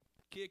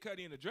Kid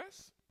Cudi in a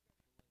dress?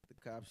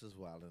 The cops is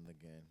wilding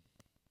again.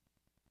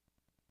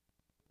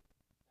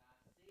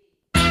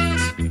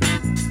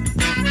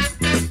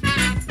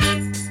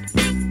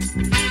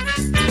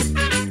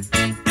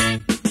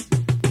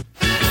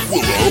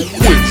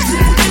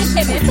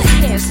 Hey man, put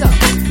your hands up.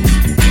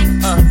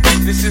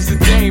 This is a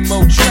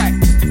Damo track.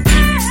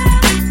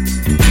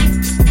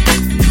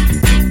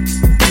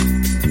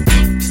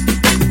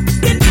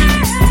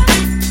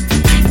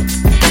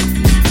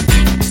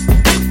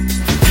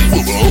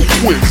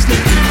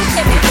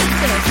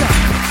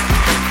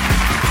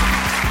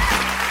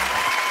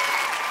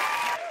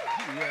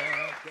 Hey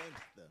man, put your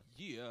hands up.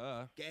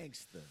 Yeah.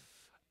 Gangster.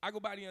 I go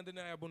by the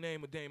undeniable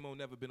name of Damo,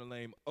 never been a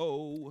lame.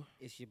 Oh.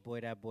 It's your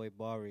boy, that boy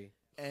Bari.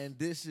 And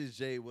this is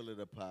Jay Willer,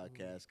 the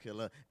podcast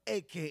killer,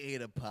 a.k.a.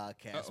 the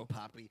podcast Uh-oh.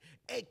 poppy,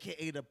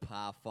 a.k.a. the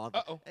pie father.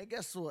 Uh-oh. And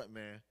guess what,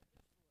 man?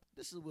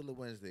 This is Willer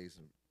Wednesdays.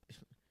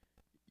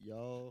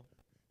 Y'all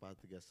about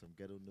to get some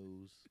ghetto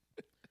news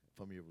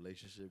from your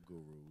relationship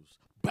gurus.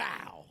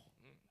 Bow!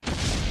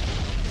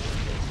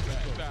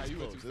 Nah, you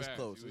went too It's fast.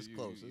 close. You- It's you-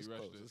 close. you It's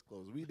rushed close. it. It's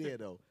close. We there,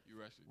 though. You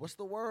rushed it. What's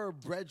the word,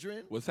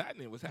 brethren? What's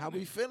happening? What's How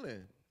happening? we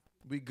feeling?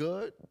 We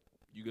good?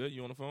 You good?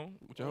 You on the phone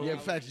with your hose? Yeah, in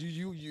fact,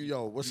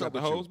 yo, what's You up got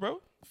the with hose, you?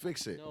 bro?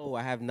 Fix it. No,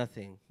 I have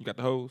nothing. You got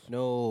the hose?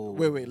 No.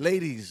 Wait,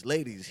 ladies,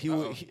 he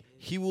will Uh-oh.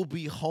 he will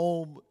be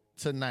home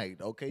tonight.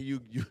 Okay,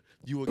 you you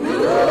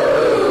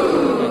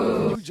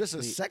just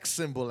a sex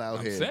symbol out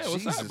I'm here. saying,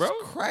 what's up, Jesus bro?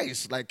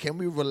 Christ! Like, can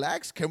we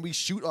relax? Can we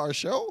shoot our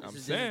show? I'm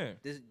This- saying.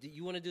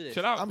 you want to do this?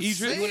 Shut up, I'm Idris.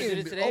 saying, You wanna do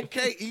this today?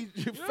 okay,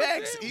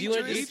 facts. saying? You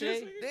wanna do Idris. this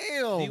today?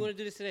 Damn. Do you want to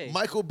do this today?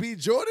 Michael B.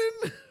 Jordan.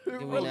 we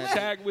Relax. not-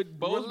 Tag with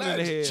Bozeman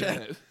in the Relax,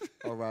 head. chat.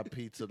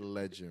 R.I.P. to the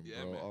legend,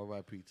 Yeah, bro. man.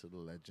 R.I.P. to the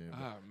legend.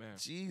 Ah, man.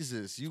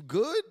 Jesus, you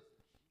good?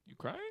 You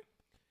crying?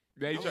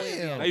 Now you,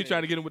 Damn. now you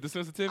trying to get him with the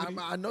sensitivity?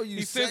 I know you.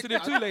 He's sex-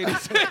 sensitive too,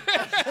 ladies.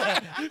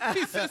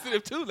 He's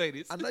sensitive too,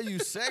 ladies. I know you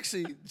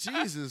sexy.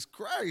 Jesus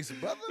Christ,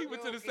 brother. He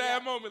went to the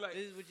sad moment like,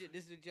 This is what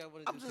y'all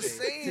want to I'm do just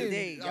today. saying.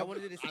 Today. Y'all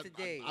want to do this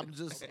today. I'm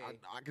just. Okay.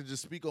 I can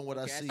just speak on what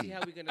Okay, I I see. see how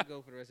we're going to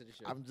go for the rest of the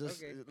show. I'm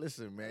just Okay.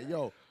 listen, man.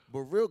 Yo,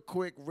 but real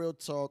quick, real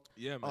talk.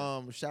 Yeah,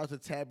 man. Shout out to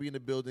Tabby in the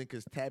building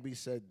because Tabby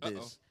said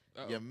this: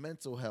 Uh-oh. your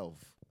mental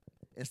health.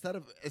 Instead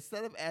of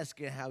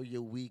asking how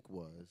your week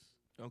was,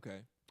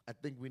 okay. I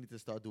think we need to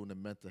start doing a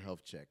mental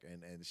health check.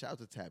 And shout out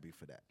to Tabby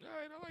for that. All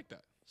right, I like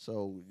that.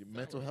 So your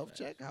mental was health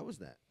fast. check, how was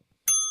that?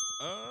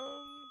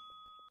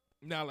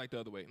 Now I like the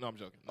other way. No, I'm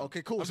joking. No.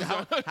 Okay, cool. I'm So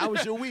just- how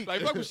was your week?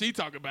 Like, what was she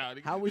talking about?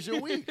 How was your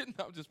week?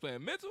 No, I'm just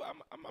playing mental.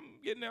 I'm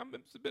getting there.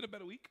 It's been a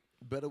better week.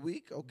 Better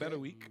week? Okay. Better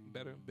week.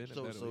 Been a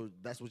So better week.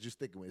 that's what you're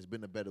sticking with. It's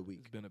been a better It's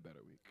week. been a better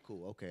week.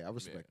 Cool. Okay, I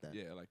respect yeah, that.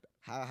 Yeah, I like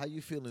that. How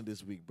you feeling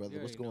this week, brother?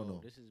 You What's already going know,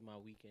 on? This is my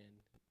weekend.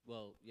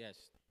 Well, yes.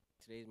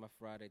 Today's my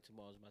Friday.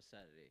 Tomorrow's my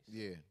Saturday.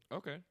 Yeah.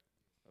 Okay.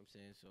 I'm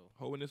saying so.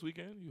 Hoeing this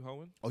weekend? You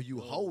hoeing? Oh, you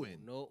No, hoeing?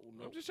 No.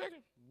 I'm just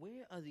checking.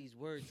 Where are these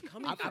words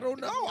coming I from? don't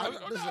know. I'm Hey,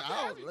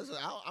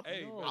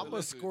 I'm brother, a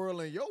listen.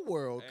 squirrel in your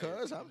world, Hey.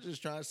 cuz I'm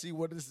just trying to see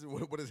what is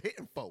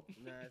hitting for.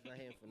 Nah, it's not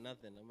here for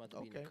nothing. I'm about to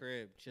be in Okay. the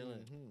crib, chilling,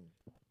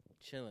 Mhm.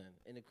 chilling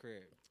in the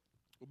crib.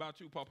 What about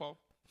you, Pawpaw?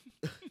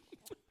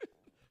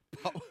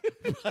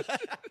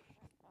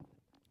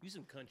 You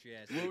some country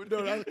ass. Well, nigga.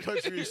 no, that's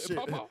country as shit.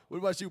 Papa. What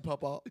about you,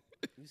 Papa?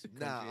 You some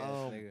Nah,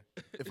 country ass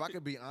nigga. if I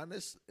could be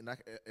honest and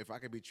if I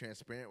could be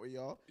transparent with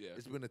y'all, Yeah.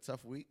 it's been a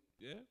tough week.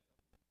 Yeah.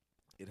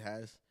 It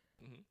has.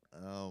 Mhm.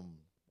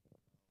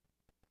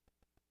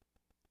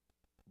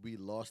 We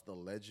lost a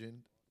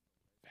legend,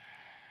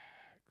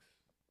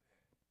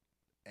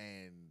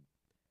 and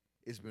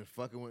it's been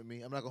fucking with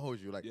me. I'm not gonna hold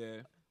you. Like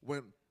Yeah.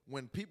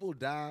 when people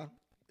die,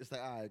 it's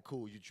like, all right,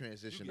 cool, you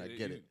transition, I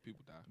get it.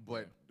 People die.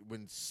 But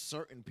when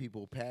certain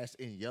people pass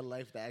in your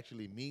life that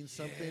actually means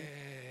something,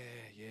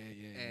 Yeah.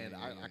 and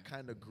I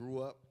kind of grew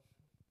up.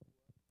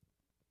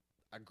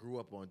 I grew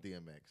up on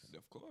DMX.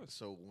 Of course.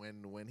 So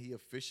when he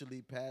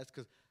officially passed,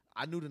 because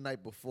I knew the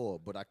night before,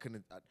 but I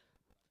couldn't.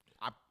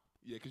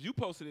 Yeah, because you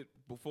posted it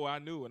before I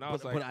knew, and I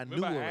was But like, I remember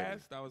knew I already.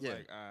 asked? I was Yeah.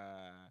 like,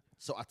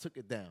 So I took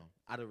it down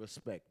out of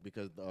respect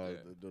because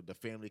Yeah. the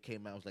family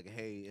came out. Was like,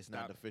 hey, it's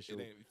not stop. official.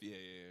 It ain't,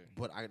 yeah.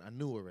 But I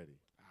knew already,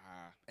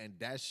 and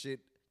that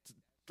shit,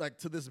 like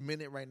to this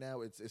minute right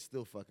now, it's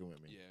still fucking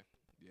with me.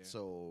 Yeah.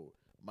 So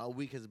my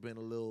week has been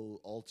a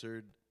little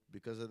altered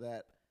because of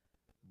that,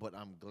 but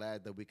I'm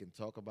glad that we can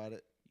talk about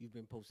it. You've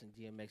been posting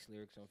DMX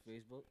lyrics on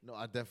Facebook. No,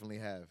 I definitely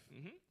have.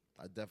 Mhm.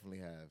 I definitely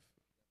have.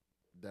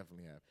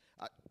 Definitely have.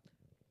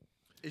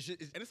 It's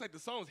just, And it's like the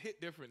songs hit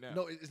different now.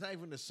 no, it's not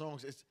even the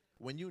songs. It's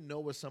when you know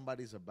what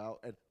somebody's about.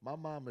 And my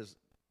mom is,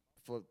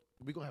 we're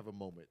going to have a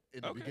moment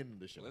in the Okay. beginning of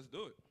the show. Let's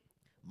do it.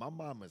 My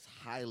mom is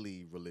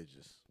highly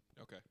religious.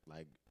 Okay.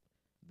 Like,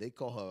 they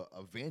call her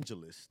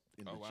evangelist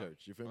in Oh, the wow.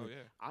 church. You feel Oh, me?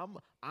 yeah.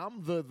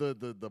 I'm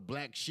the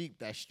black sheep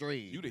that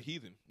strayed. You the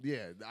heathen.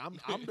 Yeah, I'm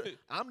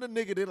the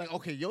nigga that like,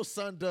 okay, your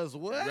son does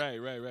what? Right.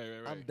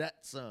 I'm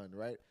that son,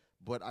 right?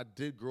 But I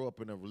did grow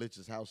up in a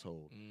religious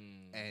household,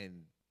 Mm.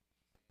 and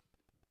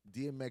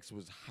DMX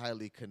was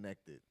highly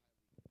connected.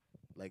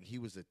 Like he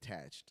was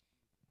attached,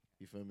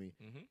 You feel me?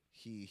 Mhm.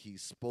 He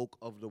spoke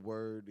of the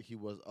word. He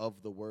was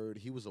of the word.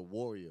 He was a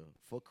warrior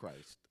for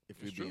Christ.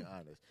 If we're It's being true.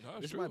 honest, No,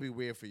 it's this true. might be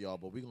weird for y'all,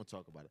 but we're gonna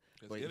talk about it.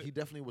 Let's But get he it.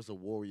 definitely was a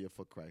warrior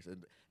for Christ,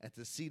 and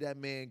to see that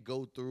man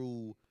go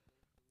through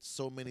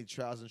so many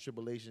trials and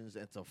tribulations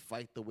and to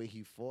fight the way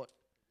he fought,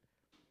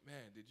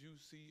 Man, did you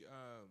see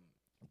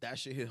that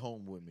shit hit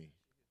home with me.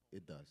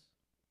 It does.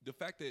 the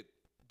fact that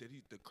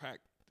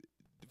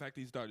the fact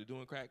that he started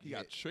doing crack, he Yeah.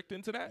 got tricked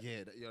into that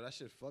Yeah, that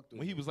shit fucked with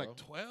when he me, was bro. like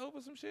 12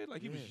 or some shit.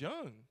 Like he Yeah. was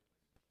young.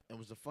 and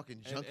was a fucking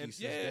And- junkie and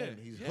since yeah, then.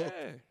 He's yeah.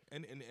 hooked.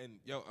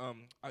 And yo,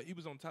 he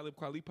was on Talib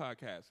Kweli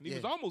podcast, and he Yeah.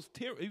 was almost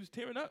he was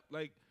tearing up.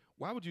 Like,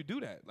 why would you do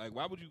that? Like,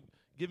 why would you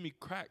give me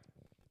crack?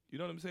 You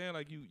know what I'm saying?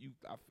 Like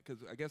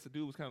because I guess the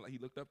dude was kind of like he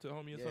looked up to a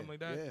homie or Yeah, something like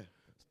that. Yeah.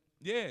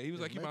 Yeah, he was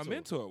His like, "You my mentor.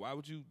 mentor. Why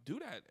would you do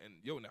that?"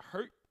 And yo, and the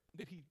hurt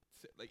that he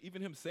like,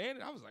 even him saying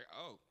it, I was like,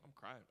 "Oh, I'm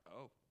crying.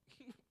 Oh,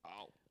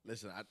 oh."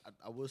 Listen,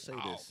 I will say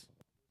Ow. this.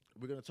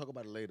 We're gonna talk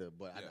about it later,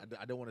 but Yeah.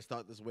 I don't want to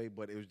start this way.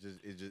 But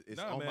it's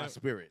Nah, on my man.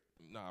 spirit.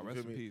 Nah, You rest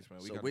feel in me? peace,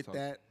 man. So with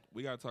that,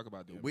 we gotta talk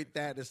about DMX. with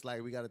that, it's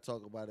like we got to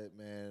talk about it,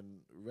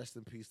 man. Rest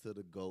in peace to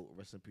the GOAT.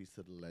 Rest in peace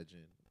to the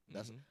legend.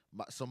 That's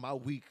Mhm. my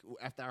week.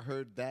 After I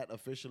heard that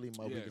officially,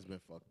 my Yeah. week has been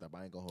fucked up.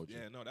 I ain't gonna hold you.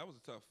 Yeah, no, that was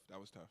tough. That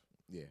was tough.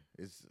 Yeah,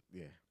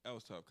 That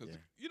was tough because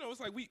Yeah. it's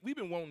like we've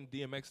been wanting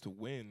DMX to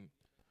win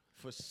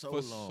for so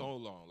for long. so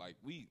long. Like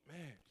we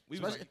was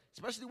especially, like,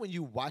 especially when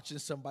you watching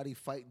somebody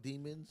fight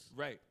demons.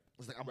 right.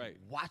 It's like I'm Right.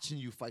 watching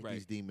you fight Right.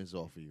 these demons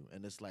off of you,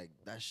 and it's like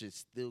that shit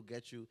still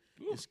gets you.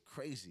 Ooh. It's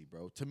crazy,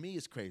 bro. To me,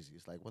 it's crazy.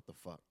 It's like what the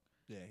fuck,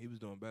 Yeah, he was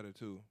doing better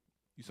too.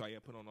 You saw he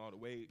had put on all the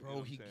weight, bro. You know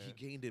what he I'm saying?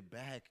 gained it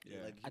back.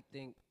 Yeah. Like, I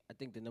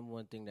think the number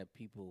one thing that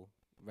people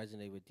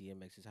resonate with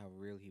DMX is how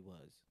real he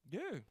was.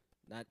 Yeah,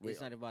 Wait,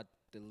 It's not about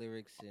the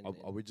lyrics and.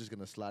 are we just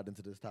gonna slide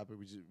into this topic?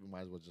 We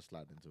might as well just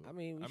slide into it. I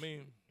mean,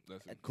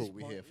 listen. At Cool. this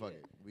We point, here. Fuck yeah.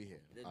 it. We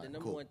here. The All right,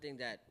 number cool. one thing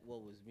that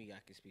was me, I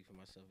can speak for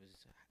myself,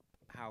 is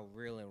how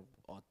real and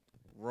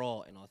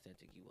raw and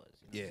authentic he was.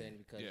 You know what Yeah. I'm saying?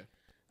 Because Yeah.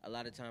 a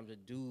lot of times a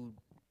dude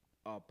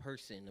or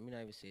person, let me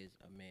not even say it's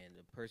a man,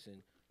 the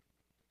person,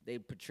 they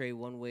portray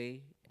one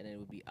way and then it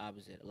would be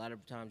opposite. A lot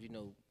of times,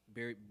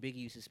 Biggie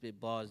used to spit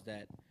bars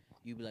that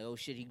you'd be like, oh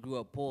shit, he grew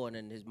up poor, and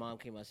then his mom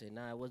came out and said,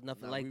 nah, it was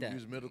nothing Nah, like we that.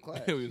 was middle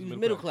class. He was He was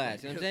middle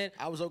class, you know what I'm saying?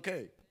 I was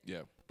okay.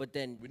 Yeah, But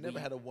then We never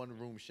had a one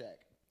room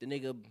shack. the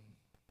nigga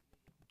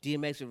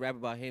DMX would rap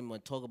about him or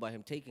talk about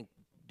him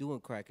doing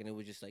crack, and it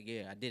was just like,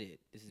 yeah, I did it.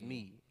 This is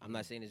me. I'm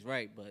not saying it's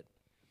right, but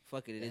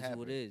fuck it, It it is happened.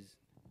 what it is.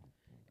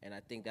 And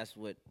I think that's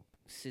what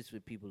sits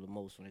with people the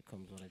most when it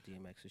comes on to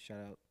DMX. So shout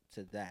out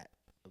to that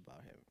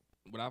about him.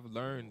 what I've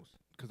learned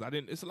because I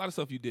didn't. It's a lot of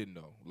stuff you didn't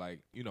know. Like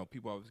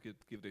people always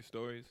give their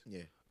stories.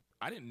 Yeah.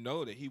 I didn't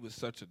know that he was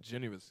such a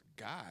generous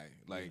guy.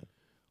 Like,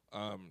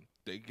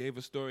 they gave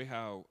a story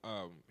how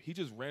he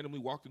just randomly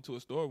walked into a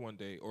store one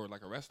day or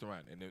like a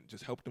restaurant and then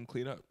just helped them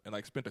clean up and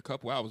like spent a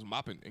couple hours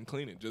mopping and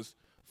cleaning just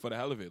for the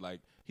hell of it. Like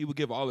he would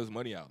give all his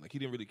money out. Like he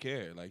didn't really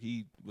care. Like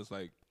he was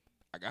like,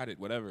 I got it,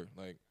 whatever.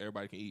 Like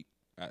everybody can eat.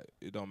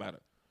 It don't matter.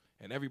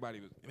 And everybody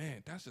was,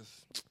 man,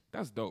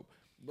 that's dope.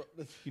 Bro,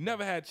 He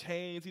never had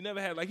chains. He never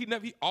had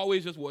he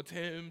always just wore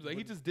Timbs. Like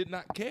he just did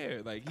not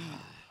care. Like he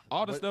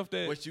all the stuff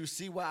that But you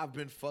see why I've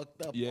been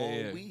fucked up Yeah, all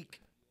yeah.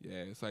 week.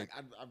 yeah, it's like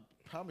I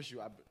promise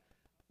you,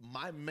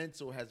 my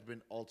mental has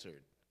been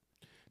altered.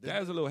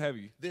 that is a little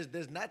heavy.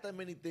 There's not that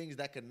many things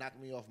that could knock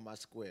me off my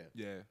square.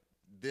 Yeah,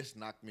 This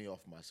knocked me off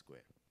my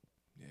square.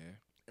 yeah.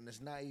 And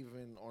it's not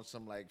even on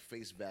some like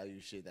face value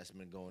shit that's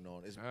been going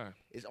on. Ah.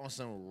 It's on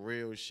some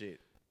real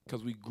shit.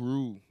 Because we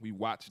grew, we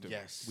watched him.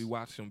 Yes. We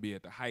watched him be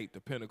at the height,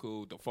 the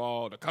pinnacle, the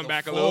fall, the come The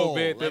back a little fall,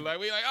 bit. like,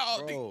 We like,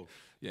 oh, Bro,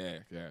 yeah.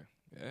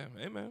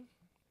 Hey, man.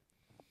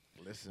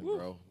 listen, Woo.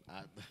 bro.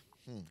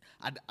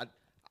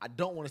 I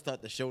don't want to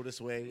start the show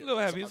this way. A little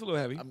heavy. It's a little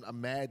heavy.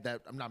 I'm mad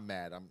that I'm not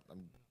mad. I'm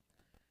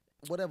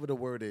whatever the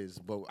word is,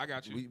 but I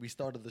got you. We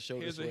started the show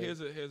Here's this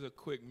way. a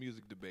quick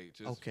music debate.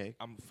 Just, Okay.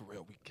 I'm for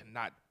real. We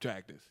cannot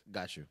drag this.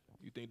 Got you.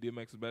 You think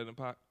DMX is better than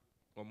Pac?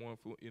 Or more,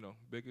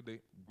 bigger?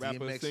 Rapper,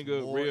 DMX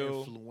singer, more real.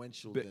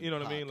 influential. But than you know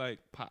what I Pac. mean? Like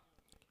Pac.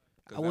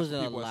 'Cause I that's what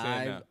wasn't people are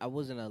saying alive. now. I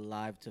wasn't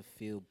alive to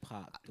feel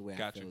Pac the way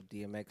Got I you.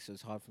 feel DMX. So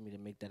it's hard for me to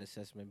make that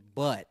assessment.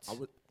 But I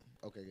would.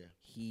 Okay,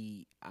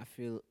 yeah. I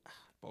feel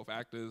Both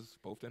actors,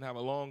 both didn't have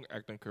a long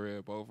acting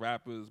career. Both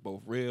rappers,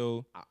 both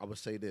real. I would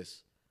say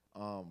this.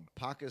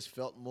 Pac has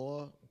felt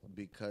more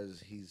because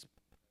he's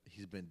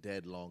been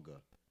dead longer,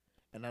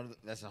 and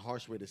that's a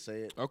harsh way to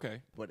say it.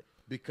 Okay. But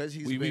because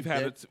he's We've been had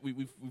dead, it.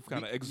 We've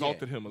kind of yeah,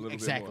 exalted him a little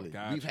exactly. bit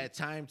more. We've Gotcha. had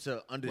time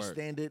to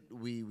understand it.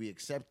 We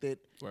accept it.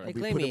 Word. they We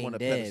claim put he him on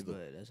ain't a dead, pedestal.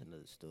 but that's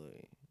another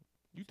story.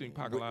 You think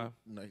Pac Wait, alive?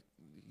 No,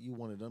 you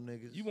one of them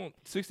niggas? You want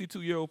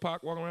 62-year-old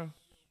Pac walking around?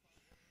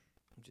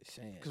 I'm just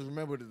saying. Because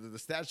remember the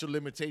statute of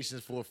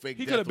limitations for a fake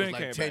He death could have was been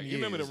like came 10 back. years. You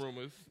remember the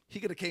rumors? He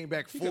could have came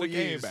back He 4 coulda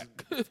came years. back.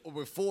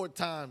 Over 4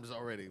 times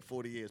already.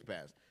 40 years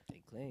passed. They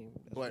claim.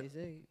 That's But- what they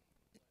say.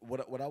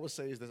 What I would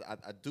say is this: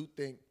 I do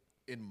think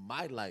in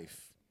my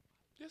life.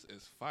 This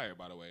is fire,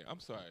 by the way. I'm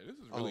sorry. This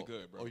is really Oh,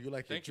 good, bro. oh, you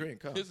like your Thank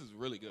drink, huh? This is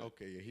really good.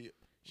 Okay, yeah.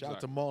 Shout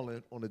out sorry. to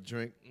Marlon on the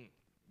drink.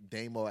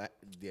 Dame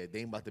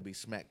about to be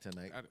smacked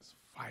tonight. That is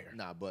fire.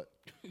 Nah, but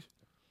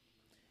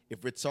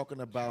if we're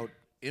talking about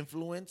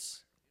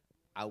influence,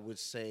 I would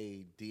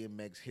say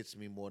DMX hits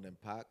me more than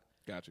Pac.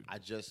 Got you. I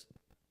just,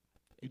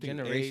 You think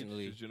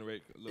Generationally. age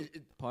is look,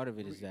 Part of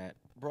it is that.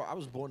 bro, I'm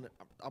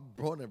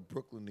born in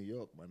Brooklyn, New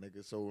York, my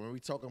nigga. So when we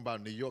talking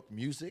about New York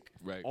music,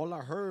 Right. all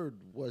I heard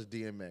was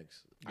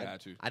DMX.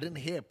 Got you. I didn't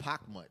hear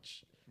Pac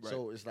much. Right.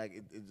 So it's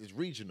like it's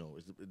regional.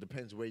 It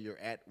depends where you're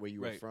at, where you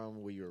were Right.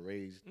 from, where you were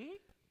raised. Mhm.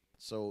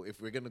 So if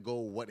we're gonna go,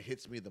 what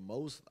hits me the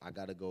most? I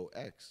gotta go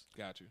X.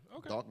 got you.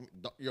 Okay. Dark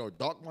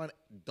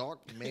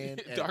Man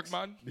X.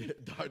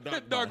 Darkman? Dark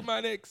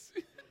Darkman X.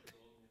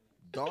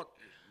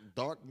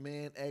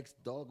 Man X,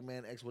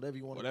 Dogman X, whatever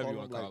you want to Whatever call you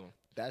him. wanna Like, call him.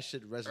 that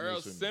shit resonates Earl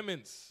with me.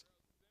 Simmons.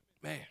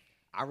 Man.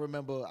 I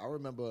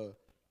remember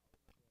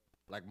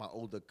like my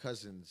older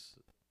cousins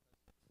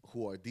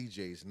who are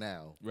DJs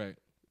now Right.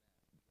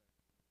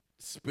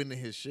 spinning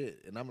his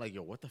shit. And I'm like,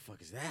 yo, what the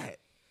fuck is that?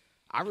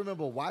 I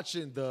remember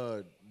watching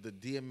the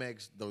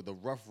DMX, the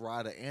Rough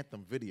Rider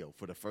anthem video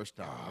for the first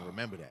time. I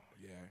remember that.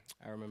 Yeah.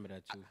 I remember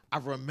that too. I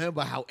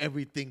remember how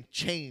everything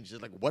changed.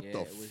 It's like, what Yeah, the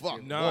it was fuck?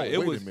 different. No, Whoa, it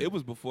wait a was minute. it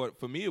was before.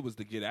 For me, it was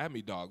the Get At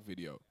Me Dog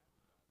video.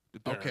 The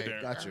Okay,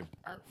 got you.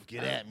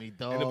 Get at me,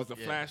 dog. And it was the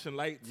Yeah. flashing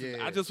lights. and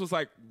Yeah. I just was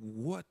like,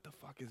 what the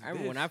fuck is this? I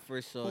remember when I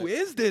first saw Who it.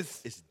 is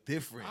this? It's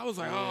different. I was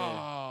like,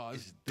 Yeah. oh,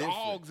 It's it's different.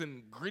 dogs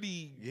and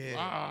gritty. Yeah.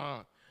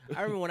 Ah.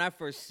 I remember when I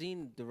first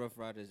seen the Rough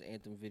Riders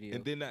anthem video.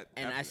 And then that.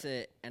 And I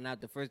after said,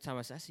 the first time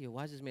I said,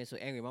 why is this man so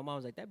angry? My mom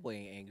was like, that boy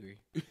ain't angry.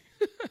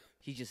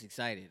 He's just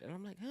excited. And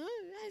I'm like, huh?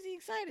 Why is he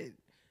excited?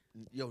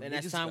 Yo, And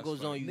as time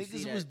goes on, you see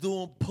niggas that. was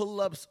doing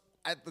pull-ups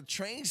at the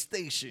train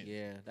station.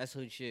 Yeah, that's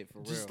hood shit for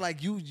real. Just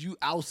like you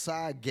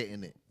outside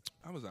getting it.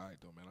 I was alright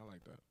though, man. I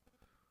like that.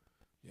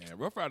 Yeah,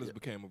 Rough Riders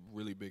became a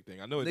really big thing.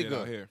 I know it did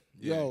out here.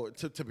 Yeah. Yo,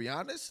 to be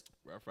honest,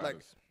 Rough like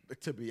Riders.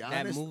 to be that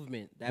honest,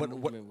 movement. That what-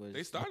 movement was.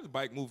 They started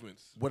bike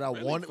movements. what I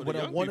really, wanted, for what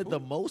I young wanted the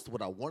people. most,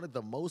 what I wanted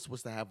the most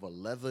was to have a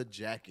leather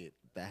jacket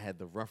that had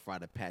the Rough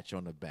Rider patch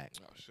on the back.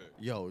 Oh shit.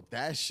 Yo,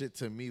 that shit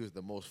to me was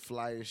the most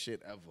flyer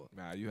shit ever.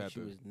 Nah, you had she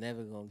to. was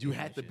never gonna. You get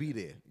had that to shit. be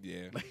there.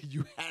 Yeah. Like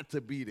you had to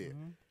be there.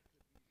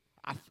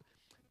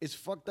 It's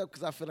fucked up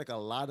because I feel like a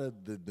lot of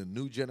the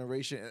new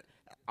generation.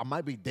 I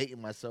might be dating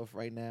myself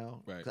right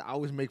now. Right. 'Cause I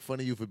always make fun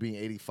of you for being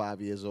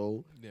 85 years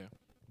old, Yeah.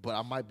 but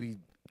I might be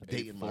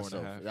dating 84 and a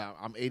myself. half. Yeah,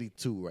 I'm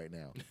 82 right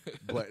now,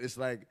 but it's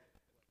like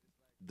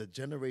the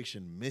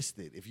generation missed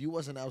it. If you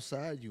wasn't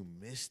outside, you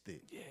missed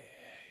it. Yeah.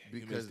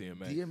 You Because missed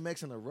DMX.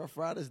 DMX and the Rough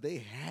Riders, they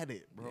had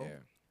it, bro. Yeah.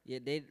 Yeah,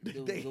 They the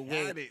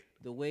had way it.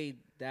 the way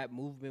that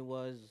movement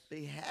was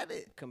They had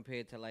it.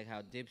 compared to like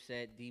how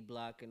Dipset, D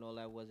Block, and all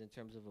that was in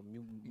terms of a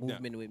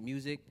movement with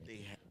music. They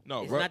had.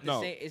 No, It's Ru- not the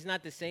no. same. It's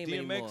not the same DMX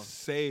anymore.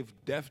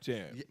 saved Def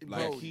Jam. Yeah,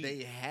 Like bro, he,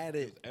 they had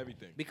it.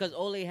 everything. Because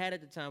all they had at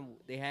the time,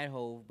 they had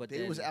Hove, but They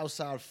then, was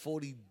outside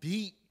 40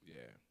 deep, Yeah.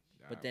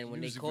 but then when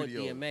they music called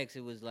video. DMX,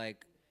 it was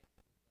like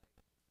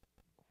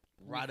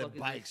who the riding fuck is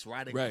bikes,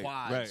 riding Right,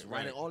 quads, right,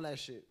 riding right. all that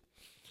shit. this?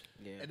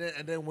 Yeah,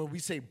 And then when we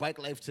say bike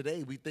life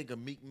today, we think of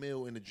Meek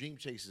Mill and the Dream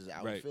Chasers out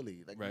in Right,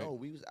 Philly. Like right. no,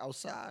 we was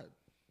outside.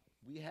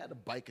 We had a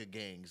biker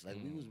gangs. Like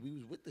Mm. we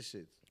was with the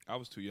shits. I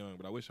was too young,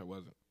 but I wish I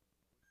wasn't.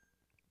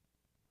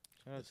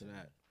 shout out to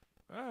that.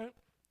 All right.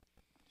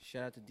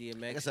 Shout out to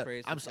DMX. Like I said,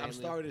 praise I'm the I'm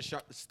family. sorry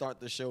to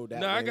start the show that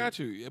No, way. I got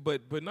you. Yeah,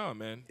 but no,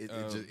 man.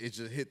 It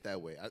just hit that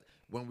way.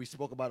 When we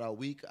spoke about our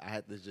week, I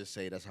had to just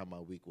say that's how my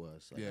week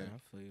was. Like, Yeah. I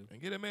feel you.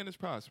 and get that man his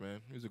props, man.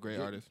 He was a great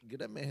give- artist. Give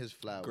that man his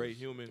flowers. Great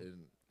human.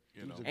 And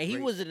You know. was a And he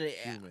great wasn't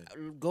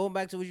human. going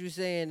back to what you were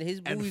saying.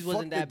 His And movies fuck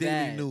wasn't the that Daily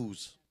bad.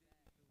 News.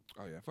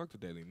 Oh yeah, fuck the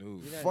Daily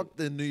News. You know- Fuck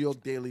the New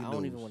York Daily I News.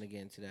 don't even want to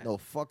get into that. No,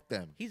 fuck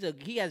them.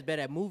 He has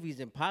better movies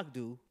than Pac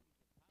do.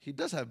 He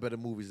does have better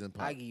movies than I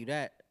Pac. give you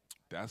that.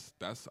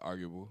 That's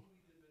arguable.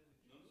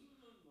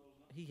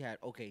 He had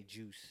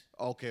Juice.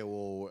 Okay,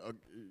 well,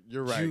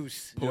 you're right.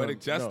 Juice. Poetic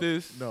No,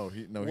 Justice. No,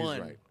 he's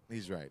One. right.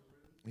 He's right.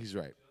 He's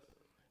right.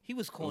 He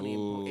was corny.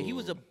 Ooh.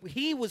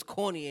 He was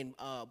corny and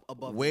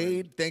above.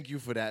 Wade, thank you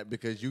for that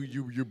because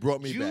you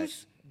brought me back.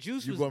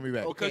 Juice You was brought me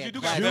back. Because okay, you do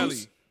classic. got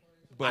Juice? Belly.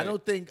 But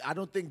I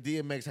don't think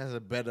DMX has a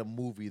better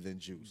movie than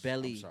Juice.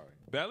 Belly. I'm sorry.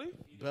 Belly?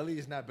 Belly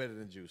is not better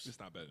than Juice. It's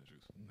not better than Juice.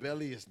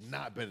 Belly is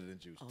not better than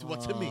Juice. Well,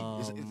 to me,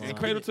 And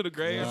Cradle to the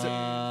Grave.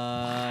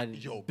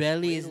 Yo,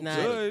 Belly is Cradle not.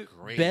 to the Good.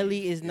 Grave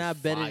Belly is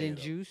not better fire, than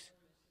though. Juice.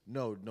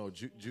 No,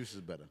 Juice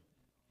is better.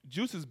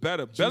 Juice is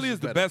better. Belly is is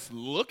the better. best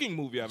looking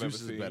movie I've Juice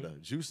ever is seen. better.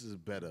 Juice is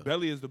better.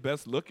 Belly is the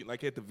best looking.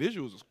 Like at the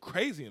visuals is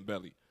crazy in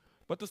Belly.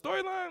 But the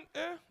storyline,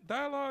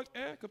 dialogue,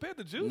 compared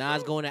to Juice.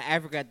 Nas though, going to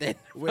Africa at that.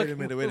 Wait a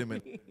minute. Wait a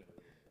minute.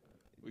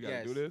 we gotta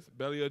Yes. do this.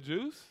 Belly or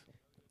Juice?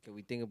 Can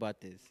we think about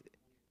this?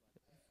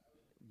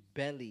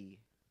 Belly.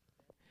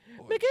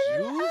 Or Make it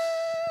Juice?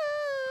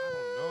 I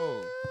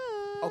don't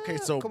know. Okay,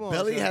 so Come on,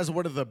 Belly son. has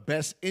one of the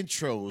best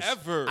intros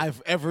Ever.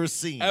 I've ever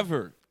seen.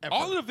 Ever. Ever.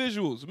 All of the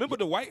visuals. Remember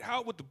the white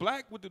house with the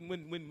black with the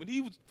when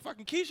he was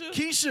fucking Keisha?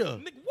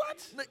 Keisha. Nigga,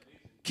 what?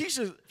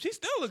 Keisha. She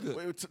still look good.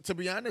 Wait, to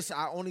be honest,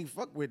 I only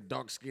fuck with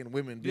dark skinned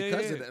women Yeah,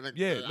 because yeah. of that. Like,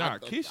 Yeah, nah,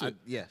 Keisha.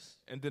 Yes.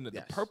 And then the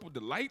Yes. purple, the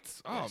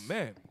lights. Oh Yes.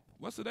 man,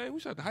 what's the name? Who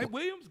shot? Hype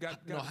Williams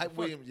got No, the Hype fuck-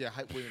 Williams. Yeah,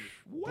 Hype Williams.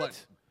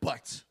 What?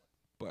 But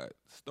But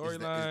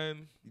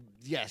storyline,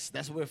 yes,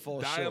 that's where it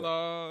falls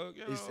dialogue,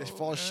 you short. It know,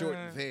 falls short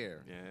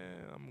there. Yeah,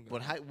 I'm.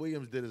 But Hype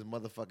Williams did his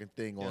motherfucking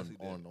thing Yes, on he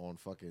did. on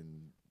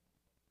fucking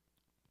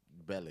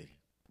Belly.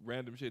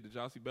 Random shit. Did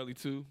y'all see Belly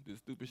 2? The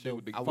stupid shit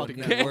with the I fucking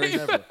would fucking never, game.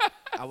 never.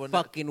 I would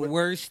Fucking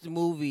worst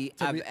movie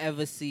to I've be-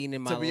 ever seen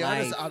in my To be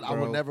life. honest, I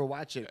bro. would never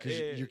watch it because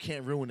Yeah. you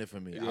can't ruin it for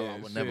me. I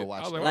would never shit.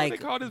 watch I was it. like, why Like they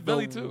call this the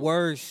Belly 2?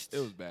 worst. It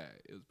was bad.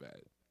 It was bad.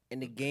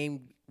 And the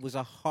game was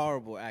a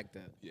horrible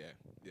actor. Yeah,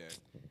 yeah.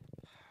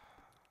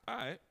 All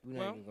right. We're not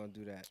Well, even gonna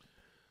do that.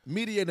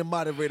 Mediator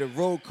moderator,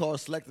 roll call,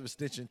 selective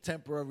extension,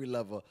 temporary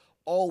lover,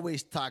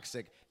 always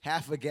toxic,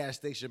 half a gas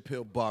station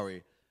pill,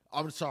 Bari.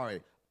 I'm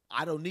sorry.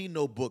 I don't need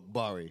no book,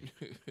 Bari.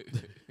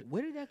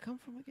 Where did that come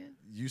from again?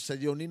 You said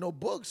you don't need no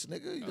books,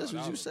 nigga. That's that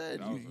what you was- said.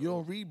 that You, was you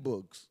don't read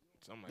books.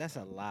 something like That's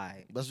that. a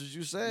lie. That's what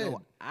you said.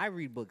 No, I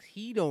read books.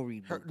 He don't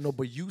read books. No,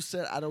 but you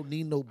said I don't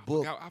need no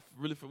book. I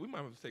really we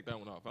might have to take that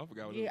one off. I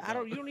forgot what it Yeah, was I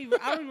don't. about. You don't even.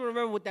 I don't even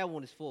remember what that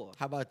one is for.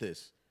 How about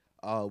this?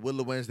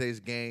 Willow Wednesday's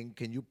gang,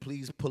 can you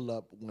please pull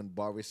up when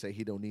Bari say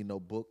he don't need no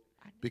book?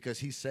 Because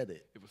he said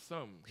it. It was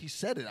something. He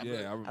said it. Yeah,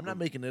 I I'm remember. not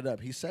making it up.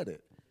 He said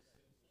it.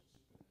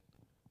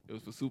 It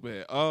was for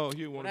Superhead. Oh,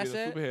 he wanted What to I get a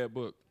said? Superhead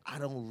book. I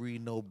don't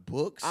read no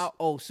books. I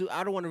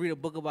don't want to read a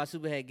book about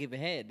Superhead giving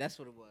head. That's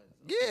what it was.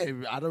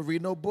 Yeah, I don't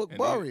read no book, And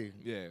Bari.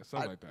 Yeah,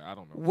 something I- like that. I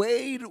don't know.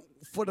 Wade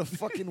for the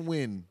fucking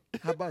win.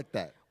 How about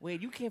that?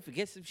 Wait, you can't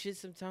forget some shit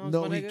sometimes.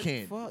 No, my he nigga?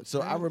 can't. Fuck,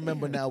 So I man.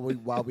 remember Damn. now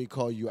why we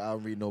call you I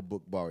don't read no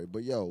book, Bari.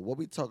 But yo, what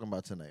we talking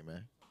about tonight,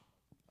 man?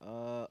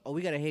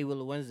 We got a Hey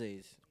Willow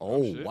Wednesdays.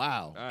 Oh, shit.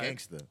 wow, All right.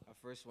 gangster. Our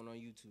first one on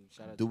YouTube.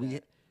 Shout out Do to we?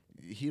 that.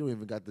 He don't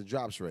even got the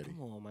drops ready.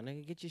 Come on, my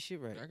nigga, get your shit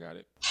right. I got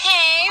it.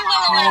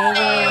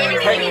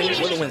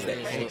 Willow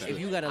Wednesday. So if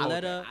you got a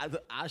letter,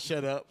 I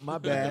shut up. My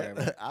Whatever.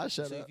 bad. I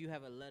shut so up. if you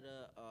have a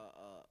letter,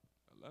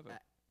 A leather.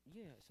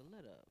 yeah, it's a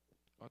letter.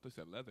 I thought you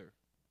said leather.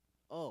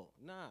 Oh,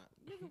 nah,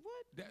 nigga,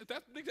 what?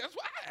 That's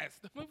what I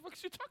asked. What the fuck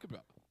is you talking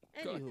about?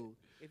 Go ahead. Anywho,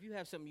 if you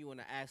have something you want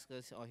to ask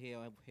us or here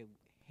on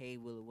Hey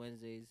Willow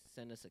Wednesdays,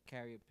 send us a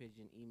carrier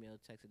pigeon, email,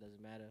 text. It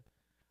doesn't matter.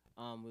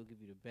 We'll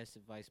give you the best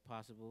advice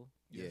possible.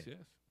 Yes, Yeah.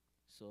 yes.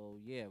 So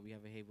yeah, we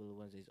have a Hey Willow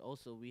Wednesdays.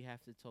 Also, we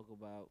have to talk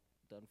about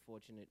the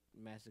unfortunate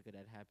massacre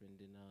that happened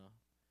in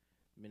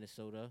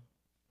Minnesota.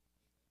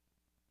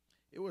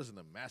 It wasn't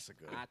a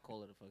massacre. I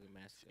call it a fucking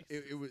massacre.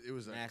 It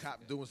was a Massacre.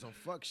 cop doing some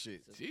fuck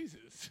shit.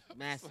 Jesus. I was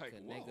Massacre,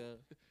 like, whoa. nigga.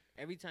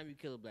 Every time you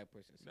kill a black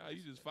person. it's a Nah,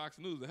 you just Fox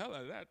News the hell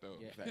out of that though.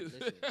 Yeah,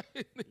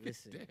 Nigga,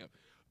 listen. Damn.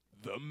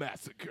 The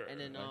massacre. And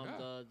then Like,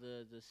 ah.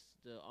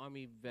 the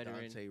army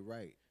veteran Dante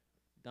Wright.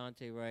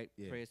 Dante Wright,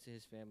 Yeah. prayers to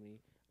his family.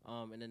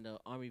 And then the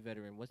army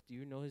veteran, do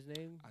you know his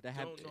name? I That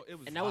don't happened- know. It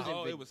was and that was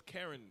in it was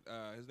Karen.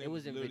 His name it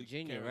was in literally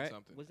Virginia, Karen right?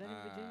 Something. Was that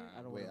in Virginia?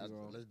 I don't Wait, want to be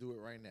wrong. let's do it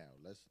right now.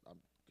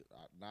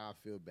 Now I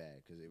feel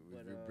bad because if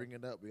But, we bring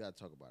it up, we gotta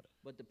talk about it.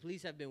 But the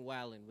police have been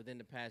wilding within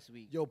the past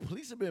week. Yo,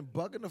 police have been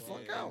bugging the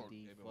fuck Yeah. out.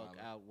 The They've been fuck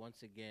wildin'. out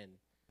once again.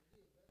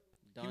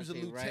 He was a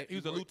Dante lieutenant. Wright. He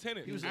was a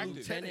lieutenant. He was a active.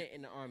 lieutenant.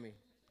 in the army.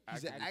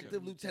 He's an Active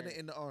active lieutenant. lieutenant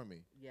in the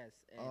army. Yes.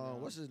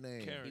 And, What's his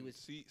name? Karen. He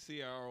was-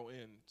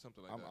 CRON,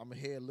 something like that. I'm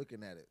here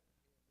looking at it.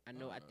 I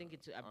know. I think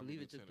I Army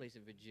believe it took lieutenant. place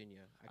in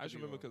Virginia. I just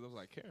could be remember wrong. because I was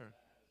like Karen.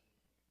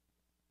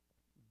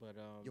 But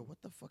Yo,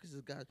 what the fuck is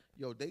this guy?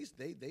 Yo, they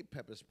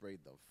pepper sprayed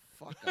the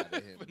fuck out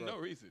of him, For bro. no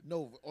reason.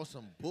 No, on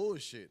some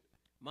bullshit.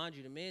 mind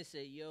you, the man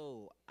said,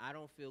 "Yo, I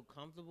don't feel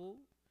comfortable,"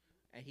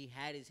 and he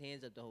had his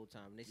hands up the whole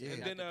time. And they said, Yeah.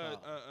 "Get And out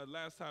then the car."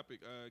 last topic,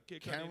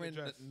 Kid Cudi in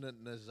Karen the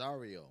dress.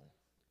 Nazario.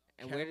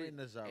 And where Karen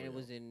did, Nazario. and it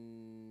was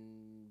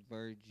in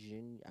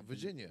Virginia. I believe.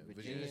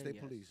 Virginia State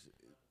yes. Police.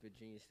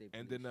 Virginia State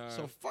And Police. then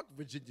So fuck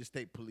Virginia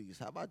State Police.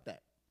 How about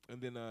that?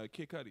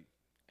 Kid Cudi.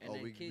 and oh,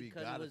 then we Kid Cudi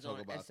gotta was talk on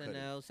about Cudi.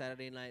 SNL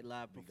Saturday Night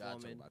Live We gotta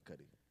talk performing. about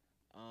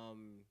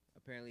Cudi.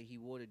 Apparently he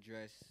wore the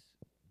dress.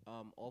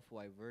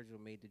 Off-White Virgil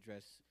made the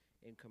dress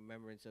in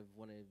commemorance of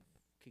one of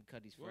Kid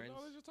Cudi's Well, friends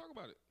no, let's just talk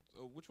about it.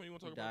 So which one you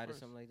want to who talk about died or first?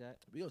 something like that.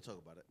 We gonna talk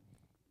about it.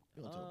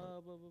 We gonna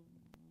talk about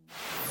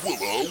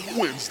Willow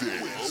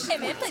Wednesdays. Hey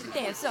man, play the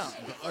damn song.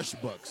 it. The Usher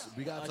Bucks.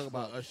 We gotta Usher talk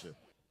about Bucks. Usher.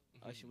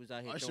 Usher was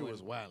out here Usher throwing.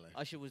 was wilding.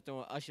 Usher was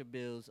throwing Usher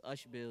bills.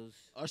 Usher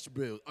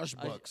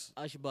Bucks.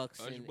 Usher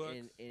Bucks Usher in, Bucks.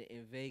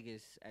 in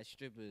Vegas at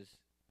strippers.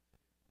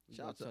 We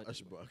Shout out gonna to talk-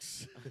 Usher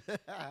Bucks. Usher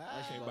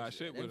Can't buy Bucks,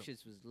 shit them with 'em.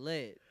 shits was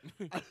lit.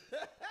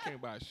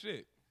 Can't buy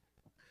shit.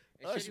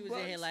 And Usher Shitty was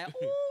in here Bucks. like,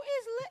 ooh,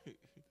 it's lit.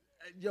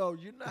 Yo,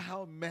 you know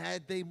how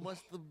mad they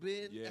must have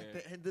been Yeah. at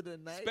the end of the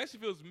night? Especially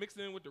if it was mixed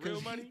in with the real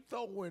 'Cause he money.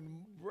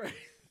 throwing bread.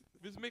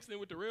 If it's mixed in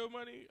with the real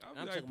money, I'll be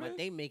I'm like, talking about "Bitch."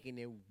 they making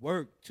it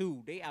work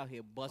too. They out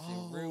here busting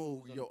Oh,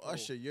 reels. on yo, the floor.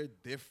 Usher, you're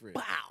different.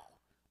 Bow,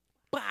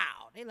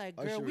 bow. They like,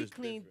 girl, Usher we is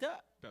cleaned different.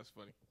 up. That's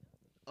funny.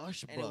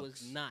 Usher And Bucks. it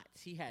was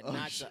knots. He had Usher-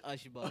 knots of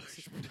Usher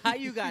Bucks. How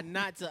you got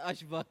knots of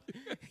Usher Bucks?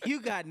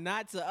 You got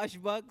knots of Usher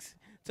Bucks?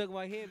 Talk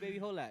about here, baby.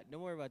 Hold on.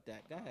 Don't worry about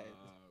that. Go ahead.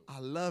 I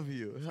love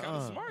you. Kind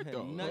of smart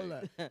though. Nut-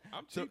 Like,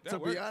 I'm To, cheap. That to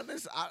be works.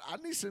 honest, I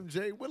need some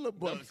Jay Willer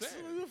bucks.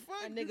 saying. What the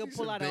fuck? That You nigga need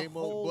pull some out a Dame-O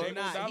whole bucks.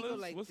 Dame-O knot. He go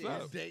dollars? like What's this.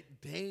 up?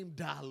 Dame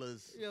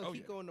dollars. Yo, Oh, he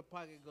yeah. go in the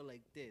pocket, go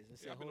like this. And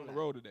say, Yeah, I've been hold on the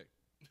road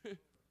today.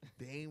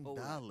 Dame Oh.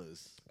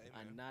 dollars. Hey,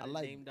 I man, not I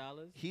like- Dame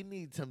dollars. He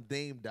needs some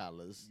Dame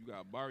dollars. you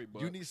got Barry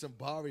bucks. You need some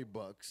Barry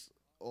bucks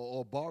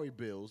or Barry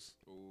bills.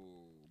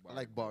 Ooh, I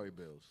like Barry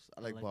bills.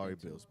 I like like Barry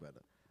that too. bills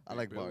better. I Big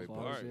like bills, Barry Barry.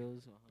 bills. Barry.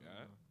 Bills.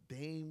 Yeah.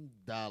 Dame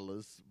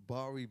dollars,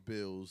 Barry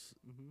bills.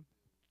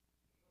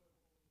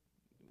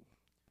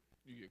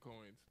 You get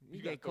coins.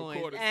 You gotta get throw coins.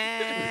 quarters.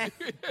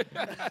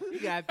 You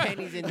got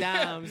pennies and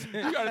dimes. You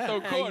gotta throw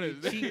You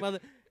quarters. cheap mother.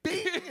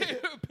 Bing,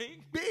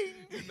 bing, bing.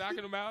 You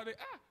knocking them out.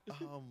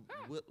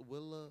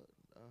 Willa,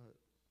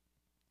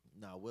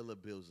 Willa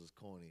bills is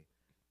corny.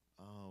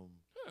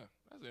 Huh,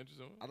 that's an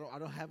interesting one. I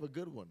don't have a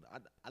good one.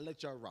 I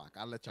let y'all rock.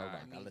 I let y'all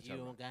Alright. rock. I Means let you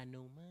y'all rock. don't got no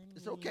money.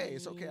 It's okay.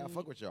 It's okay. I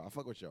fuck with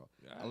y'all.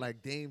 Yeah, I alright.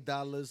 like Dame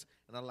dollars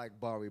and I like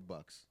Barry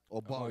bucks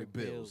or Barry Barry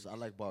bills. bills. I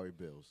like Barry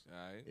bills.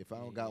 All right. If I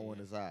don't got one,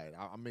 it's all right.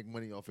 I make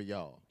money off of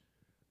y'all.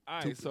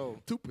 All right. So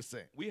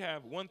 2%. we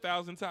have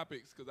 1,000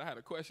 topics because I had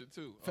a question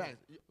too. Fact.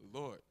 Oh,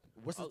 Lord.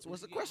 What's the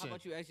Oh, question? How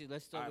about you actually?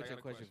 Let's start Alright, with I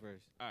your got a question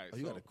first. All right. Oh,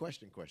 you so, got a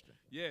question?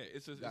 Yeah,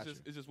 it's just Gotcha.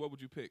 it's just what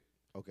would you pick?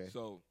 Okay.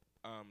 So,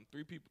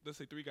 three people. Let's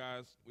say three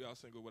guys. We all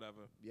single,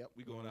 whatever. Yep.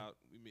 We going out.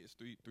 We meet. It's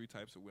three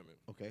types of women.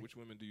 Okay. Which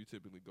women do you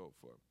typically go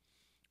for?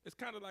 It's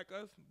kind of like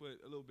us, but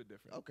a little bit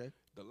different. Okay.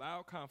 The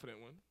loud,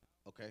 confident one.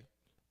 Okay.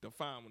 The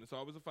fine one. It's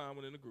always a fine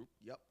one in the group.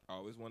 Yep.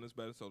 Always one that's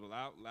better. So the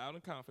loud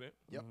and confident.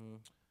 Yep.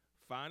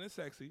 Fine and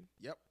sexy,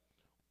 Yep.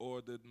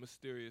 or the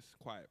mysterious,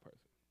 quiet person.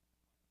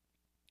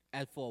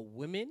 As for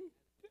women,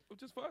 Yeah,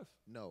 just for us.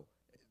 No.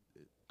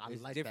 I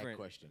It's like that different.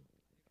 question.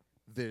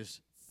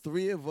 There's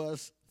three of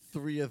us,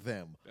 three of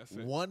them. That's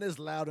it. One is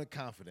loud and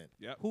confident.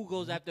 Yep. who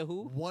goes after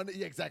who? One,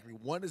 yeah, exactly.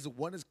 One is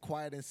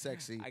quiet and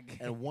sexy, I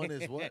get- and one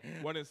is what?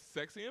 One is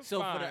sexy and So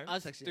fine. for the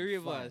us Sexy and three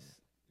of fine.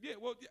 us, Yeah,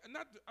 well,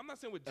 I'm not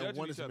saying we're And judging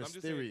one each is other. I'm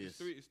just saying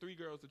mysterious. it's three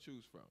girls to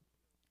choose from.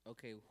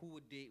 okay, who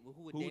would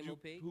Who would Damo you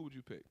pick? Who would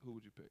you pick? Who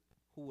would you pick?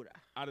 Who would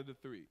I? Out of the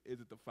three, is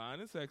it the fine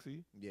and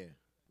sexy, Yeah.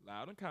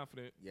 loud and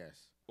confident,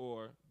 Yes.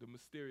 or the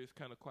mysterious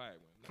kind of quiet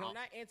one? Can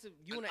I answer?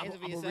 You want to answer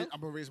for I'm yourself?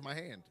 gonna raise my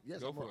hand.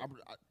 Yes. Go for it.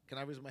 Can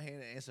I raise my hand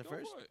and answer Go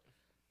first? for it.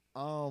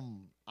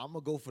 I'm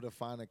gonna go for the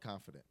fine and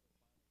confident.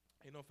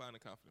 Ain't no fine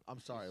and confident. I'm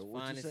sorry.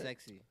 What Fine you and said?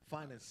 sexy.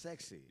 Fine and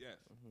sexy. Yes,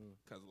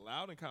 because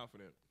loud and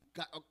confident.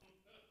 Got-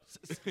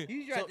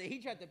 He tried to. He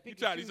tried to pick. He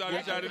tried. He and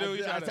choose. tried to do.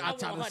 He tried to. I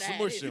tried want to her to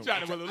smush have him. He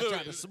tried to. I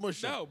tried to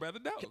smush him. No, brother,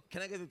 no.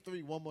 Can I get the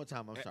three one more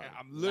time? I'm sorry.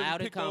 I'm literally Loud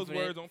and pick those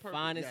confident, words on purpose.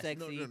 fine and Yes,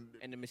 sexy, no, and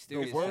the The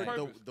mysterious. word, side.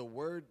 purpose. the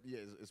word, yeah,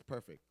 is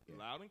perfect. Yeah.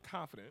 Loud and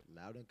confident,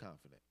 Loud and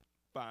confident,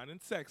 fine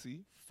and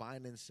sexy,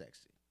 fine and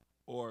sexy.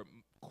 or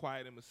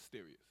quiet and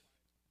mysterious.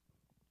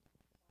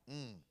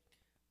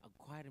 A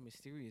quiet and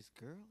mysterious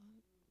girl.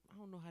 I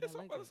don't know how It's, to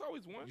like that. it's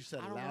always one. You said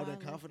I don't loud know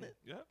and how I like confident.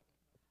 Yeah,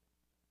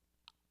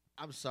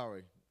 I'm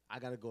sorry. I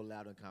gotta go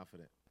loud and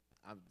confident.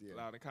 Yeah,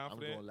 loud and I'm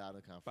confident, going loud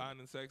and confident. fine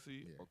and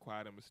sexy, Yeah. or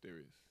quiet and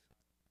mysterious.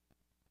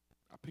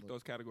 I picked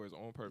those categories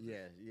on purpose.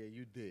 Yeah,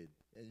 you did,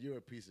 and you're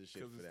a piece of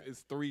shit Because for that.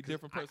 it's three 'Cause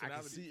different I can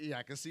personalities. see,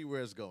 I can see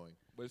where it's going.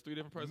 But it's three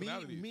different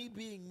personalities. Me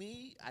being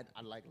me,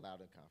 I like loud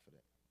and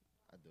confident.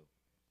 I do.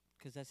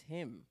 Cause that's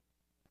him.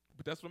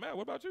 But that's what I'm at.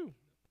 What about you?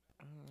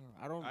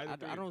 I don't. Either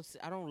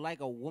three. I don't like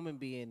a woman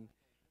being.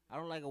 I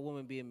don't like a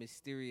woman being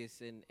mysterious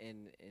and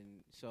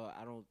so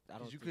I don't. I 'Cause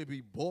don't. you think- could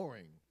be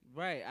boring.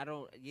 right. I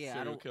don't. Yeah. I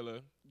Serial don't.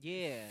 killer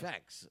Yeah.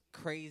 Facts.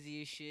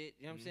 Crazy as shit.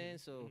 You know what I'm saying?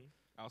 So.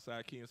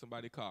 outside keying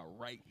somebody car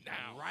right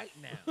now. Right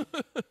now.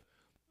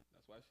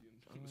 That's why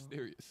she's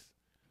mysterious.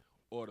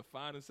 Or the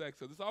fine and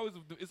sexy. So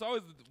it's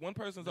always one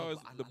person's No, always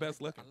but the best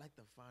looking. I like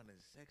the fine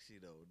and sexy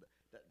though.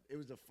 It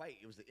was a fight.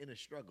 It was the inner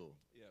struggle.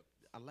 Yeah.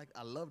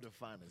 I love the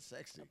fine and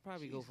sexy. I'd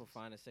probably go for Jesus.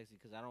 fine and sexy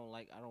because I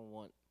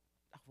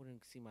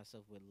wouldn't see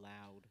myself with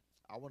loud.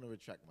 I want to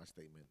retract my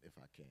statement if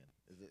I can.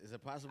 Is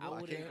it possible? I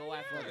wouldn't can't? go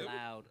after Yeah.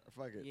 loud.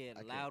 Fuck it. Yeah, I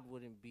can't. loud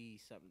wouldn't be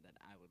something that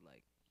I would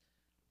like.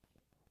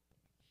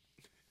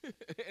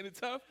 And it's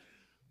tough.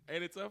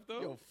 Ain't it tough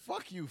though? Yo,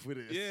 fuck you for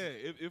this. Yeah,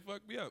 it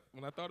fucked me up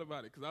when I thought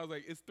about it because I was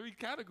like, it's three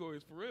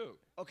categories for real.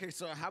 Okay,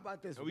 so how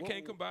about this? And we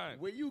can't combine.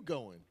 Where you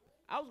going?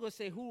 I was gonna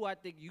say who I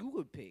think you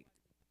would pick.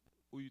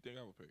 Who you think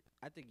I would pick?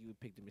 I think you would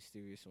pick the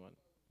mysterious one.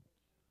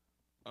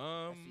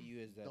 I see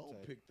you as that Don't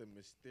type. pick the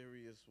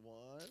mysterious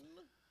one.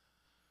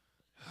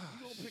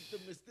 You gonna pick the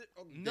mysterious?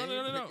 Oh, No, they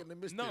no, ain't no, picking the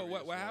no. mysterious No,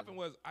 what one. happened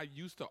was I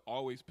used to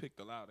always pick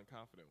the loud and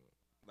confident one.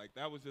 Like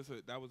that was a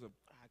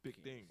I big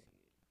can't thing. see it.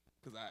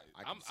 Cause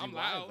I can see I'm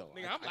why, loud, though.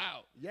 nigga. I'm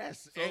loud.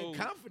 Yes, So, and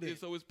confident.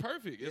 So it's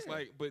perfect. It's Yeah.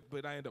 like,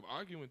 but I end up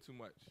arguing too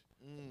much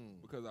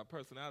because our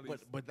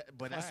personalities but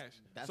clash.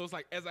 that's So it's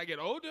like as I get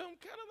older, I'm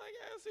kind of like,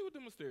 yeah, I see what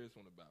the mysterious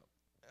one about.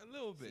 A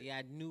little bit. See,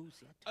 I knew.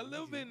 See, I A told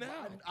little you. bit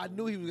now. I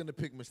knew he was gonna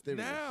pick mysterious.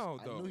 Now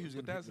though, I knew he was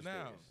but gonna that's pick now.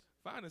 mysterious.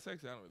 Fine and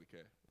sexy, I don't really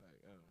care. Like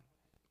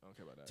I don't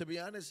care about that. To be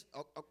honest,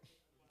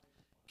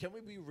 can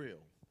we be real?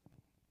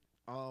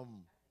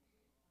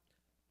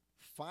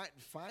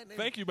 Fine and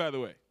Thank you, by the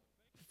way.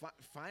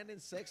 finding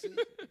sexy,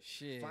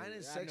 Shit. finding I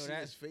know sexy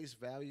that. is face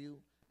value.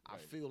 I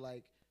Right. feel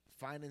like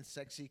finding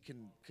sexy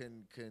can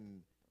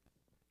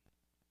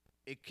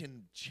it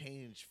can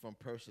change from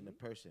person to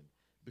person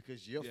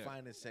because you're Yeah.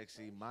 finding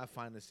sexy, my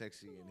finding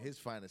sexy, and his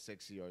finding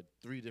sexy are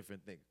 3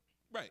 different things.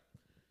 Right.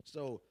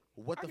 So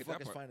what I the get fuck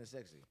that is part. finding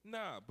sexy?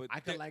 Nah, but I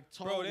can there- like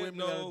tall bro, there- women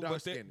that no, are dark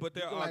but there- skinned. but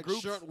there you can are like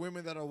groups- short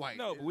women that are white.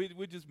 No,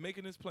 we're just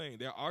making this plain.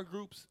 There are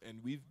groups,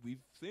 and we've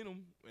seen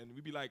them, and we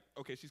be like,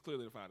 okay, she's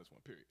clearly the finest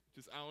one. Period.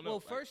 Just I don't know. Well,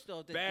 like, first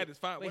off, bad is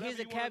fine. But here's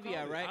whatever a you wanna call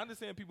caveat, it. right? I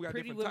understand people got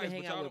Pretty different women types,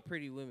 hang but out y'all with don't-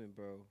 pretty women,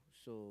 bro.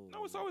 So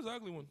No, it's always an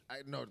ugly one.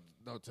 No.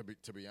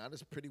 To be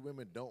honest, pretty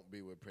women don't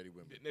be with pretty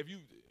women. If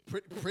you,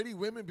 Pretty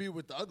women be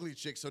with the ugly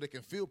chicks so they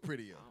can feel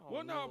prettier. I don't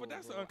Well, no, but know,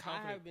 that's bro. I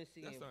unconfident. have been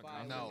seeing That's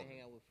fire unconfident. No. women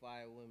hang out with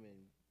fire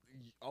women.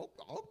 Oh,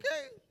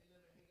 okay.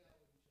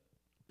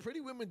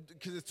 Pretty women,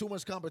 because it's too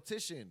much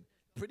competition.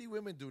 Pretty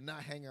women do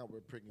not hang out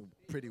with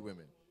pretty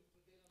women.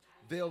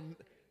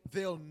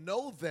 They'll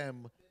know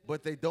them,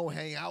 but they don't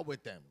hang out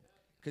with them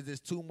because there's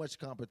too much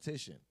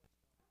competition.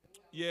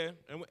 yeah,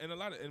 and a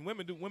lot of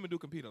women do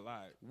compete a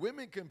lot.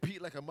 Women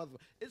compete like a mother.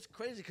 It's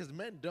crazy because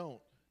men don't.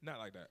 Not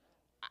like that.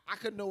 I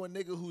could know a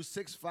nigga who's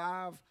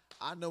 6'5".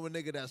 I know a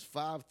nigga that's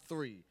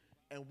 5'3",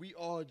 and we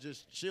all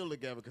just chill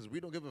together because we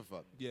don't give a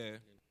fuck. Yeah.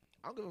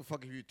 I don't give a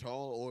fuck if you're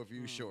tall or if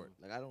you're short.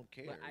 Like I don't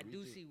care. But I We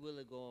do just- see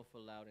Willa going for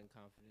loud and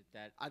confident.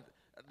 That I, I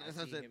that's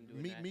what I see said. him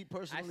doing Me, that. me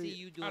personally. I see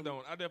you doing. I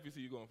don't. I definitely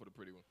see you going for the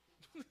pretty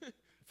one.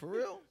 For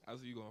real. I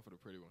see you going for the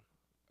pretty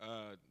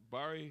one.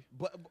 Bari.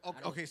 But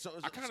okay, so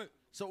I kinda-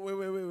 so wait.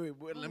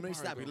 Let me Barry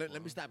stop you. go Let for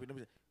me stop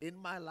you. In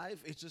my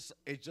life, it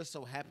just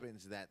so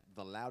happens that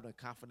the loud and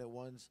confident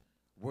ones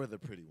were the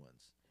pretty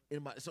ones.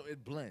 So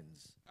it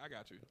blends. I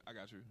got you.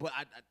 But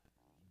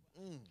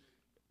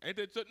Ain't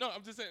that so, no?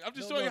 I'm just saying. I'm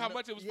just No, showing no, you how no,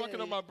 much it was yeah, fucking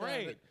on yeah, my no,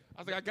 brain. but-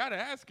 I was like, I gotta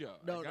ask y'all.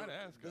 no, I gotta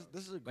ask y'all.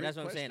 this is a great But that's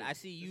what I'm saying. question. I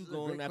see you This is a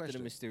going great after the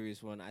question.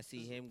 mysterious one. I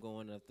see him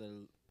going after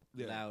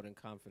Yeah. loud and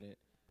confident.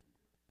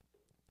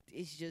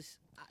 It's just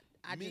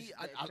I Me, just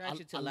I, the I,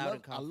 attraction to I, loud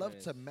love, and I love to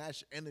confident.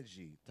 match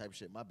energy type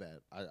shit. My bad.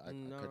 I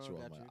No, cut you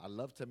off. got man. you. I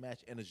love to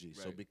match energy.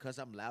 So Right. because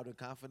I'm loud and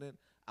confident,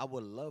 I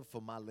would love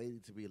for my lady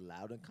to be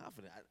loud and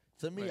confident.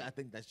 To me, Right. I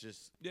think that's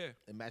just Yeah.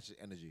 it matches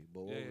energy.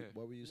 But Yeah, yeah.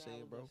 what were you No, I saying,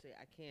 was bro? gonna say,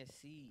 I can't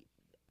see.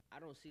 I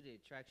don't see the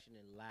attraction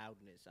in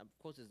loudness. Of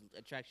course, there's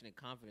attraction in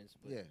confidence.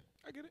 But Yeah.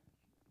 I get it.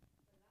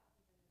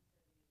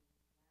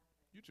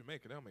 You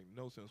Jamaican. That don't make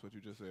no sense what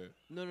you just said.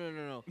 No.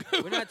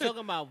 We're not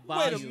talking about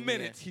Wait volume. a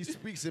minute. He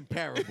speaks in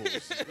parables. You know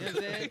what I'm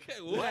saying?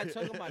 Okay, We're what? not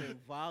talking about in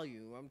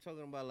volume. I'm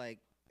talking about like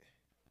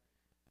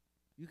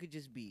you could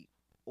just be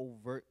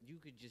overt. You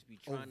could just be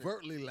trying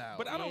Overtly loud.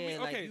 But I don't Yeah, mean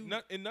like okay. you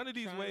In none of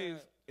these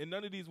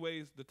tryna-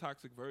 ways, the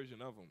toxic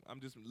version of them. I'm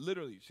just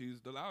literally,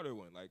 she's the louder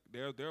one. Like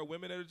there are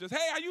women that are just,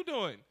 hey, how you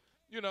doing?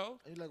 You know,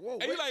 And you're like, whoa,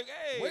 and wait, you're like,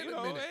 hey, wait you a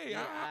know, minute. hey,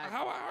 Yeah,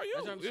 how are you?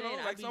 that's what I'm You know, saying.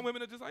 I like be- some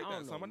women are just like I that,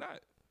 don't some are know. not.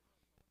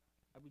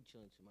 I be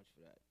chilling too much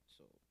for that,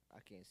 so I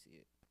can't see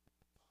it.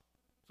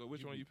 So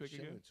which one you pick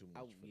chilling again? too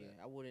much for that.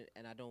 I wouldn't,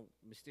 and I don't.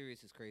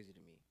 Mysterious is crazy to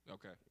me.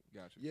 Okay,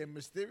 got you. Yeah,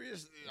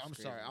 mysterious. I'm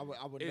crazy. sorry. I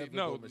would It- never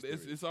no, go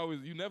mysterious. it's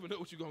always you never know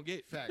what you're gonna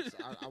get. Facts.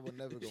 I would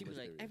never go She was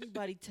mysterious. like,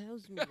 everybody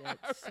tells me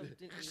that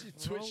something is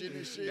She wrong twitching and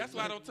with shit. you." That's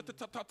why I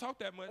don't talk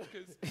that much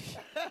because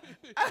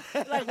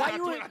Like, why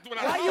you in,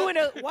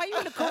 why you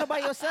in the corner by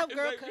yourself, it's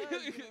girl? like,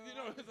 'Cause you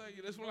know, it's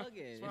like that's why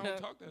bugging. I don't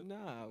talk that.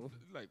 Nah,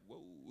 It's like whoa.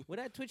 where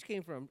that twitch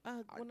came from?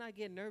 When I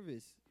get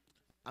nervous.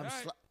 I'm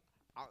Alright.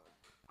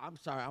 I'm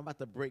sorry. I'm about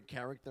to break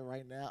character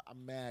right now.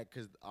 I'm mad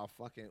because our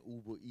fucking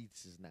Uber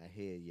Eats is not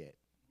here yet.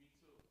 Me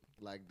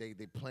too. Like they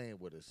playing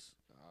with us.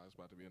 Oh, it's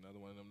about to be another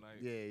one of them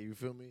nights. Yeah, you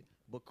feel me?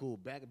 But cool.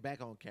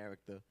 Back on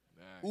character.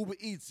 Nah. Uber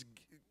Eats,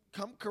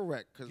 come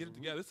correct. Cause Get it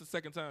together. This is the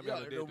second time Yo,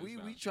 y'all did no, this we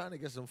now. trying to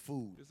get some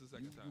food. This is the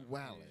second time. You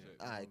wildin'.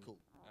 Yeah. All right, cool.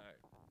 All right.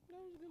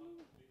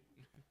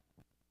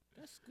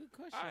 That's a good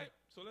question. All right.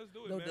 So let's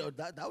do it, No, man. no,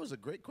 that was a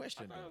great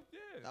question. I though. thought-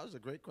 yeah. That was a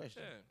great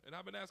question. Yeah. And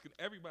I've been asking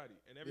everybody,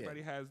 and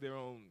everybody has their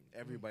own.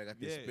 Everybody got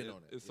their Yeah, spin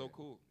on it. It's so Yeah.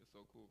 cool. It's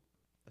so cool.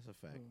 That's a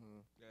fact.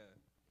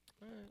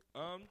 Yeah.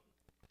 Alright.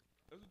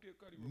 Let's get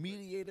Cuddy. real quick.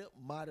 Mediator,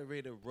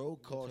 moderator, roll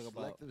call, talk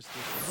about- selective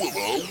stick.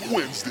 Willow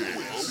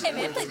Wednesdays. Hey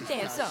man, play the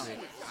damn song.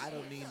 I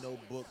don't need no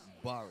book,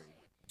 Bari.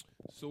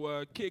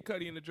 So, Kid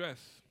Cudi in the dress.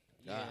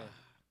 Yeah.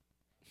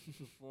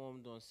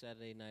 Performed on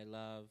Saturday Night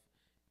Live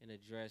in a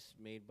dress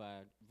made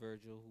by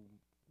Virgil, who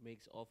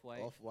makes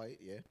Off-White, Off white,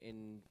 yeah.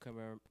 in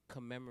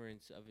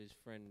commemorance of his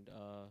friend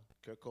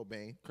Kurt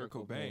Cobain Kurt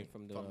Cobain.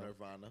 from the from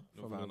Nirvana.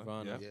 from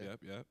Nirvana. Yep,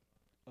 Yeah. yep.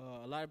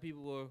 A lot of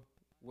people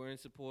were in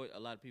support. A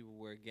lot of people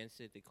were against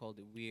it. They called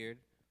it weird.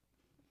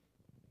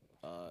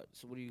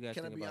 So what do you guys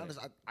Can I think be about honest?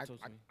 it? Talk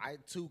to me. I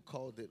too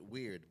called it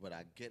weird, but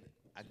I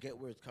get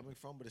where it's coming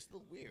from, but it's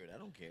still weird. I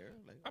don't care.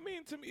 Like, I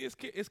mean, to me, it's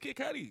Kid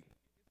Cudi.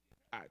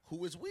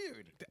 who is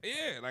weird?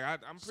 Yeah, like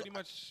I'm pretty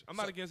much. I'm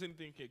not against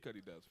anything Kid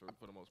Cudi does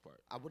for the most part.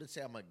 I wouldn't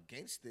say I'm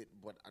against it,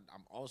 but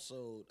I'm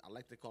also I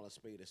like to call a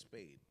spade a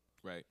spade.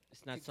 Right.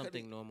 It's not Kid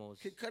something Cudi- normal.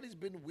 Kid Cudi's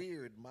been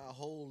weird my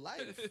whole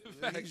life.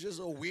 Facts. He's just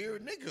a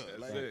weird nigga. That's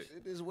Like it.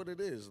 it is what it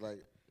is.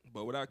 Like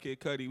But without Kid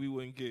Cudi, we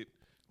wouldn't get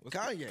What's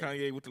Kanye.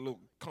 Kanye with the little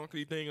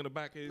concrete thing on the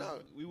back of his. No,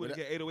 We would have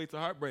but get 808s and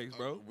heartbreaks,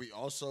 bro. We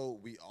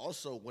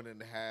also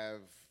wouldn't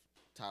have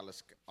Tyler.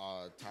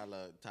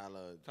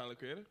 Tyler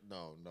Creator?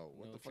 No.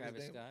 What No, the fuck Travis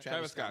is his name? Scott.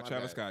 Travis Scott. my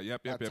Travis bad. Scott.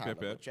 Yep. Not Tyler, Yep.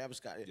 but Travis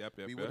Scott. Yep.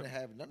 We wouldn't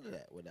have none of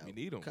that without We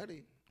need him.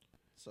 Cudi.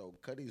 So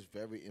Cudi's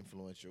very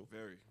influential.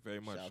 Very, very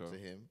much Shout so. out to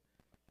him.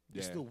 Yeah.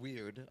 It's still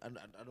weird. I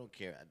don't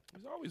care.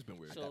 It's always been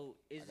weird. So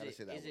I gotta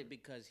say that is word. it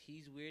because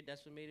he's weird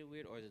that's what made it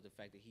weird, or is it the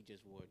fact that he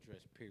just wore a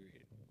dress?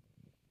 Period.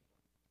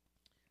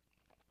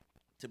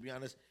 To be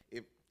honest,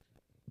 if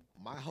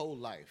my whole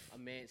life,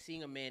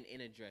 Seeing a man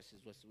in a dress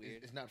is what's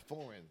weird. it's not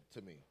foreign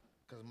to me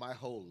because my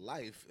whole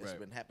life it's Right.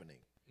 been happening.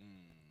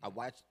 I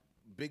watched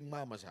Big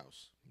Mama's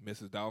House,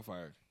 Mrs.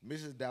 Doubtfire.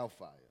 Mrs.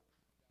 Doubtfire,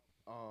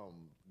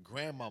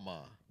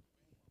 Grandmama,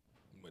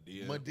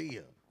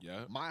 Medea.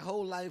 Yeah. My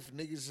whole life,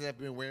 niggas have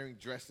been wearing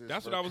dresses.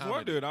 That's for what I was comedy.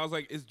 wondering. I was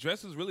like, is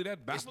dresses really that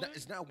It's baffling? not,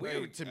 it's not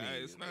weird Like, to me.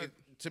 it's not.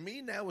 To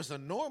me now, it's a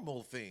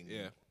normal thing.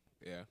 Yeah.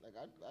 Like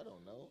I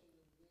don't know.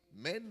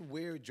 Men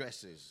wear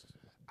dresses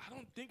I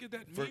don't think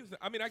that For- means that.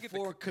 I mean, I get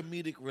for the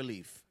comedic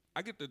relief.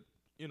 I get the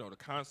the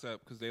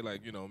concept because they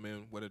like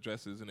men wear the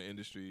dresses in the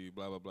industry,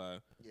 blah blah blah.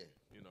 Yeah.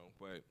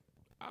 But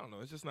I don't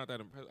know. It's just not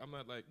that impressive. I'm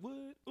not like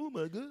what? Oh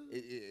my god.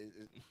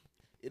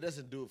 It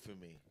doesn't do it for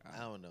me. I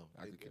don't know.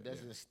 I It could-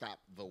 doesn't stop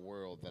the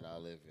world that I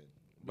live in.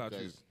 About you?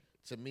 Because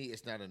to me,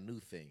 it's not a new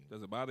thing.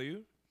 Does it bother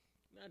you?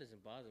 That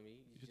doesn't bother me.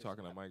 It's You're just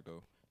talking to like- Mike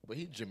though. But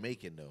he's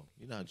Jamaican though.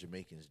 You know how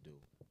Jamaicans do.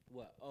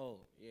 What? Oh,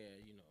 yeah,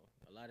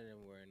 a lot of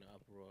them wearing the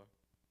uproar.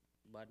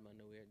 Bad man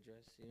no wear a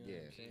dress. You know what Yeah.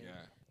 I'm saying?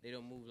 Yeah. They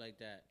don't move like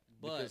that.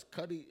 But Because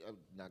Cudi,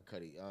 not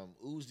Cudi,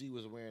 Uzi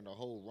was wearing the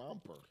whole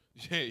romper.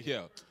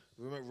 Yeah.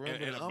 Remember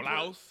And the a romper?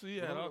 blouse.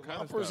 Yeah, Remember all the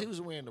kind of rompers? stuff. He was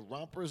wearing the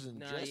rompers and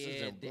nah, dresses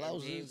yeah, and Dave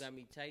blouses. got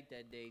me tight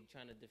that day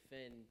trying to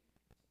defend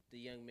the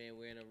young man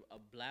wearing a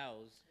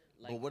blouse.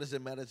 Like, But what does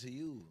it matter to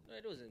you? no,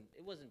 it wasn't.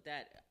 It wasn't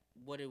that.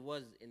 What it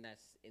was in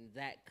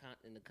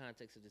the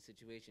context of the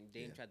situation,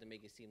 Dame Yeah. tried to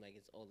make it seem like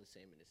it's all the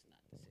same, and it's not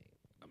the same.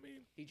 I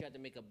mean, He tried to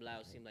make a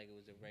blouse seem like it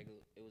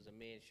was a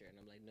man shirt, and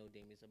I'm like, no,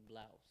 Dame, it's a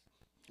blouse.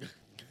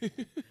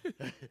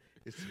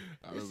 It's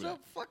remember a that.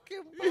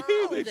 fucking He's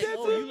blouse. like,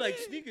 oh, you like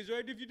sneakers,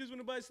 right? If you just want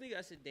to buy a sneaker,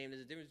 I said, damn,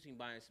 there's a difference between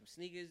buying some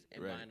sneakers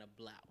and Right. buying a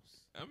blouse.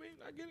 I mean,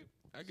 I get it.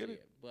 I So, get it.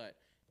 yeah, but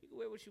you can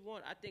wear what you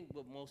want. I think,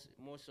 but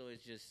more so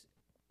is just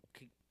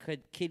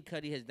Kid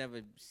Cudi has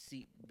never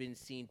been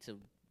seen to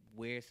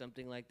wear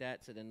something like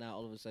that. So then now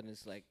all of a sudden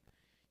it's like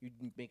you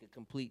make a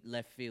complete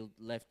left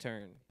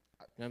turn. You know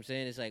what I'm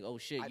saying? It's like, oh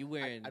shit, you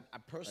wearing I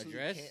personally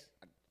dress? can't.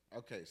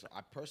 Okay, so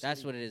I personally.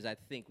 That's what it is. I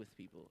think with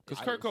people,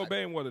 Because I- Kurt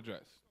Cobain wore the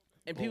dress.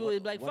 and But people what,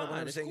 would be like, what fine,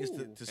 I'm it's saying cool. is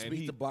to And speak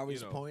he, to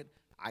Barry's you know- point,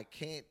 I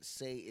can't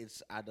say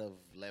it's out of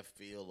left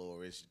field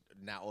or it's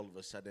now all of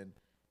a sudden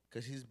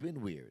because he's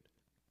been weird.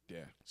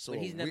 Yeah. So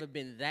but he's a never weird-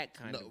 been that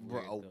kind no, of bro,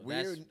 weird. a though.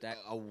 weird, That's,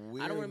 a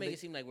weird. I don't want to make ni- it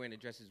seem like wearing a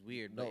dress is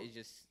weird, No. but it's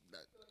just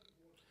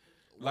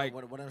Like-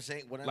 what I'm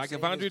saying. What I'm Like saying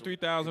if Andre is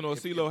 3000 or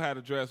if- CeeLo had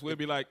a dress, we'd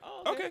be like,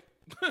 Oh, okay.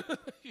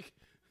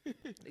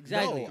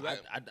 exactly. No,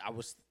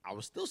 I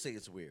would still say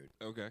it's weird.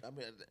 Okay. I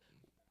mean,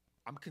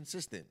 I'm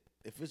consistent.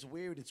 If it's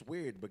weird, it's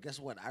weird. But guess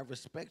what? I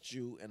respect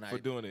you, and For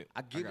doing it.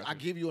 I got I you.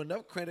 give you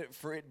enough credit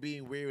for it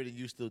being weird, and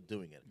you still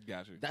doing it.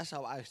 Got you. That's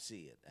how I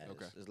see it. As.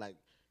 Okay. It's like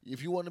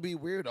if you want to be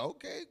weird,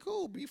 okay,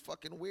 cool, be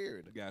fucking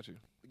weird. Got you.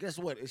 Guess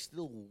what? It's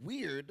still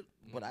weird,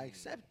 but I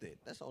accept it.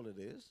 That's all it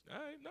is. All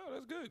right. No,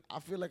 that's good. I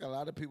feel like a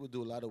lot of people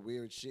do a lot of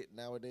weird shit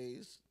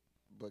nowadays,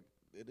 but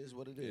it is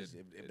what it is.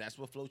 If that's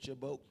what floats your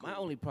boat, My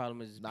cool. only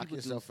problem is knock people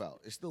yourself do,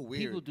 out. It's still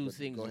weird. People do but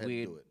things go ahead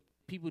weird. And do it.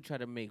 People try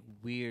to make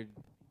weird,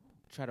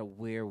 try to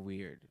wear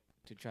weird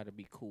to try to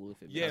be cool.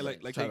 If it Yeah, makes like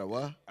sense. like Try they, to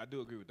what? I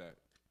do agree with that.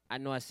 I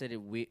know I said it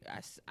weird.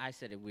 I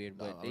said it weird,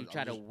 No, but they I'm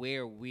try to just-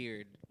 wear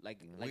weird, like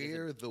it's a-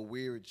 Wear the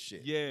weird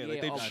shit. Yeah, like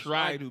Yeah, they oh,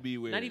 try I- to be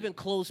weird. not even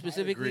clothes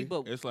specifically, agree.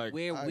 but It's like-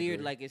 wear I weird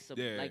agree. like it's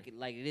Yeah.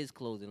 like it is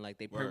clothing. Like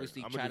they Word.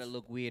 purposely I'ma try to just-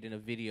 look weird in a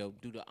video,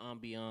 do the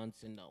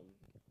ambiance and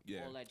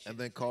Yeah. all that shit. And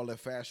then call it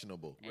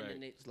fashionable. And then Right.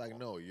 they- It's like,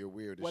 no, you're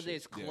weird as whether shit.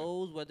 it's Yeah.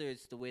 clothes, whether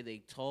it's the way they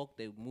talk,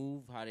 they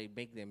move, how they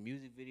make their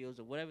music videos,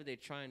 or whatever they're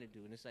trying to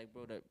do. And it's like,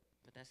 bro, but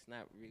that's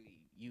not really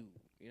you.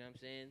 You know what I'm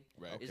saying?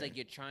 Right. It's Okay. like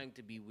you're trying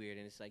to be weird,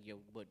 and it's like, yo,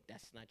 but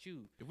that's not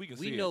you. If we can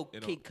We see know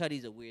it, Kid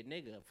Cudi's a weird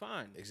nigga.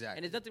 Fine. Exactly.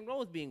 And there's nothing wrong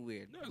with being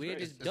weird. No, it's weird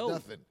great. is It's dope.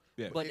 nothing.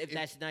 Yeah. But If- if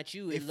that's not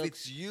you, it If looks.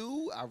 it's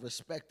you, I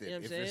respect it. You know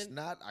what I'm if it's saying?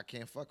 not, I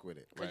can't fuck with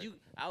it. Cause Right.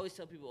 I always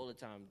tell people all the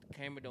time, the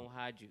camera don't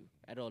hide you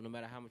at all. No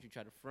matter how much you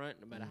try to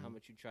front, no matter how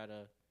much you try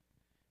to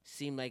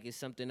seem like it's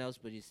something else,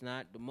 but it's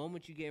not. The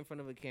moment you get in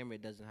front of a camera,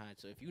 it doesn't hide.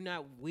 So if you're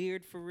not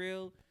weird for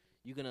real,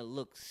 you're gonna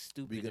look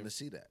stupid. We're in- gonna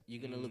see that.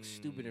 You're gonna look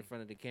stupid in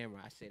front of the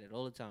camera. I say that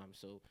all the time.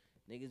 So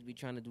niggas be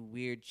trying to do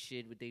weird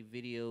shit with their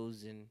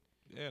videos, and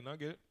you know Yeah, no, I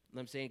get it.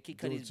 what I'm saying Kid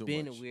Doing Cudi's too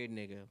been much. a weird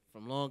nigga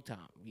from a long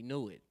time. We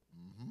know it.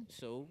 Mm-hmm.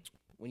 So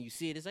when you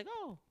see it, it's like,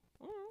 oh,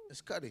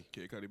 It's Cudi.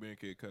 Kid Cudi being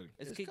Kid Cudi.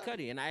 it's It's Kid Cudi.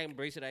 Cudi, and I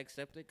embrace it. I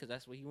accept it because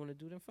that's what he want to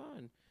do. Then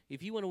fine.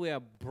 If you want to wear a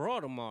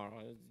bra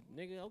tomorrow,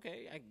 nigga,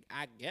 okay,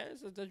 I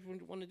guess that's what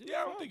you want to do.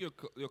 Yeah, I don't fine. think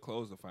your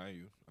clothes define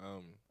you.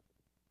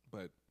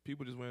 But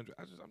people just wearing.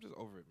 I'm just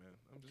over it, man.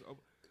 I'm just over.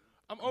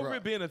 I'm over Bruh,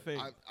 it being a thing.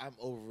 I'm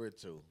over it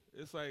too.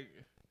 It's like,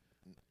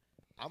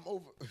 I'm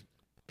over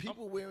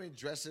people wearing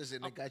dresses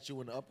and they got you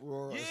in an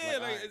uproar. yeah, it's like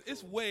alright,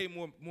 it's cool. way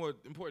more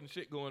important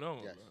shit going on.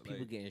 Yes. bro. People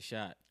Like, getting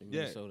shot in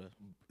Yeah. Minnesota.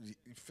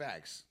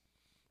 Facts.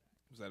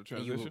 was that a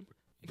And you were- transition?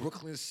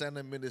 Brooklyn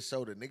Center,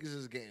 Minnesota. Niggas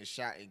is getting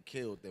shot and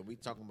killed, and we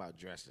talking about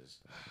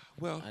dresses.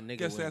 Well, A nigga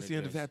guess wearing that's a the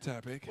end of dress. that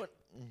topic. What?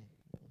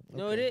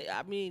 No, it is.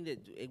 I mean,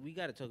 we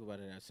got to talk about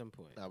it at some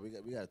point. Nah, we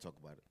got to talk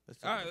about it. Let's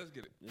talk All right, about let's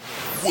get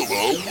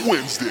it. Willow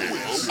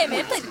Wednesdays. 前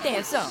面分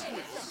点上。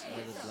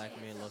 Another black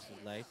man lost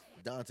his life.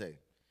 it. Dante.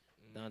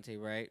 Dante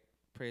Wright.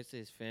 Prayers to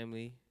his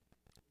family.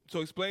 So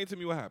explain to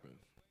me what happened.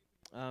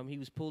 He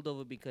was pulled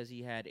over because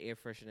he had air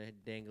freshener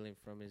dangling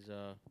from his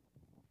The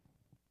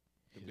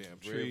damn rear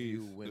trees.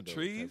 view The window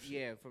trees? type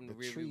yeah from the, The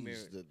rear view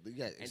trees. mirror.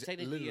 Yeah, And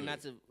technically, you're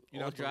not to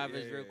You're all not supposed-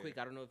 drivers. yeah, real yeah, quick,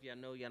 I don't know if y'all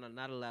know, y'all are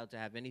not allowed to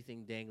have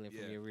anything dangling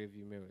Yeah. from your rear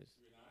view mirrors.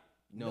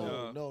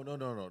 No.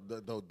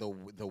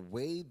 The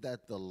way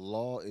that the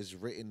law is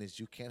written is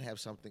you can't have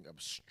something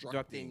obstructing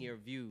Obstructing your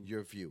view,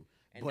 your view.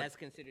 and But that's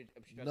considered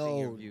obstructing no,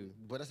 your view.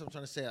 but that's what I'm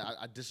trying to say.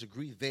 I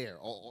disagree there.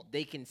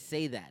 They can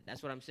say that.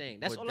 That's what I'm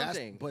saying. That's but all I'm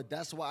saying. But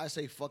that's why I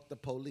say fuck the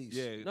police.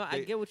 Yeah. No, I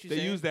get what you're They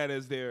saying. use that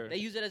as their. They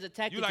use it as a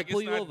tactic you like to pull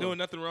it's you not over. doing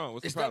nothing wrong.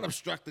 What's It's the not problem?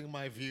 obstructing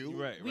my view.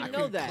 Right, We right.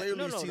 know can that. clearly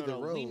No, see the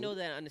We road. know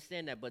that.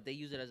 Understand that. But they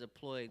use it as a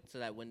ploy so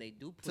that when they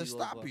do pull To you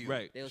stop over, you.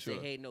 Right, they'll sure.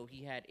 say, "Hey, no,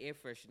 he had air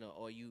freshener,"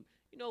 or you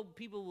know,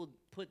 people will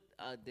put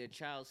their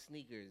child's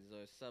sneakers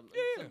or some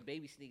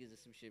baby sneakers or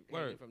some shit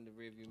hanging Word. from the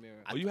rearview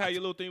mirror. Or you had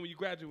your little thing when you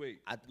graduate.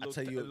 I Little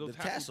tell ta- you little the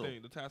tassel.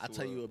 thing, the tassel. I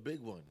tell you a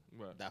big one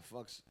Right. that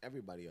fucks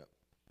everybody up.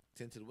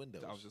 Tinted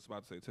windows. I was just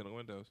about to say tinted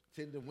windows.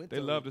 Tinted windows. They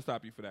love to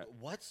stop you for that.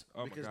 What? Oh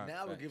my Because God.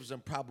 now it Facts. gives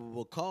them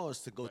probable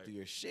cause to go Right. through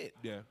your shit.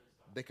 Yeah.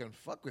 They can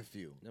fuck with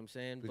you You know what I'm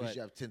saying? because But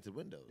you have tinted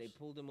windows. they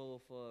pulled him over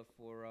for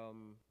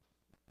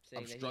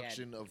saying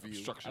Obstruction of view.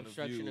 Obstruction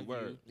Obstruction of view. of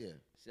Word. view. Yeah.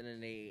 So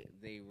then they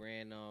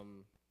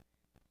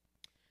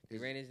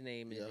ran his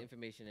name and Yeah. his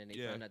information, and they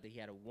Yeah. found out that he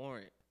had a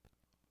warrant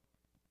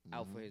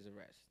out Mm-hmm. for his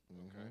arrest.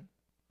 Okay.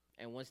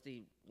 And once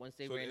they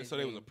So, ran his so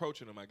they was name,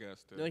 approaching him, I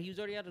guess. To, no, he was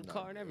already out of the No,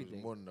 car and it was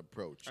everything. more than an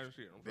approach. I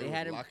understand. They, They was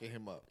had him- locking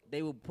him up.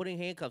 They were putting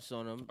handcuffs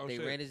on him. Oh, They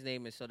shit. ran his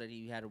name and saw that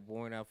he had a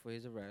warrant out for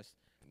his arrest.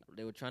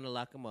 They were trying to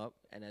lock him up,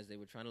 and as they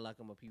were trying to lock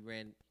him up,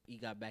 he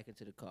got back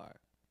into the car,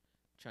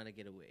 trying to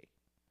get away.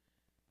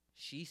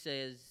 She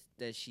says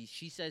that she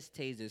says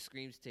taser,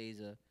 screams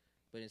taser,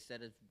 but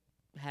instead of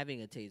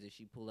having a taser,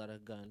 she pulled out a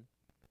gun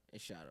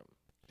and shot him.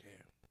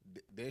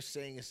 They're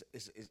saying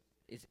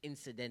It's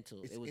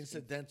incidental. it's It was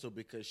incidental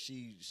because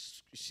she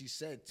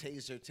said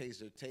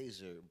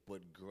taser,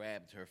 but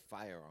grabbed her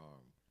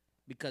firearm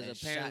because and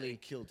shot apparently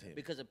and killed him.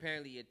 because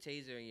apparently your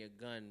taser and your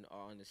gun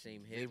are on the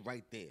same they're hip.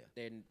 right there.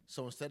 Then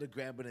So instead of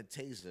grabbing a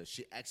taser,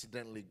 she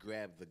accidentally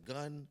grabbed the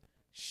gun,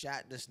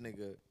 shot this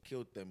nigga,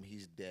 killed them.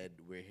 He's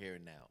dead. We're here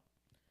now.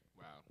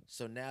 Wow.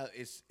 So now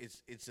it's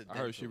I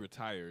heard she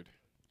retired.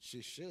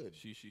 She should.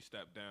 She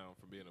stepped down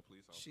from being a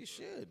police officer. She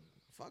should.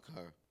 Fuck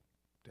her.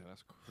 Damn,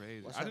 that's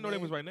crazy. What's I her didn't know they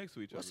name? was right next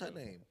to each What's other.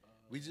 her name?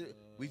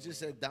 We just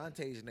said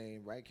Dante's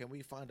name, right? Can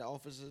we find the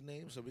officer's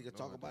name so we can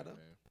talk about her?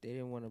 they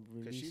didn't want to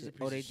release she's a it.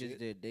 piece Oh, of they shit. just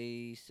did.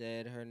 They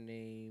said her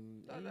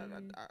name.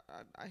 No,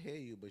 I hear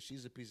you, but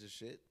she's a piece of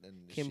shit.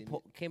 And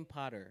Kim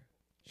Potter.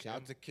 shout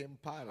out to Kim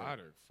Potter,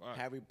 Potter, fuck.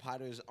 Harry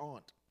Potter's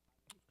aunt,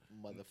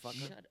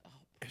 motherfucker.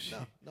 Shut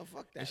up. No,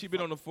 fuck that. And she been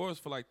Fuck- on the force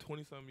for like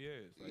 20-some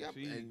years. Like Yep,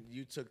 she, and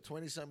you took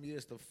 20-some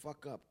years to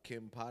fuck up,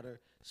 Kim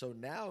Potter. So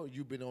now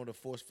you've been on the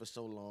force for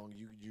so long.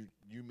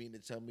 You mean to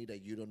tell me that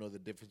you don't know the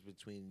difference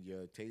between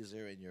your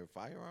taser and your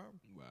firearm?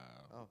 wow.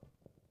 Oh,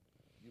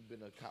 you've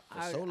been a cop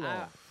for so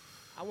long.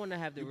 I want to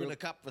have the You've real. been a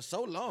cop for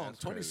so long,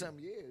 That's crazy. 20-some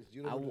years.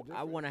 You don't know the I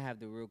difference? want to have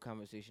the real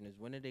conversation. Is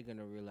when are they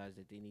gonna realize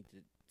that they need to?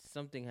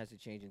 Something has to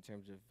change in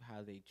terms of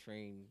how they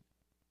train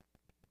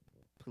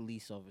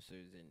police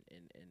officers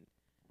and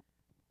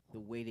the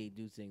way they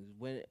do things.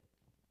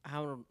 I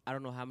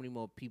don't know how many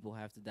more people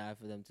have to die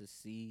for them to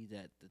see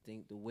that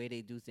the way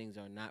they do things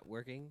are not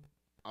working.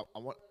 I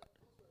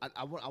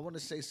want to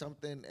say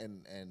something,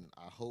 and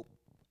I hope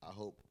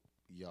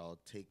y'all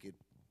take it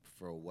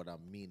for what I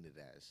mean it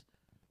as.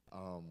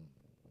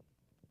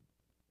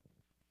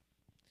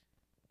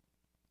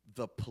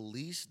 The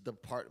police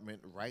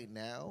department right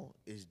now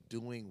is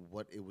doing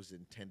what it was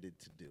intended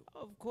to do.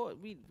 Of course,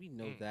 we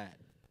know that.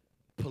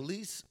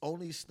 Police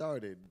only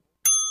started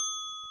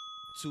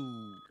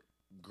to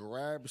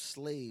grab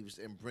slaves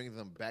and bring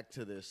them back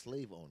to their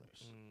slave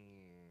owners.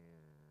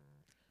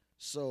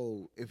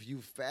 So if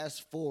you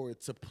fast forward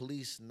to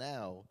police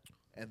now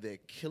and they're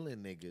killing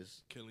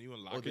niggas, Killing you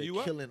and or locking they're you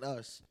up. killing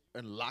us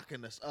and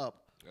locking us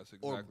up, That's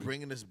or exactly.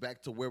 bringing us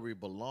back to where we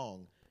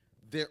belong,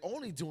 they're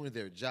only doing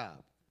their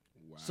job.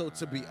 So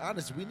to be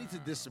honest, we need to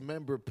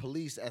dismember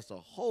police as a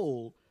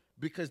whole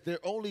because they're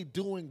only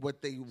doing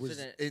what they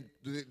was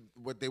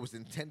what they was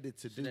intended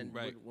to So do. then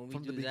Right. when we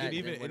From the do that, and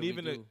even then what and do we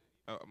even do?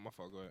 my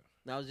fault. Go ahead.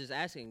 No, I was just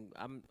asking.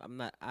 I'm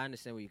not. I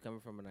understand where you're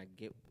coming from, and I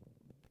get.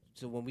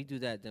 So when we do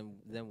that, then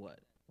what?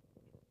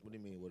 What do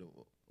you mean?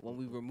 When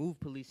we remove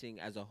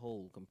policing as a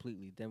whole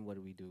completely, then what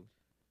do we do?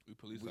 We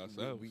police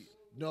ourselves.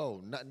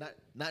 No,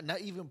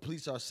 not even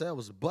police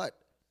ourselves, but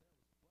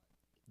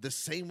the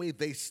same way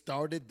they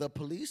started the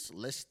police,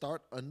 let's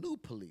start a new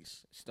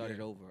police. Start it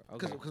over.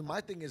 Okay. Because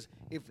my thing is,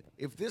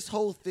 if this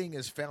whole thing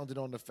is founded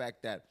on the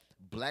fact that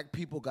black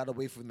people got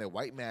away from their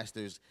white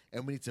masters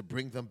and we need to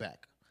bring them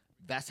back,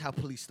 that's how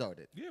police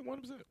started. Yeah,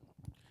 100%. And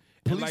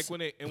Police- like when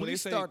they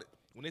police say started-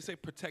 when they say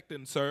protect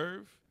and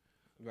serve,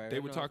 Right, they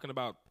right, were no. talking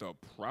about the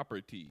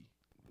property.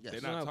 Yes.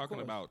 They're No, not of talking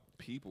course. about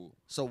people.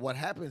 So what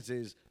happens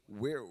is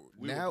We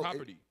now were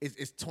property.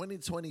 it's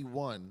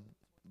 2021,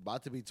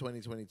 about to be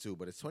 2022,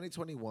 but it's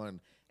 2021,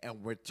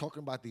 and we're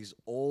talking about these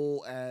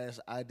old ass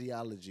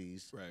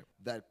ideologies Right.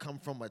 that come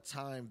from a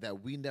time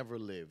that we never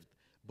lived,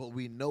 but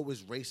we know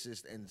is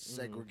racist and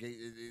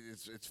segregated.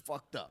 It's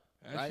fucked up,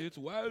 That right? shit's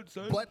wild,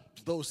 son.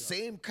 But those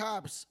same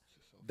cops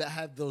that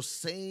have those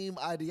same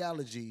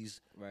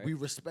ideologies, Right. we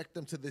respect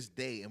them to this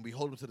day and we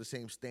hold them to the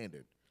same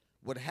standard.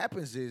 What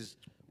happens is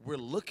we're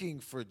looking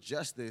for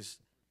justice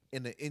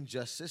in an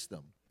unjust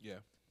system. yeah,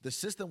 The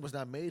system was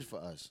not made for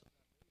us.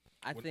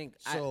 I think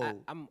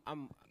so- I'm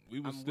we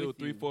was I'm still with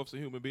you. 3/4 a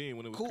human being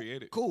when it was Cool.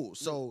 created. Cool.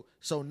 So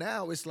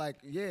now it's like,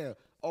 yeah,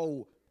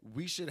 oh,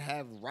 we should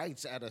have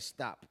rights at a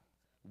stop.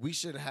 We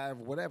should have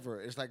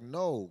whatever. It's like,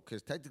 no,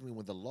 because technically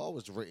when the law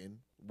was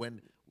written,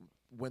 when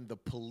the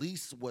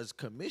police was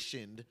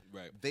commissioned,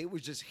 Right. they were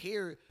just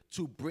here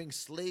to bring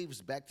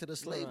slaves back to the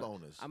slave No,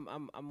 owners.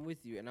 I'm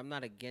with you, and I'm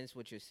not against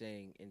what you're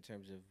saying in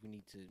terms of we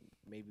need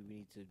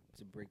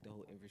to break the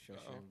whole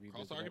infrastructure and rebuild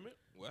Cross it up. argument?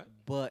 What?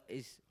 But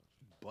it's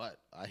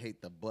But I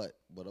hate the but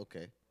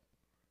okay.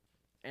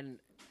 and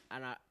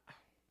I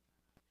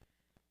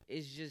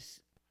it's just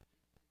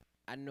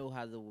I know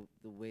how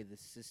the way the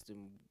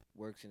system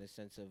works in a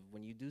sense of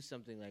when you do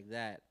something like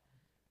that,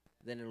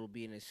 then it'll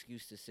be an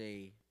excuse to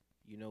say,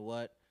 you know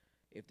what,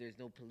 if there's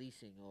no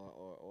policing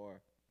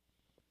or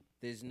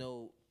there's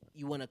no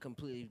you want to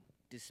completely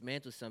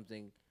dismantle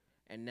something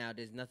and now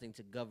there's nothing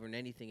to govern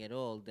anything at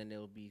all, then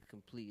it'll be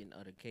complete and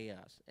utter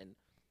chaos. And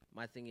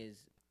my thing is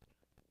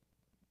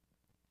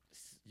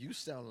You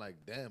sound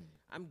like them.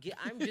 I'm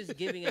just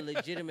giving a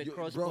legitimate You-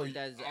 cross bro, point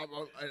as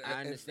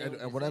I understand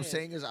And what I'm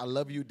saying is, I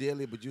love you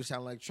dearly, but you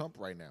sound like Trump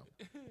right now.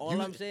 All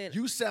You- I'm saying,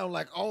 you sound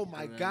like, oh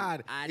my Man,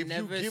 God, I if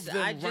never you give s-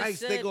 I them just rights,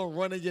 said- they're gonna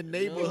run in your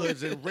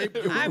neighborhoods and rape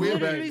your I'm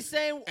women literally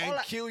saying and all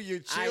I- kill your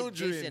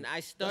children. Jason, I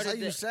That's started how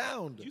you the-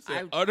 sound. You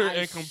said I- utter I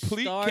and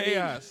complete started-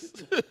 chaos.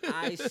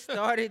 I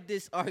started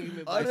this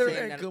argument by Utter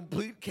saying and that.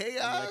 complete Let you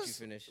chaos.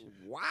 finish.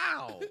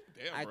 Wow,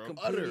 Damn, I bro.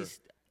 completely. Utter.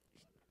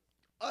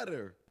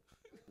 Utter.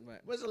 Right.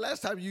 When's the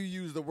last time you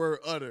used the word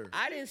utter?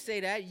 I didn't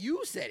say that.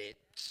 You said it.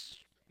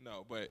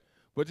 No, but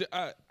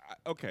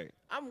okay.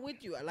 I'm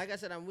with you. Like I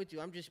said, I'm with you.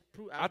 I'm just.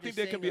 I think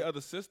there can be other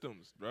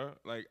systems, bro.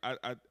 Like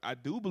I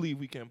do believe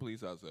we can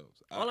police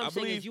ourselves. All I'm I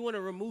saying believe is you want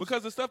to remove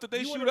because the stuff that they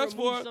you shoot wanna us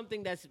remove for.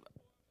 something that's.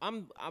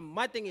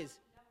 My thing is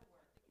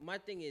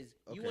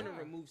you Okay. want to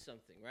remove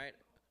something, right?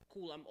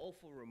 Cool. I'm all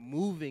for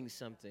removing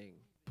something.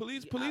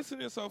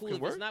 Policing itself Cool, can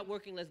if work. it's not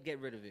working, let's get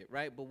rid of it,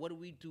 right? But what do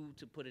we do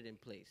to put it in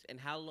place? And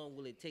how long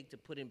will it take to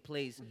put in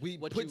place We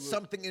what put you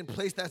something in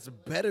place that's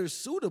better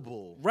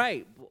suitable.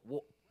 Right.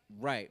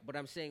 Right. But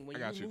I'm saying when I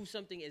you got you. remove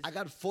something is I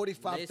got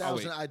 45,000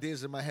 Listen.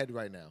 ideas in my head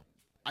right now.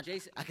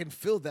 Jason, I can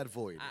fill that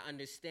void. I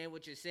understand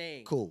what you're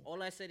saying. Cool.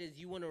 All I said is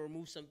you want to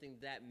remove something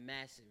that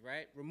massive,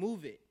 right?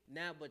 Remove it.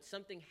 Now, but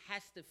something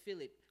has to fill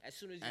it as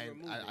soon as you And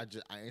remove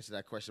it. I answered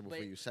that question before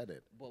But- you said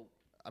it. But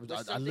I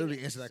something literally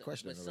is- answered that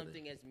question But already.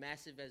 something as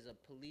massive as a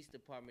police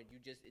department, you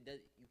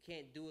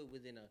can't do it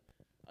within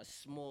a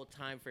small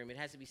time frame. It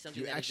has to be something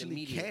You that is actually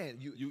immediate.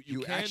 can. You You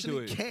can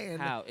actually do it. can.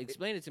 How?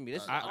 Explain it to me.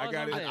 This is I all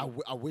got I'm it.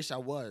 saying. I wish I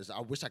was. I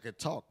wish I could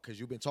talk because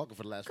you've been talking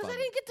for the last 5 Because I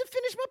minutes. didn't get to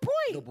finish my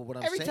point. No, but what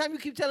I'm Every saying- time you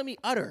keep telling me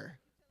utter.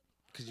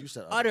 Because you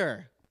said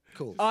Utter.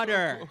 Cool.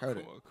 Utter. Heard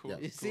it. Cool, cool, Yeah,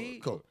 You see?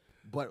 Cool.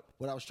 But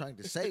what I was trying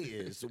to say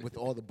is, with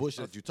all the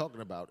bullshit that you're talking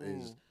about,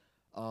 is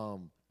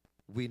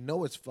we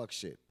know it's fuck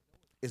shit.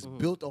 It's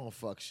built on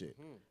fuck shit.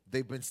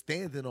 They've been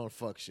standing on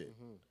fuck shit.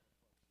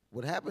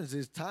 What happens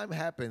is time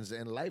happens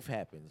and life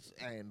happens.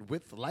 And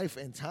with life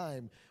and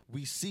time,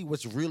 we see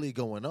what's really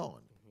going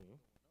on.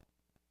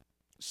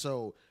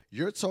 So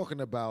you're talking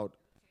about,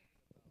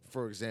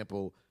 for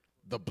example,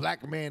 the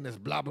black man is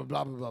blah, blah,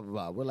 blah, blah, blah,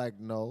 blah. We're like,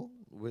 no,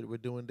 we're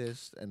doing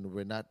this and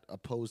we're not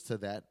opposed to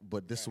that,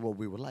 but this is what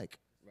we would like.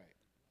 Right.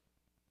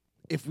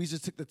 If we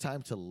just took the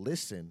time to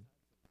listen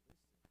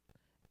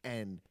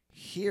and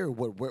hear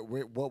what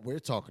we're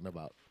talking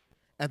about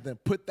and then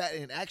put that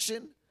in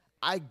action,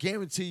 I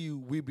guarantee you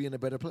we'd be in a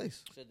better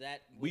place. So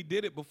that We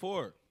did it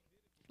before.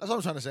 That's what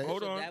I'm trying to say.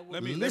 Hold So on. that would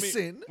Let be- me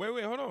Listen.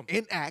 Wait, hold on.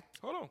 Enact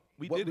Hold on.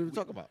 We what did we it. were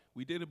talking about.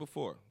 We did it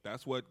before.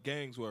 That's what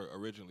gangs were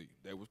originally.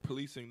 They was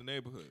policing the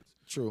neighborhoods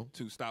True.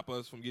 to stop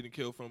us from getting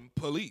killed from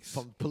police.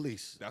 From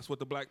police. That's what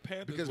the Black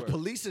Panthers Because were.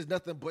 police is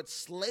nothing but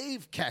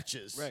slave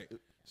catchers. Right.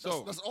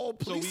 That's all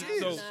police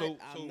so is.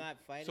 I'm not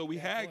fighting so we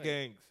that had point.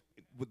 gangs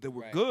that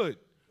were Right. good.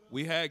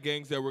 We had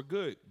gangs that were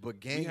good. But We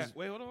gangs- had,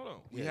 wait, hold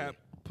on. We Yeah,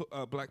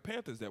 had Black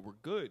Panthers that were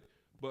good,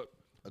 but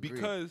Agreed.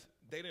 because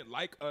they didn't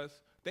like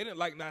us they didn't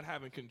like not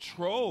having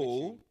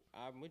control.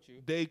 I'm with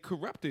you. They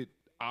corrupted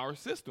our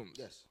systems.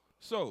 Yes.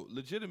 So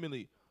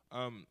legitimately,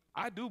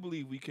 I do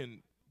believe we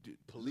can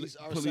Police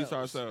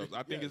ourselves.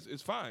 I think Yeah.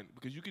 it's fine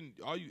because you can.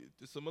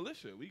 It's a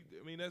militia.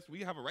 We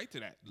have a right to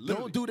that.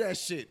 Don't do that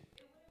shit.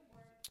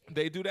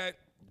 They do that.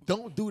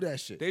 Don't do that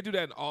shit. They do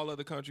that in all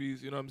other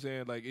countries. You know what I'm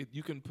saying? Like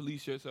you can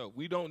police yourself.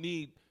 We don't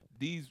need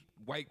these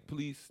white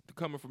police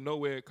coming from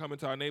nowhere, coming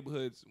to our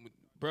neighborhoods.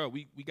 Bro,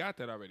 we got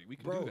that already. We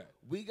can do that.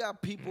 We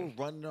got people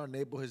running our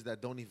neighborhoods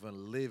that don't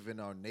even live in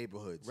our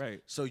neighborhoods. Right.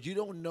 So you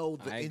don't know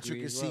the I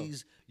agree as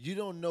intricacies. You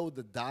don't know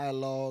the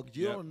dialogue.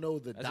 You Yep. don't know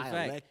the That's a fact.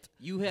 dialect.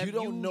 You have- You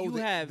don't you- know. you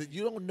have-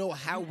 you don't know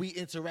how we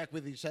interact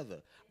with each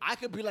other. I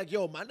could be like,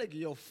 yo, my nigga,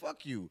 yo,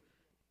 fuck you.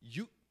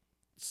 You.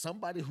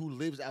 Somebody who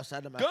lives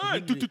outside of my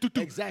Gun.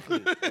 community, exactly.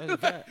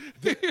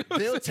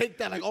 They'll take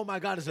that like, oh my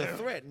God, it's a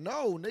threat.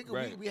 No, nigga,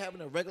 Right. we having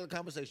a regular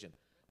conversation.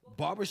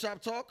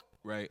 Barbershop talk.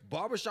 Right.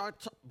 Barbershop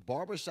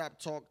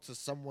talk to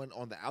someone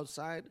on the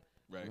outside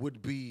Right.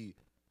 would be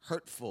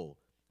hurtful,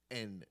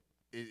 and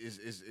it's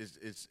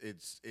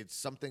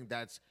something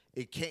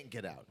it can't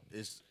get out.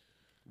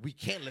 We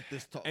can't let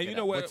this talk. And get you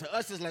know out. what? But to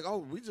us, it's like, oh,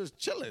 we just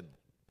chilling.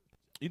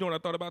 You know what I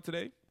thought about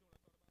today?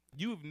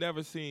 You've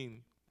never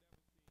seen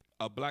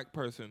a black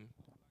person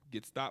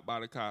get stopped by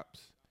the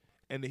cops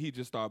and then he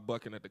just start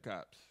bucking at the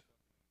cops.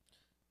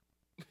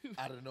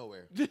 Out of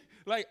nowhere.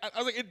 Like I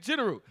was like in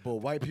general. But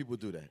white people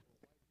do that,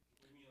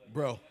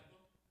 bro.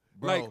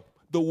 Like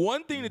the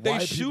one thing that they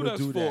White shoot people us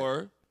do that.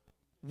 for,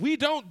 we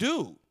don't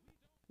do.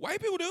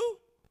 White people do.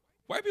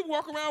 White people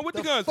walk around with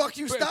the, The guns. fuck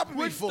you Bro, stopping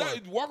me with- for?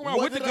 Walk around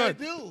What with the did I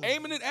gun, do?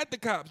 aiming it at the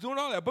cops, doing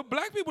all that. But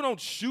black people don't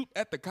shoot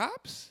at the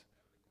cops.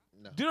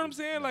 No. Do you know what I'm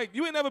saying? Like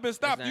you ain't never been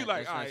stopped. not- You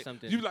like, that's all not right.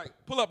 something- You like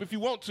pull up if you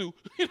want to.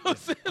 You know what I'm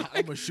saying? Like,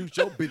 I'm gonna shoot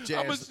your bitch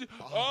I'ma ass.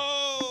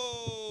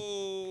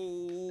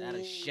 Oh.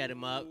 That'll shut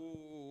him up.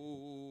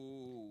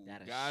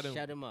 Got That'll him.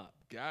 shut him up.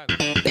 Got him.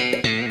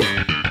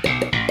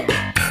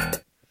 I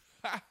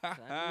knew it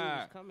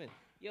was coming.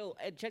 Yo,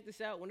 and check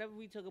this out. Whenever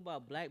we talk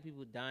about black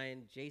people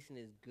dying, Jason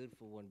is good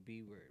for one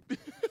B word.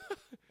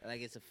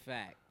 Like it's a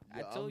fact. Yo,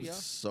 I told I'm y'all.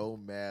 so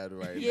mad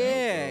right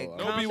Yeah, now, bro.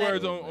 Don't calm be that-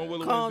 words on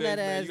Willow Calm Wednesdays, that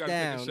man. ass You gotta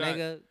down, take a shot.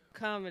 nigga.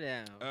 Calm it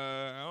down.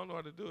 I don't know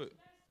how to do it.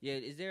 Yeah,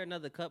 is there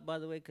another cup, by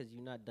the way? Because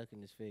you're not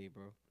ducking this fade,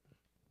 bro.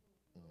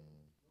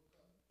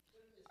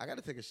 I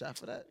gotta take a shot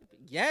for that.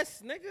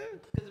 Yes, nigga.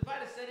 Because if I'd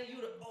have said it, you'd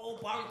have, oh,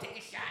 Barry, take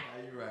a shot.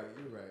 You're right.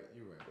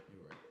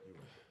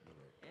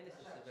 And it's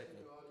just a victim.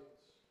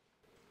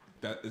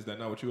 Is that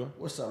not what you are?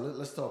 What's up?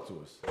 Let's talk to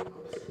us. So,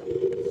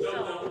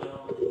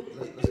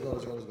 Let's go.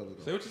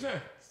 Say what you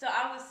saying. so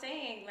I was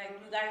saying, like,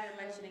 you guys are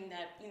mentioning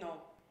that,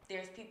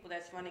 there's people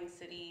that's running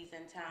cities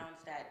and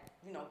towns that,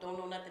 don't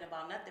know nothing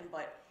about nothing,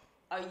 but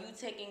are you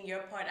taking your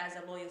part as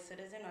a loyal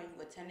citizen? Are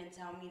you attending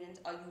town meetings?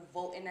 Are you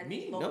voting at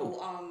Me? these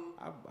local,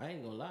 I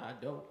ain't gonna lie,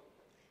 I don't.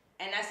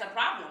 and that's a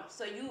problem.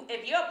 So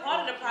if you're a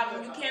part of the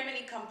problem, you can't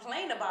really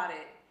complain about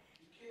it.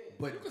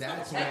 But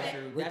that's That's why. not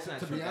true. but That's to not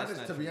be true. That's honest,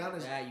 not to be true.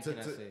 honest, That you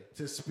cannot say.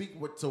 to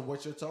speak to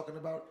what you're talking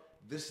about,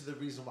 this is the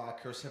reason why I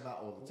curse him out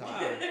all the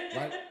time,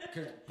 right?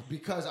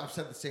 Because I've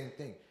said the same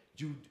thing.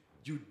 You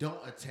don't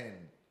attend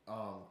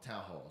town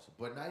halls,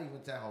 but not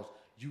even town halls.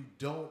 You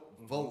don't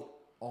vote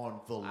on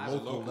the local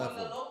local. On the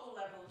level. local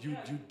level, You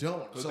yeah.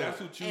 don't. Because So that's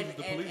who chooses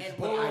the police.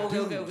 but Oh, I okay,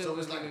 do. okay, So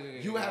okay, it's like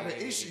okay, you okay, have an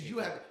okay, issue. okay, You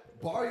have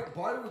Barry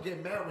would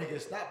get mad when he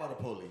gets stopped by the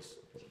police.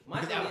 My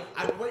Because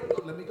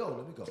thing let me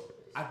go.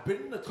 I've been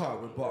in the car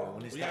with Barry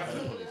when he's stopped by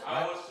the police.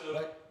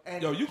 Right?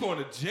 And Yo, you going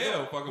to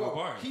jail fucking with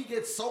Barry. He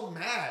gets so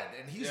mad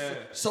and he's Yeah.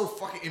 so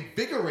fucking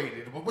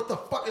invigorated. But what the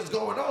fuck is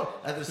going on?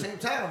 At the same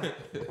time,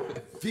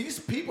 these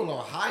people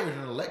are hired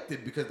and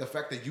elected because of the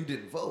fact that you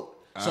didn't vote.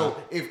 So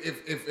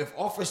if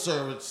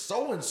officer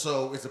so and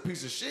so is a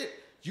piece of shit,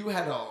 you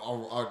had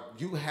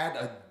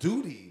a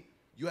duty,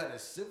 you had a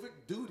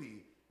civic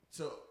duty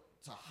to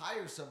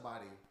hire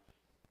somebody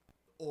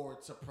or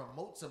to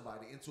promote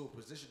somebody into a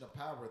position of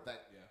power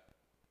that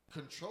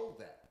control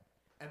that.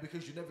 And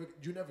because you never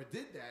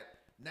did that,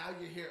 now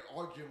you're here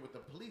arguing with the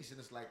police, and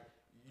it's like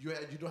you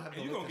don't have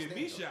no. And you leg gonna to get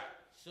me stand on.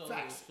 shot.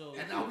 Facts. So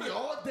And now we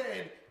all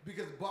dead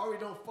because Barry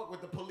don't fuck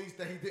with the police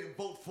that he didn't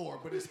vote for,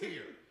 but is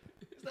here.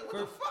 It's like, what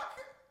the fuck?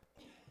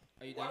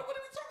 Are you What done? are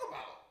we talking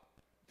about?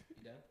 You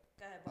done?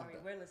 Go ahead, Barry.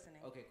 We're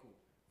listening. Okay, cool.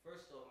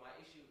 First off, my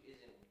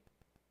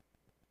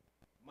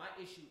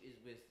issue is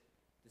with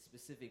the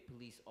specific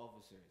police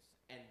officers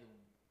and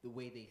the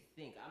way they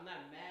think. I'm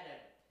not mad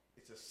at.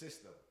 It's a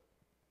system.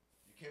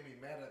 You can't be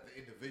mad at the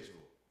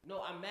individual,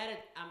 No, I'm mad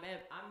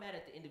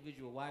at the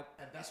individual. Why?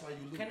 and that's why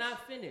you lose. Can I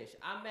finish?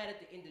 I'm mad at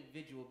the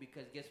individual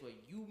because guess what?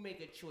 You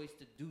make a choice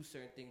to do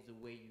certain things the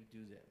way you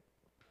do them.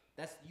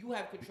 That's you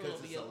have control Because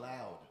over it's your.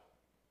 allowed.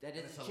 That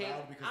and doesn't it's change.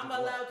 allowed because I'm of what?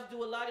 allowed to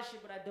do a lot of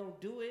shit, but I don't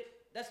do it.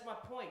 That's my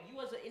point. You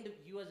as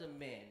a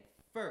man,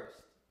 first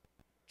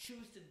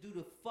choose to do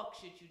the fuck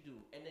shit you do,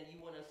 and then you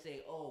want to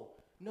say, "Oh,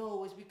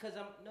 no, it's because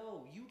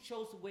no." You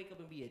chose to wake up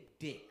and be a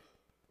dick.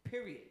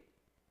 Period.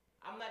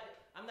 I'm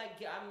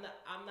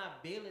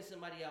not bailing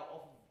somebody out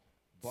off of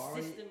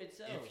Barry, system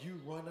itself. if you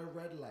run a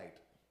red light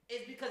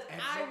It's because And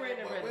I so- ran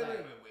a red wait,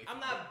 light. wait. I'm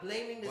not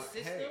blaming the But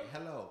system. Hey,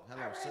 hello, I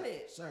ran sir,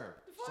 it.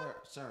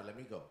 sir, let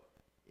me go.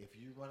 If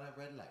you run a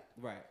red light,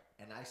 Right.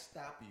 and I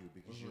stop you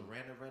because you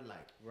ran a red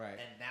light, Right.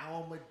 and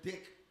now I'm a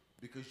dick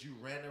because you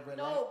ran a red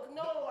light.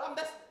 No,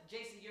 that's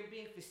Jason. You're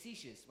being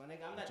facetious, my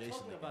nigga. I'm not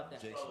talking about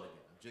that. I'm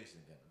Jason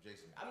again.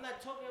 I'm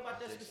not talking about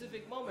that Jason.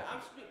 specific moment.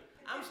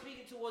 I'm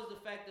speaking towards the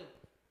fact of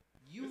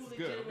you This is good.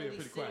 I'm being legitimately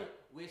pretty sitting. quiet.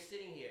 We're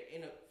sitting here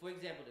for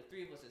example, the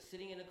three of us are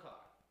sitting in a car,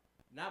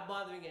 not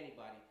bothering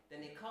anybody.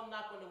 Then they come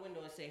knock on the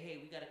window and say, "Hey,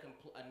 we got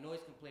a noise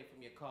complaint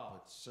from your car."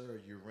 But sir,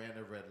 you ran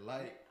a red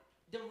light.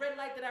 The red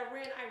light that I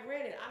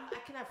ran it. I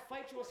cannot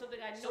fight you on something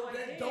I know So I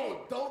then did.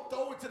 don't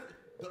throw it to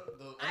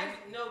the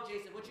No,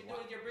 Jason. What you're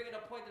doing is you're bringing a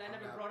point that I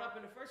never not- brought up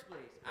in the first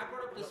place. I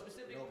brought up the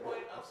specific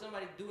point of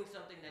somebody doing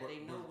something that they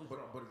know was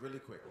wrong. But really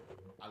quick,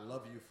 I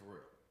love you for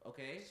real.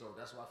 Okay. So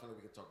that's why I feel like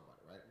we can talk about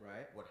it, right?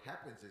 Right. What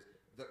happens is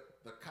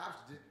the cops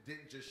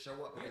didn't just show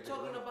up. You're because they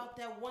talking wanted- about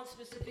that one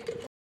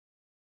specific.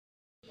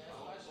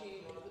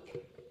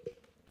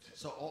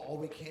 So all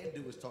we can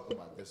do is talk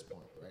about this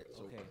point, right?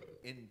 So Okay.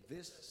 in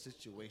this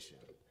situation,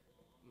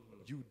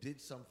 you did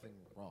something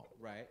wrong.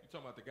 Right. You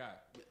talking about the guy?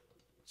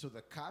 So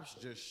the cops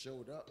just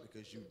showed up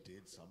because you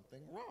did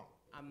something wrong.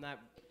 I'm not.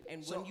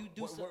 And So when you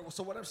do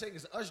so what I'm saying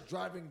is us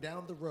driving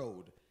down the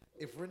road,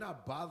 if we're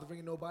not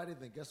bothering nobody,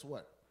 then guess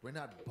what? We're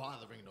not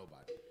bothering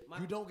nobody.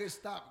 You don't get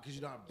stopped because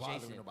you're not bothering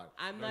Jason, nobody.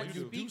 I'm No, not you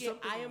do. speaking.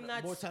 something I am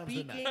not more times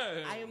than speaking. not.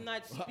 I am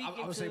not speaking.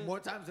 I would say to- more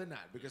times than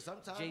not because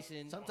sometimes,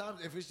 Jason. sometimes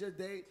if it's your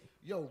day,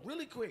 yo,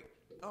 really quick,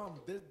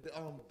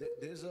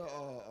 there's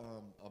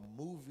a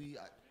movie.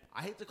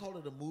 I hate to call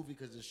it a movie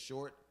because it's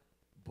short,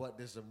 but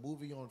there's a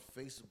movie on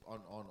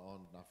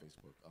on not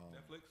Facebook,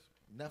 Netflix?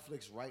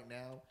 Netflix right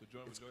now. The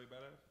joint with Joey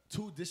Badass?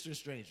 Two Distant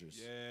Strangers.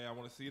 Yeah, I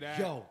want to see that.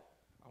 Yo,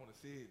 I want to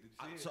see it. Did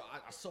you see it?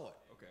 I saw it.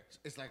 Okay.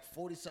 It's like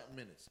 40-something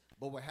minutes.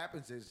 But what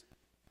happens is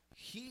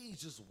he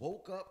just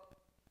woke up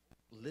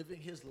living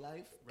his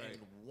life Right.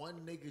 and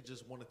one nigga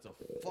just wanted to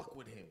fuck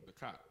with him. The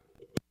cop.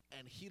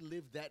 And he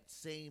lived that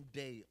same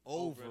day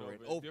Over over and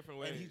and over in over.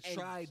 different And he ways.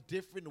 tried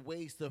different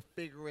ways to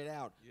figure it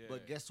out. Yeah.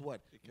 But guess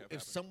what? It If kept happening.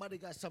 somebody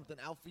got something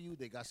out for you,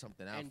 they got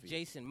something out And for you.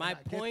 Jason, my And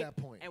I point, get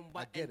that point. and,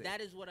 I get and it.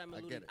 that is what I'm I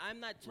get alluding. it. I'm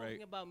not talking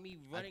Right. about me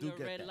running do a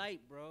get red that.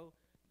 light, bro.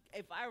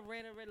 If I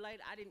ran a red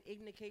light, I didn't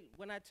indicate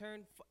when I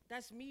turned.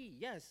 That's me.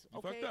 Yes. You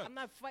Okay. fucked up. I'm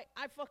not fight.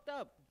 I fucked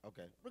up.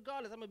 Okay.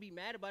 Regardless, I'm gonna be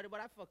mad about it,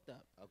 but I fucked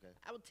up. Okay.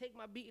 I would take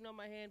my beating on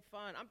my hand.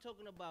 Fine. I'm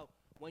talking about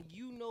when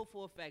you know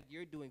for a fact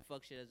you're doing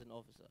fuck shit as an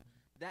officer.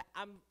 That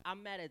I'm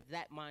mad at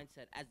that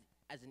mindset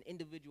as an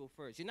individual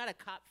first. You're not a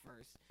cop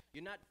first.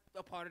 You're not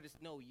a part of this.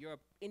 No, you're an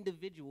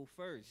individual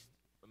first.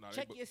 Nah, they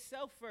Check bl-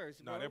 yourself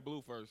first, bro. Nah, they're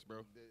blue first,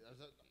 bro.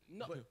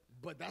 No,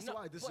 But that's No,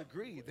 why I but-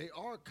 disagree. They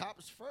are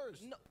cops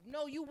first.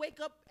 no, you wake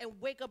up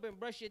and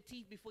brush your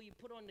teeth before you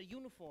put on the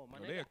uniform. My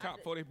No, nigga. they a I- cop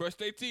before they brush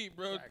their teeth,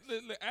 bro.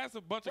 Ask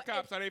a bunch of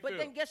cops how they but feel.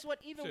 then guess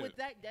what? Even Shit. with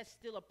that, that's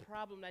still a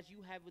problem that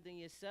you have within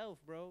yourself,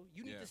 bro.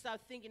 You need Yeah. to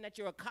stop thinking that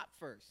you're a cop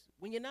first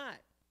when you're not.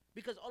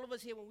 Because all of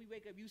us here, when we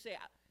wake up, you say,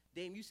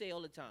 Dame, you say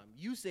all the time.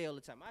 You say all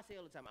the time. I say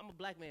all the time. I'm a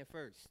black man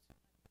first.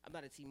 I'm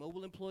not a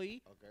T-Mobile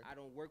employee. Okay. I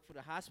don't work for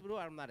the hospital.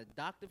 I'm not a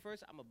doctor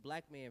first. I'm a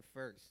black man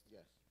first.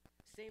 Yes.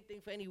 Same thing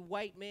for any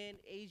white man,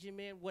 Asian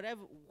man,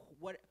 whatever,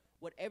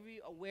 whatever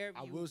wherever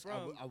I you will-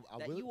 from, I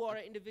that will- you are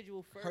an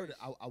individual first. Heard it.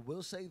 I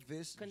will say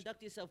this.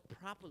 Conduct yourself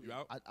properly. You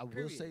out? I will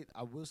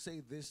Period. say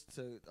this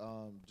to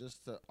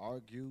just to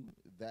argue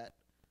that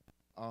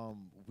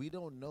we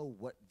don't know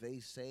what they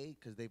say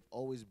because they've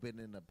always been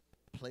in a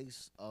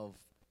place of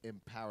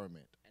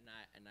empowerment.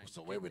 And I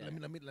So get wait, that.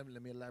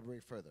 let me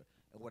elaborate further.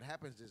 And what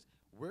happens is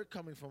we're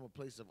coming from a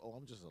place of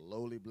I'm just a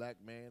lowly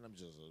black man. I'm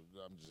just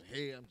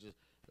here. I'm just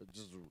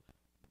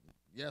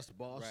yes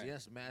boss, Right.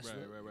 yes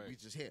master. Right. We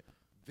just here.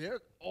 They've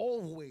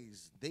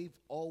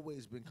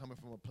always been coming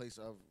from a place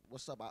of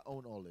what's up? I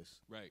own all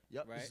this. Right.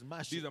 Yep. Right. This is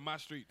my shit. These are my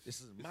streets.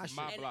 This is This my is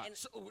my shit. block. And-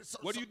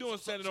 What are you doing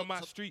standing on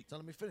my street? So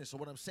let me finish. So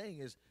what I'm saying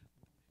is,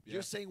 Yeah.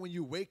 you're saying when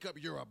you wake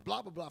up, you're a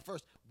blah blah blah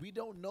first. We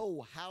don't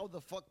know how the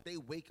fuck they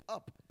wake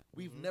up.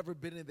 We've never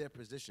been in their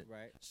position.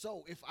 Right.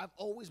 So if I've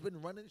always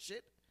been running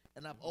shit,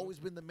 and I've always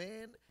been the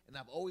man, and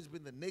I've always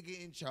been the nigga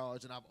in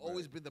charge, and I've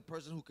always been the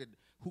person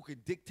who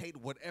could dictate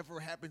whatever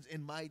happens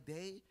in my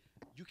day,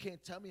 you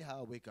can't tell me how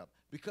I wake up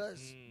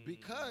because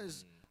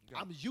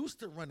I'm used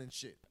to running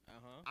shit.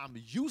 Uh-huh. I'm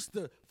used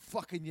to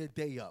fucking your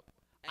day up.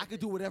 I can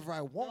do whatever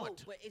I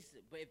want. No,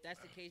 but if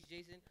that's the case,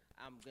 Jason,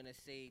 I'm gonna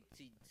say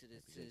to the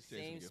Jason,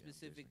 same get him,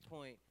 specific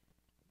point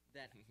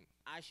that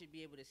I should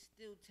be able to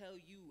still tell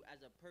you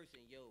as a person,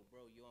 yo, bro,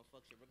 you on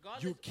fuck shit,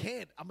 regardless. You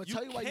can't. I'm gonna You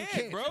tell you why you can't,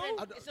 can't, bro.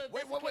 So if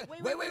Wait, that's the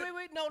wait, case-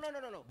 wait. No.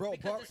 Bro,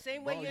 because Bar- the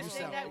same way bro, you're you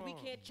saying sound that wrong. we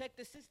can't check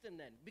the system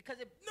then because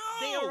if No,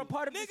 they are a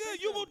part of the nigga, system.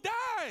 you will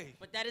die.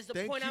 But that is the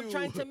Thank point I'm you.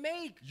 trying to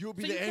make. You'll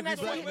be So the you angry cannot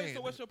black sit- man.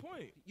 So what's your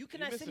point? You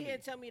cannot sit missing here it.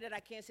 and tell me that I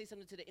can't say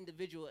something to the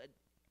individual.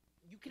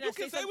 You cannot You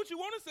can say something. what you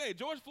want to say.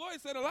 George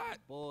Floyd said a lot.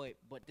 Boy,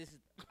 but this is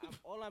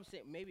all I'm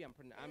saying. Maybe I'm.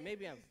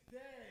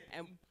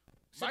 And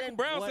so Michael then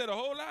Brown what- said a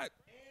whole lot.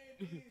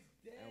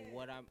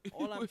 And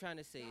all I'm trying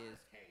to say is,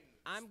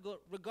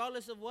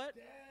 regardless of what.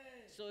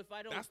 So if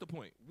I don't, That's the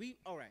point.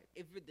 All right.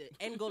 If the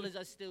end goal is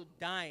us still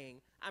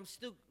dying, I'm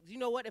still. You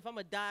know what? If I'm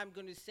gonna die, I'm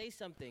gonna say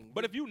something.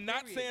 But if you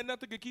not Period. saying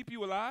nothing could keep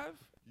you alive,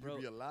 You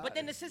be alive. But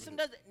then the system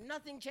doesn't.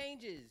 Nothing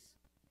changes.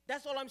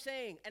 That's all I'm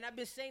saying. And I've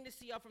been saying this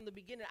to y'all from the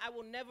beginning. I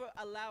will never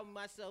allow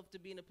myself to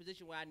be in a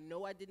position where I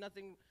know I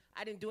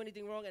didn't do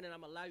anything wrong, and then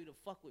I'm allow you to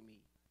fuck with me.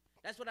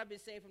 That's what I've been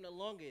saying from the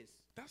longest.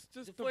 that's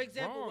just So the for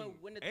example, wrong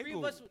when the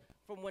angle.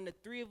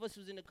 three of us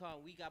was in the car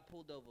and we got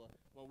pulled over,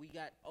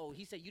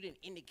 he said you didn't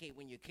indicate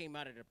when you came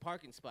out of the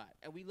parking spot,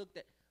 and we looked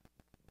at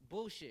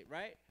bullshit,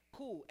 right?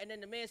 Cool. And then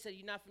the man said,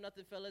 "You're not for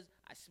nothing, fellas.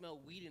 I smell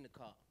weed in the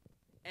car."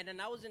 And then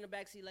I was in the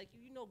backseat like,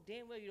 you know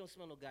damn well you don't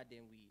smell no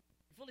goddamn weed.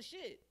 You full of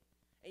shit.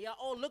 And y'all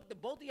all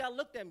both of y'all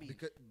looked at me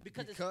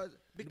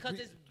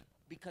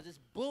because it's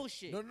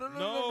bullshit.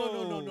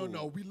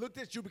 No. We looked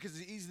at you because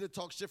it's easy to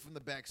talk shit from the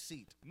back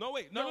seat. No,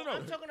 wait, no.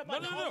 I'm talking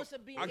about no, the no. officer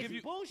being I'll give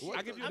you bullshit.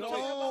 I'll give you I'm no,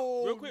 talking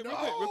about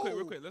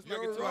real quick. Let's not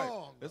You're get too hype.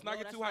 wrong. Let's not No,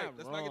 get that's too hype. not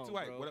Let's not get too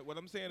wrong, hype. bro. What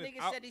I'm saying is,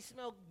 Nigga said he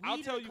smelled I'll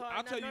weed tell in the you- car.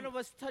 I'll tell None you- of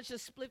us touched a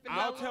spliff in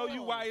I'll that tell you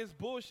long. why it's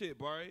bullshit,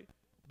 Barry.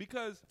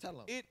 Because Tell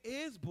 'em. it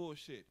is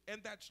bullshit,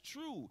 and that's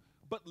true.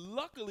 But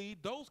luckily,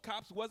 those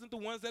cops wasn't the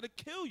ones that'll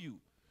kill you.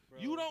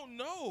 You don't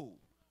know,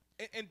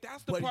 and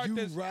that's the But part you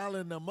that's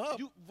riling them up.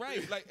 you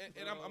right. Like,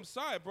 and I'm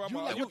sorry, bro. You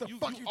like, what the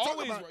fuck you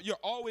always, talking about? You're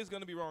always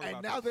gonna be wrong. and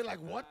about now this. they're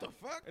like, what the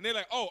fuck? And they're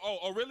like,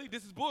 oh, really?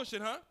 This is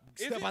bullshit, huh?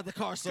 Is Step it? out the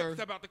car, sir.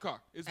 Step out the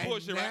car. It's And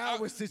bullshit, now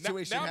right? a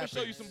situation now I'm gonna show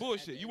you happens. some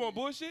bullshit. You want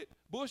bullshit?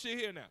 Bullshit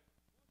here now.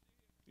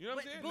 You know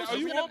what I'm saying? Now,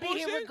 Bullshit's you gonna want be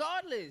bullshit? here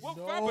regardless. Well,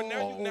 fine, but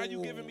now you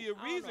No. giving me a I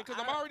don't reason know. because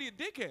I'm already a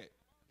dickhead.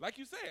 Like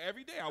you say,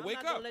 every day I I'm wake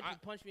not gonna up. let I you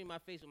punch me in my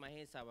face with my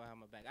hands tied behind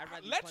my back. I'd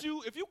rather let punch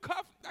you, if you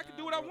cuff, I can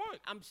do what I bro. want.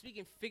 I'm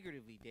speaking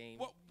figuratively, Dame.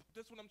 Well,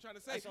 that's what I'm trying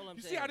to say. That's all I'm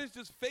You see how saying. this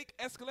just fake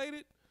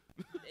escalated?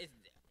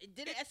 It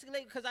didn't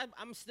escalate because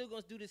I'm still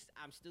gonna do this.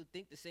 I'm still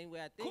think the same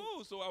way I think.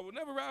 Cool, so I will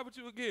never ride with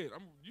you again.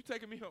 You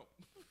taking me home.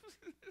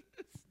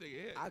 This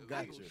nigga here. I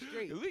got you.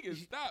 Straight. We can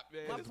stop,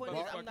 man. My This point is,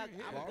 I'm motherfucker not-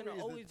 here. I'm Barbie gonna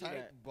is always the do type.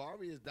 that.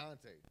 Barbie is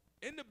Dante.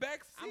 In the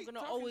back seat, I'm gonna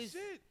talking always-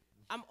 shit.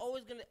 I'm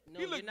always gonna. No,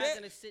 He you're looked not at-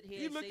 gonna sit here.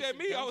 he and looked say at some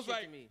me, I dumb was shit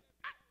to like, me.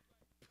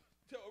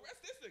 Yo,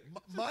 arrest this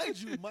nigga.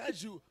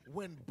 Mind you,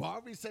 when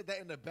Barbie said that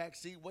in the back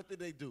seat, what did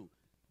they do?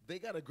 They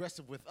got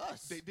aggressive with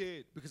us. They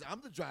did. Because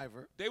I'm the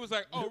driver. They was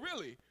like, oh,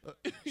 really?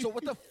 So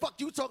what the fuck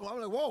you talking about?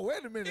 I'm like, whoa,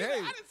 wait a minute. Yeah, Hey,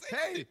 I didn't say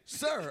hey, nothing.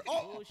 sir,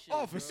 Bullshit,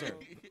 officer,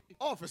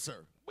 bro.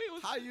 officer. We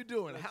was- How you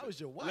doing? How is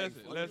your wife?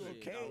 Listen, Are listen. you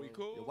okay? Are we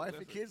cool? Your wife Listen.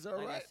 and kids all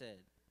Like right?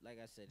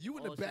 I said. You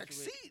in the all back situa-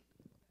 seat.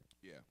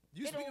 Yeah.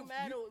 You It speaking- don't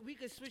matter. We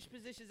could switch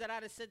positions that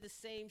I'd have said the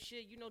same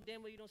shit. You know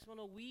damn well you don't smell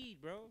no weed,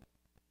 bro.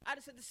 I'd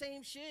have said the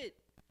same shit.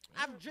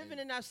 I've driven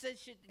and I've said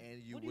shit.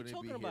 And you what are you wouldn't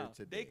talking be here about?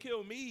 today. They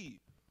kill me.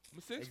 I'm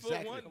a 6'1"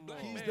 Exactly. black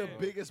He's man. the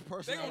biggest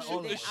person They on gonna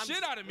all shoot the of us.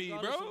 shit out of me,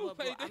 Regardless bro. of what,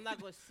 bro, Like, I'm not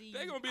gonna see.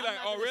 They gonna be I'm like,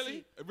 not oh, gonna really?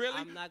 see- Really?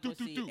 I'm not Do, gonna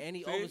do, see do.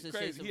 any See? officer say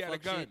Crazy. some He had a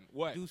fuck gun. shit,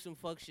 What? do some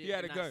fuck shit, He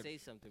had and a not gun. say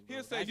something, bro.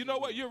 He'll say, That's you know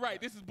just what? me. You're right.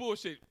 This is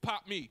bullshit.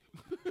 Pop me.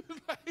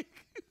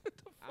 Like, what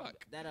the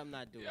fuck? That I'm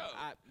not doing. Yo.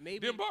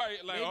 Maybe. Then Barry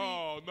like, maybe-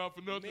 oh, not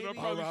for nothing. I maybe-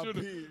 probably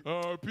should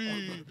have.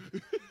 R.P.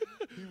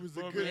 He was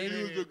My a good man, dude.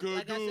 he was a good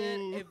Like I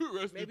said, dude.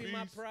 Rest in maybe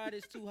my peace. pride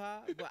is too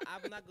high, but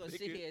I'm not gonna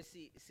sit Nigga. here and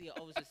see an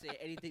officer say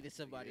anything to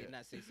somebody and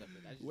not say something.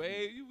 That's just me.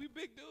 Wait, we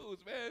big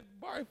dudes, man.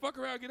 Barry, fuck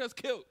around, get us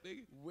killed,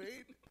 nigga.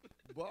 Wait,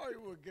 Barry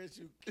will get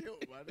you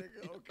killed, my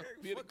nigga. Okay,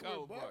 Be in the fuck car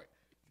with with Barry.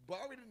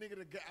 Barry the nigga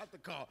to get out the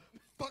car.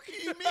 Fuck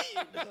you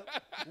mean?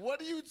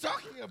 What are you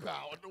talking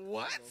about?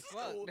 What?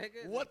 Fuck,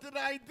 nigga. What did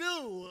I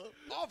do,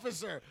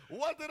 officer?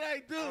 What did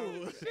I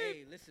do?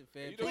 Hey, listen,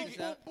 fam. You know, check this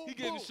out. he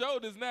getting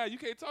shoulders now. You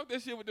can't talk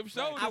that shit with them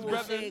shoulders, I will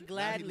brother. say it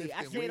gladly.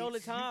 I lifting say it all the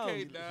weights. You time. can't-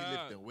 He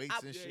Nah. lifting weights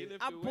and Yeah, he shit.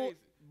 lifting I pull, weights.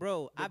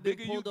 bro. The I've been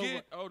bigger you pulled over.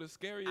 get, oh, the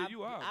scarier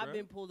you are, I've bro.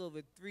 been pulled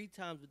over 3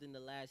 times within the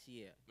last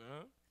year.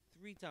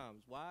 3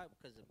 times. Why?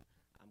 Because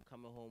I'm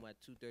coming home at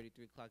 2:30,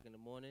 3 o'clock in the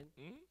morning.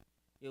 Mhm.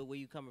 Yo, where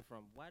you coming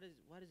from? Why does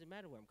it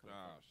matter where I'm coming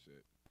Oh, from?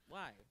 shit.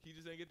 Why? He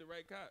just ain't get the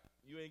right cop.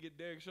 You ain't get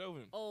Derek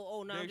Chauvin.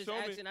 Oh, no, I'm Derek just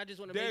Chauvin- asking. I just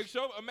want to Derek make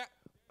sure. Chauvin,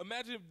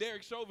 imagine if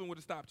Derek Chauvin would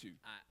have stopped you.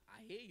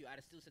 I hear you. I'd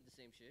have still said the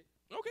same shit.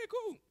 Okay,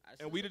 cool. I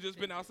still And we'd said have the just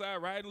same been shit. outside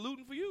riding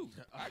looting for you.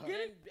 I get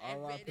it.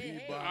 R.I.P.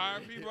 hey, Barry.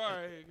 R.I.P.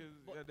 Barry. 'cause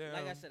but goddamn,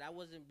 like I said, I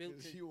wasn't built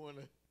Cause to. he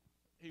wanna.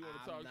 he want to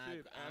I'm talk not-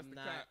 shit. Ask I'm the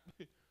not-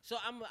 cop. So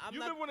I'm You not.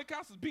 remember when the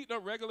cops was beating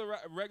up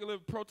regular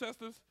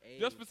protesters Hey,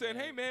 just for saying,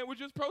 fam. "Hey man, we're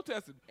just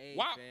protesting." Hey,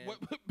 Why? fam.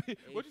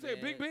 What'd you say?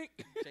 Hey, Big fam. Bink?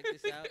 Check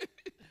this out.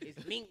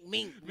 It's mink,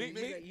 mink. Mink,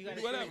 You mink, got- You gotta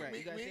say whatever. it right.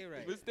 You gotta Mink, say it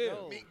right. But still.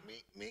 No,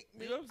 Me.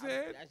 You know what I'm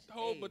saying? that's-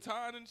 Whole hey.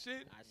 baton and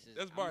shit.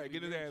 That's I'm Barry. gonna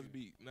Get be his real ass with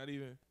you. beat. Not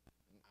even.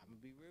 I'm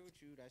gonna be real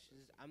with you. That's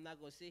just. I'm not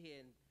gonna sit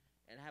here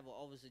and have an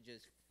officer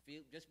just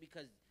feel just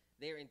because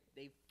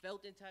they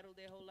felt entitled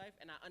their whole life,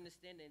 and I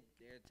understand that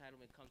their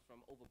entitlement comes from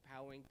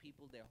overpowering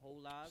people their whole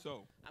lives.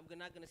 So I'm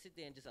not gonna sit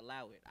there and just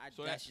allow it. I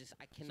So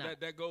cannot. So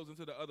that goes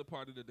into the other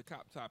part of the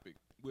cop topic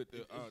with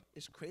the.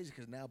 It's crazy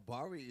because now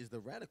Bari is the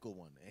radical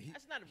one. And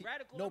That's not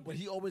radical. No, I'm but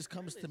just he always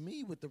comes to realist.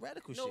 me with the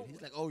radical No. shit.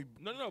 He's like, oh,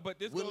 no, but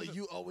this Willie, goes.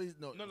 you always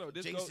no. No,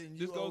 this Jason,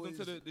 goes always,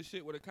 into the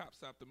shit where the cops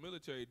stopped the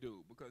military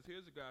dude, because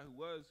here's a guy who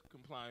was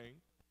complying.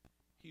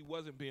 He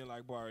wasn't being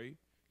like Bari.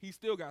 He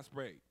still got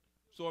sprayed.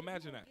 So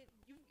imagine that.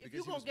 If Because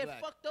you're he gonna was get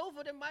black. fucked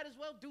over, then might as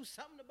well do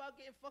something about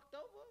getting fucked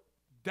over.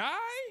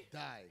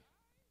 Die?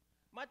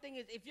 My thing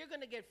is, if you're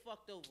gonna get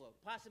fucked over,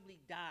 possibly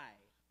die,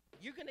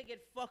 you're gonna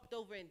get fucked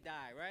over and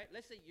die, right?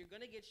 Let's say you're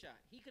gonna get shot.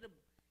 He was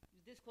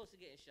this close to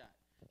getting shot.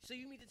 So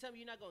you mean to tell me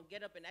you're not gonna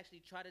get up and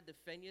actually try to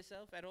defend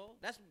yourself at all?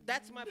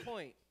 That's my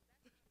point.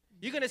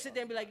 You're gonna sit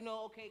there and be like,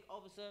 no, okay,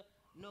 officer,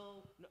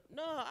 no,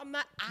 I'm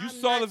not. You I'm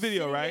saw not the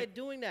video, sitting there right?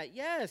 doing that.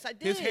 Yes, I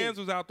did. His hands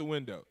was out the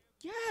window.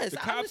 Yes, The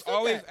I cops understood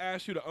always that.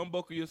 ask you to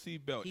unbuckle your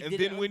seatbelt, He and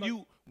didn't then when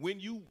unbuckle-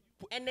 you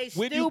And they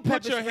when still you put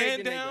pepper your sprayed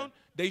hand the down, nigga.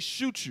 they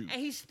shoot you.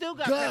 And he still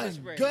got pepper gun,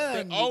 sprayed.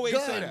 gun. They always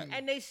gun. say that.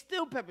 And they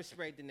still pepper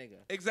sprayed the nigga.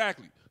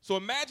 Exactly. So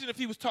imagine if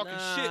he was talking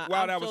Nah, shit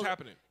while I'm that was so-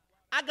 happening.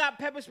 I got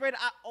pepper sprayed.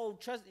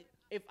 Trust me.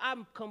 If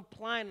I'm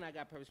complying and I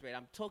got pepper sprayed,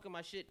 I'm talking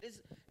my shit.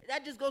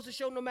 That just goes to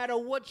show no matter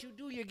what you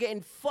do, you're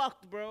getting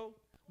fucked, bro.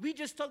 We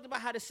just talked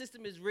about how the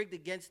system is rigged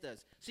against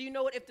us. So you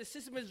know what? If the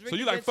system is rigged So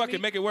you like against fucking me,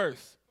 make it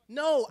worse.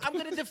 No, I'm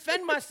gonna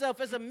defend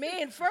myself as a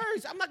man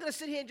first. I'm not gonna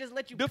sit here and just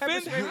let you pepper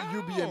Defend spray. how?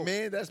 You be a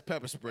man that's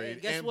pepper sprayed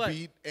Hey, guess and what?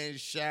 beat and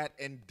shot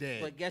and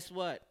dead. But guess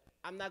what?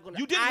 I'm not gonna.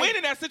 You didn't win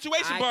in that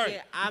situation, I Bari.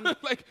 can't- I'm-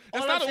 Like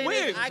all that's I'm not a saying is win.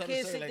 I That's what I'm can't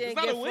saying, sit like, there it's and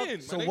not get a win.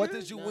 fucked. so my what nigga.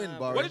 did you win, Nah,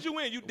 Bari? What did you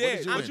win? You What dead.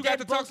 did you But win? you got to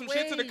Dead talk both some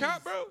shit to the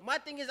cop, ways. bro. My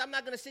thing is, I'm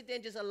not gonna sit there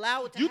and just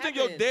allow it to You happen.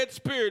 think your dead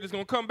spirit is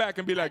gonna come back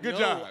and be like, "Good No,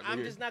 job"? I'm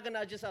nigga. just not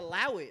gonna just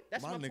allow it.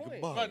 That's my, nigga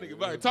point. Bari. My nigga,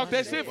 Bari, talk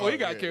that nigga shit before he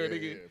got Bari. carried, Yeah,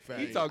 nigga. yeah,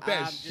 He facts. talked that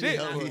I'm just shit.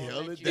 not He gonna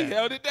held let it you- down. He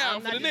held it down I'm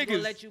for not the just gonna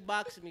niggas. let you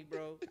box me,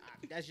 bro.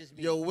 That's just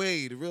me. Yo,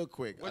 Wade, real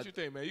quick. What you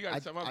think, man? You got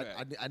to tell my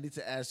bad. I need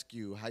to ask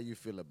you how you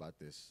feel about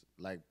this.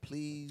 Like,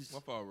 please. My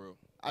fault, bro.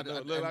 I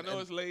know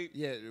it's late.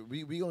 Yeah,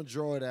 we gonna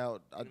draw it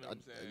out. You know what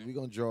I'm saying? We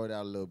gonna draw it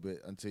out a little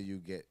bit until you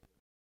get.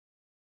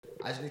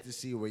 I just need to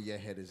see where your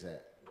head is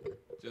at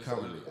Just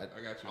currently.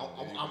 I got you.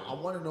 I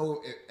want to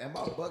know. Am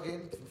I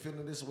bugging for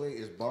feeling this way?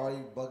 Is Bari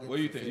bugging? What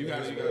do you for think? You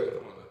feeling got this it. way?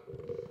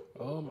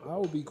 Come on. I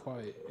will be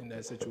quiet in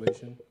that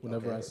situation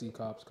whenever Okay. I see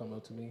cops come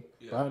up to me.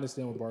 Yeah. But I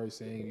understand what Bari's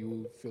saying.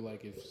 You feel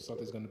like if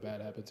something's gonna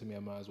bad happen to me, I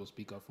might as well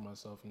speak up for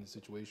myself in the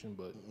situation.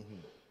 But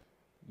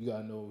you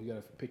gotta know, you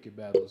gotta pick your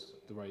battles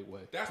the right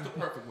way. That's the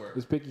perfect word.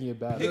 It's picking your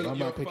battle. Pick I'm your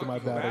not picking my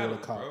fucking battle with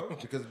a battles, cop. bro.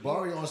 Because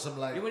Bari on some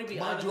like, You wanna be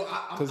mind you,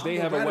 honest? 'Cause they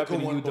I'm have the a radical weapon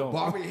and you one,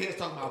 but don't. Bari here's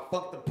talking about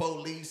fuck the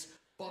police.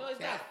 Fuck No, it's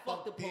that, not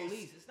fuck the this.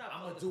 police. It's not I'm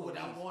fuck gonna the do what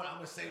I police. want. I'm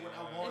gonna say what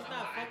I want. It's I'm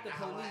not gonna fuck act the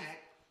how I police.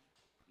 act.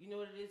 You know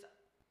what it is?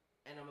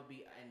 And I'm gonna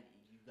be, and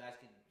you guys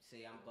could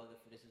say I'm bugging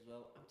for this as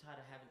well. I'm tired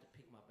of having to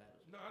pick my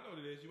battles. No, I know what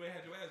it is. You ain't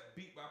had your ass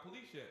beat by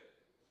police yet.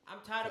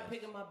 I'm tired of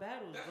picking my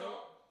battles, That's bro.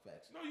 all.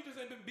 Facts. No, you just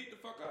ain't been beat the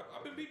fuck up.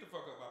 I've been beat the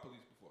fuck up by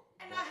police before.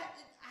 And I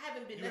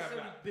haven't been You have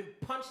necessarily not. been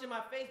punched in my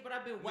face, but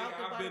I've been Nigga, wowed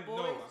I've by the been-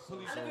 boys. no,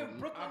 police- I live in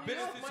Brooklyn, I've New been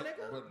in York, my situ-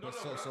 nigga. But No,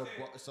 so what so I'm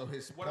saying- so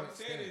his What I'm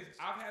point saying is, stands.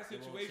 I've had They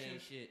won't say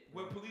situations shit,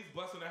 where bro. police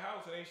bust in the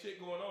house and ain't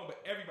shit going on,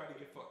 but everybody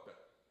get fucked up.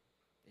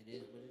 It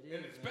is what it is.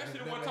 And man. especially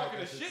the Never one had talking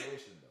the that shit.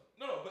 situation, though.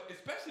 No, but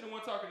especially the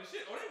one talking the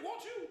shit. Oh, they want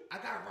you. I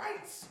got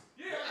rights.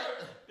 Yeah,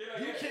 they're like,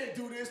 You yeah. can't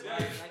do this. Yeah,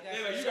 Like I yeah,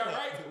 said, like, you shut got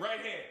up.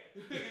 right hand.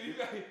 you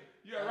got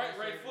Like I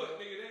right said, foot, bro.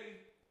 nigga. They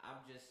I'm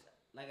just,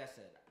 like I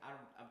said,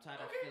 I'm tired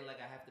of Okay. feeling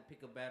like I have to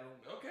pick a battle.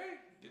 okay.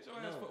 Get your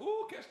ass No.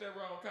 for catch that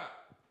wrong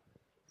cop.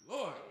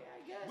 Lord, Yeah, I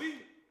guess.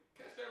 we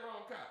catch that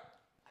wrong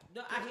cop.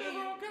 No, I Catch hear that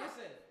you. wrong cop.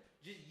 Listen,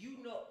 just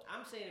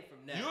I'm saying it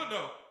from now. You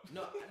know.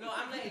 No,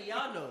 I'm letting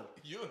y'all know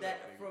You'll know,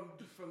 that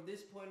nigga. from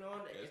this point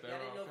on, Catch if that y'all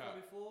didn't know wrong from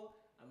cop. before,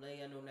 I'm letting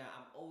y'all know now.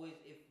 I'm always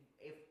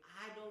if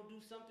I don't do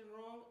something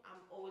wrong,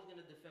 I'm always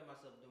gonna defend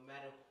myself no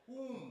matter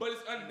whom. But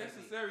it's it may be.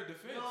 unnecessary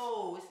defense.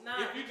 No, it's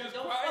not. If you because just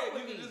don't quiet, fuck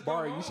with you me. can just go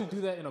Bari, home. you should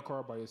do that in a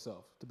car by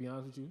yourself. To be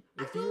honest with you,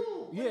 I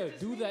do. What yeah, does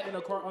this do mean? that I in a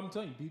do car. it. I'm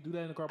telling you, do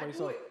that in a car by I do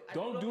yourself. it. I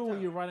Don't do it do all it the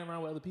when you're time. riding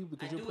around with other people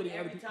because I you're do putting it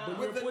other every people. time. But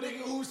With a you're putting,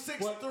 nigga who's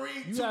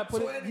 6'3", you gotta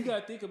put it. 220. You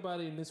gotta think about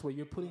it in this way.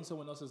 You're putting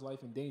someone else's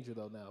life in danger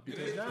though now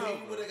because is now.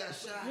 He would have got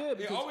shot. Yeah,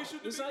 because always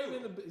shoot the it's big not dude.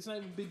 even it's not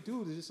even big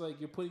dude. It's just like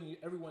you're putting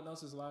everyone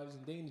else's lives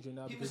in danger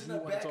now He because was you in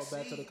the want to back talk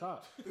back to the seat.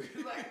 cop.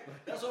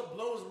 Like, that's what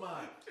blows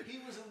mine. He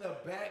was in the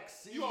back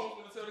seat. You almost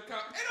want to tell the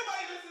cop, ain't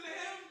nobody listen to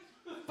him.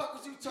 Fuck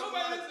was you talking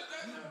Nobody about?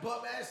 listen- You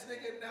bum ass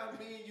nigga. Now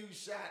me and you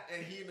shot,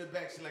 and he in the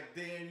back. She like,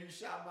 damn, you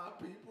shot my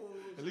people.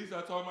 At least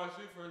I told my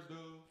shit first, dude.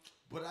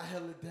 But I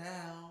held it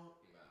down.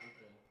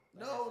 Okay.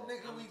 No,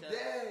 Like I said, nigga, I'ma we tell-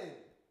 dead.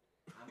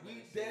 I'm We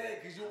gonna say dead it.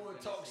 because you I'm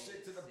want to gonna talk say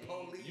shit to the same.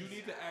 police. You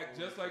need to act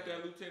just like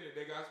that lieutenant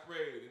that got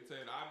sprayed and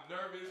said, I'm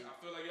nervous. I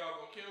feel like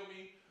y'all gonna kill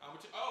me.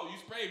 You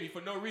sprayed me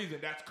for no reason.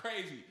 That's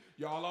crazy.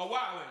 Y'all are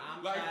wilding.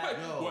 I'm Like, tired.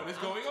 Yo. what is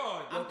going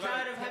on? I'm Like,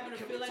 tired of having to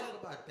Can feel we like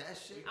talk about that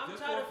shit? I'm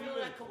Just tired for of a few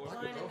feeling like minutes, boy.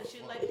 complying and the Go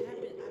shit fuck. like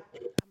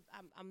happening.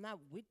 I'm I'm not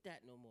with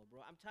that no more,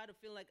 bro. I'm tired of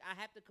feeling like I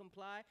have to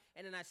comply,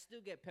 and then I still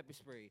get pepper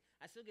sprayed.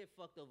 I still get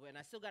fucked over, and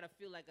I still gotta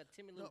feel like a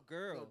timid little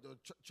girl. No,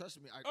 trust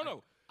me.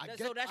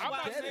 So that's I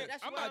why get it.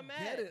 that's I'm why not- I'm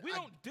I get mad. it. We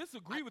don't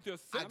disagree with your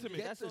sentiment.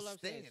 get That's the all I'm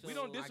saying. stance. We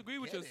don't I disagree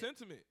with get your it.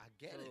 sentiment. I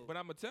get it. But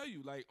I'm gonna tell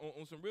you, like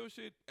on some real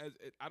shit,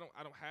 I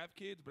don't have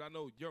kids, but I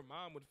know your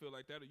mom would feel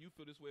like that, or you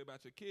feel this way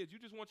about your kids. You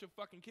just want your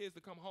fucking kids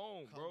to come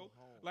home, bro.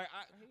 home. Like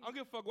I don't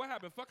give a fuck what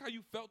happened. Fuck how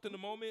you felt in the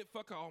moment.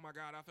 Fuck how, oh my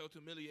god, I felt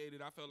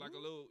humiliated. I felt like a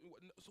little.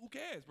 So who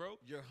cares, bro?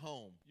 You're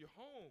home. You're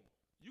home.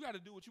 You got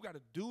to do what you got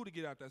to do to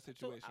get out that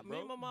situation, me bro.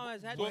 and my mom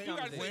has had So this if you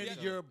gotta say conversation. When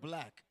yes, you're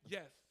black.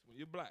 yes, when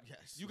you're black,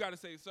 Yes. you got to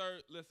say,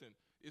 sir, listen.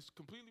 It's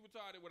completely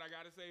retarded what I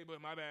gotta say, but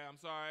my bad. I'm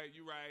sorry.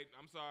 You right.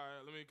 I'm sorry.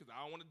 Because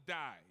I don't want to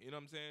die. You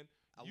know what I'm saying?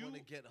 I want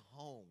to get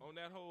home. On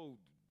that whole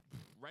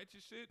write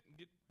your shit and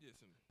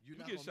listen. You're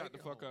You not get gonna shot make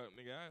the it fuck home. up,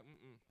 nigga.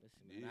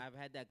 Listen, man, I've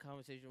had that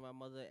conversation with my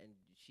mother, and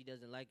she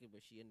doesn't like it,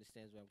 but she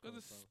understands where I'm Because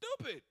coming it's from.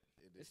 stupid.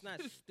 It's not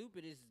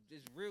stupid.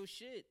 It's real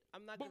shit.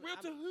 I'm not. But gonna, real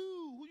I'm, to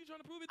who? Who you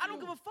trying to prove it to? I don't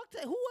give a fuck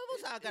to whoever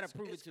I gotta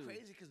prove it It's to.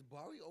 crazy because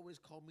Barry always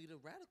called me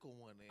the radical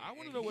one. I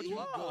want to and know what he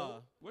you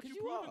go- What 'Cause you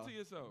proving are. to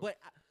yourself? But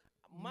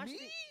my Me?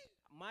 thing-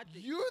 my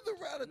thing- You're the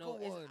radical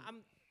no, one.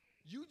 I'm.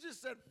 You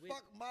just said, Wait.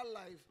 fuck my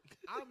life.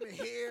 I'm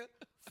here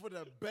for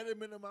the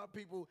betterment of my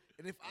people.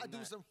 And if I do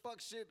not. some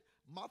fuck shit,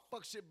 my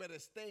fuck shit better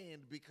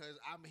stand because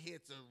I'm here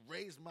to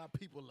raise my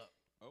people up.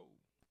 oh,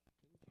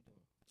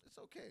 It's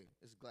okay.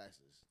 It's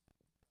glasses.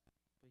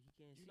 But he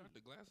can't you see. knocked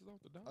the glasses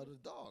off the dog. Oh, the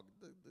dog.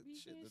 The We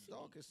shit. can't The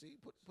dog see. can see.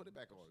 Put it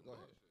back on. Go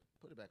ahead.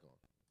 Put it back on.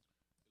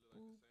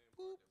 Boop,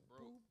 Boop,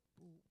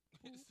 boop,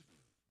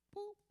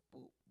 boop,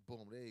 boop.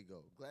 Boom. There you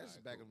go. Glasses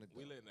back on the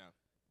We dog. lit now.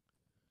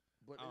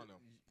 But I don't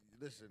know.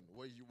 Listen,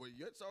 what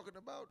you're talking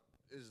about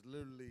is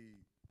literally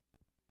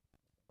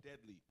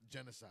Deadly.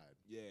 genocide.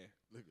 Yeah.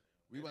 Look,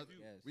 And we if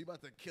you- we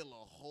about to kill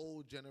a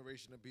whole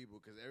generation of people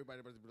because everybody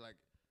about to be like,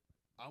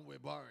 I'm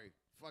with Barry.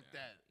 Fuck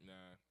that. Nah.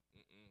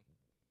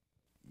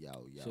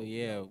 Mm-mm. Yo. So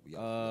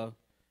yeah,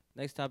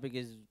 next topic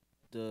is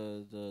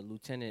the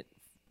lieutenant,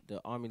 the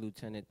army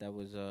lieutenant that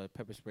was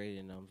pepper sprayed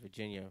in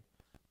Virginia,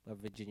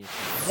 Virginia.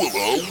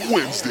 Willow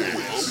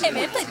Wednesdays.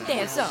 Evento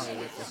intenso.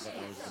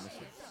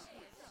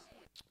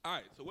 All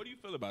right. So what do you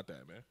feel about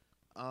that,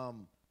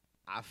 man?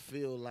 I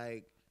feel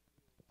like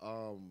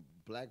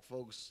black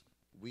folks,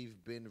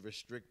 we've been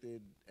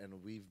restricted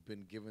and we've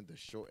been given the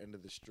short end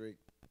of the stick.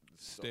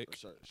 Stick.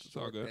 It's all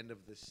Short good. end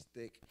of the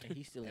stick. And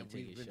he still ain't And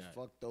take we've his been shot.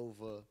 fucked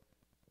over,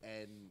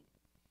 and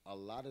a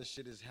lot of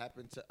shit has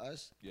happened to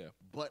us. Yeah.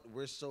 But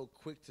we're so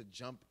quick to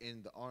jump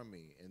in the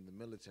army, in the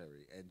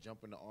military, and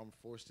jump in the armed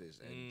forces,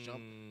 and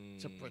jump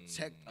to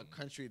protect a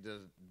country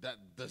that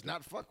does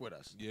not fuck with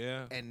us.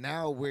 Yeah. And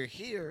now we're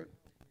here,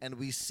 and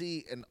we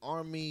see an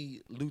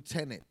army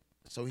lieutenant.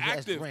 So he has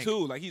Active rank.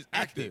 too. Like he's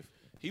active.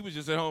 He was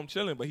just at home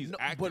chilling, but he's No,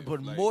 active.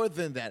 but like, more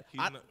than that, he's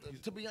not-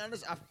 he's- to be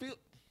honest, I feel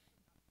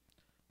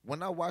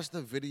when I watched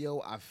the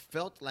video, I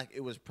felt like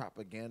it was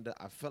propaganda.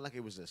 I felt like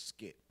it was a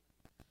skit,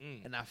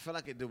 and I felt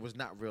like it was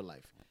not real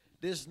life.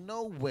 There's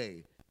no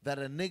way that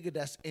a nigga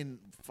that's in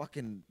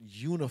fucking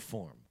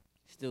uniform,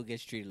 Still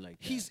gets treated like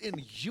that. he's in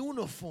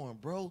uniform,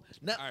 bro.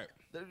 Now, All right.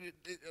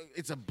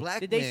 it's a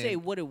black Did man. they say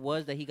what it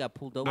was that he got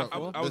pulled over I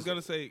for? was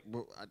gonna say.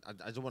 Bro, I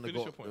just want to Finish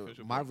go. your point, finish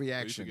your my point. So you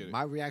reaction. should get it.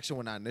 My reaction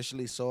when I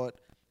initially saw it.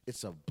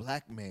 It's a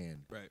black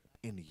man Right.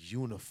 in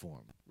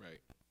uniform. Right.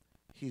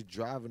 He's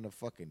driving a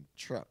fucking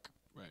truck,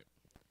 Right.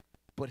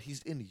 but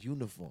he's in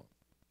uniform.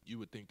 You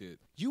would think that.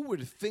 You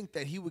would think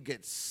that he would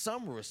get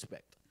some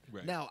respect.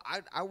 Right. Now,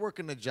 I work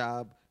in a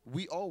job.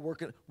 We've all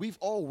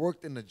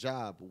worked in a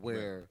job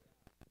where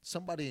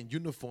somebody in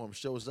uniform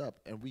shows up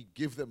and we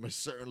give them a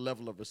certain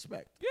level of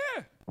respect.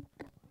 Yeah.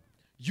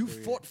 You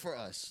fought for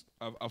us.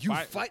 A You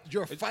fight- fight.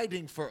 You're it's-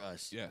 fighting for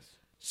us. Yes.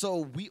 So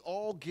we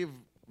all give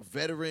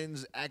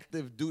veterans,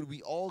 active duty.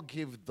 We all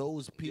give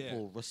those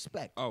people Yeah.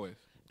 respect. Always.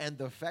 And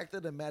the fact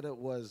of the matter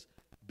was,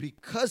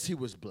 because he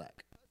was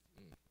black,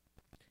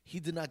 he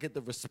did not get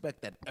the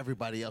respect that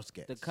everybody else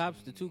gets.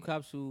 The two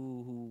cops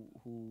who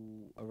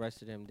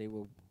arrested him,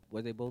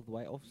 were they both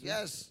white officers?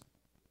 Yes.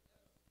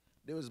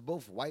 There was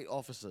both white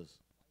officers.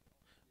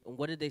 And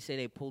what did they say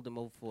they pulled him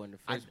over for in the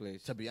first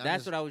place? to be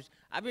that's honest-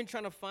 what I've been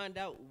trying to find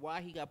out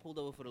why he got pulled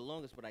over for the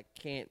longest, but I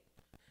can't.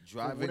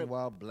 Driving what-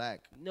 while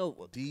black. No,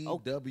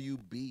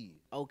 DWB.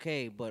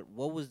 Okay, but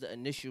what was the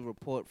initial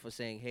report for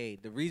saying, hey,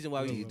 the reason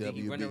why did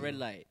he run a red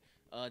light?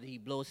 Did he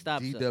blow a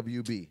stop sign?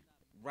 DWB.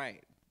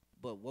 Right.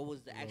 But what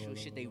was the actual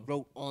shit they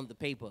wrote on the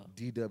paper?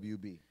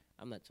 DWB.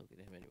 I'm not talking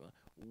to him anymore.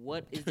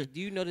 What is?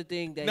 Do you know the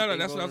thing that? No, they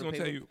that's wrote what I was on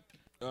gonna the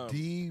tell paper?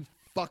 you. D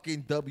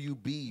fucking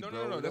WB, No,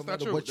 bro. no, that's not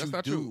matter true. what That's you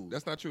not do. true.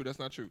 That's not true. That's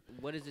not true.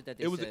 What is it that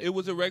they It was said? it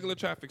was a regular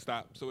traffic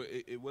stop, so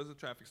it was a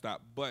traffic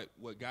stop. But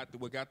what got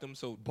them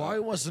so Barry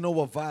wants to know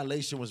what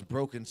violation was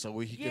broken so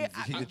he Yeah,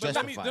 can but justify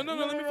let me- it. no,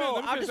 let me finish, let me I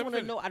finish, just let me want to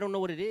finish. know. I don't know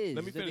what it is.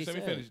 Let me that finish. they Let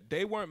me said. finish.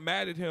 They weren't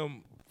mad at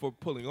him for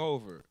pulling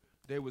over.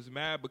 They was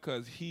mad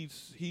because he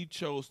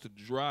chose to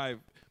drive.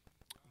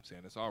 I'm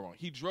saying this all wrong.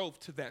 He drove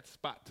to that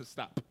spot to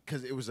stop.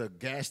 Because it was a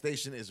gas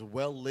station. It's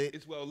well lit.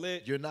 It's well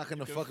lit. You're not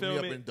gonna You can fuck me film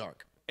up it. in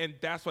dark. And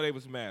that's why they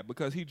was mad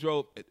because he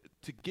drove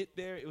to get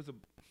there. It was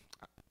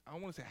I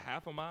don't want to say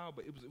half a mile,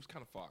 but it was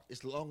kind of far.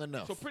 It's long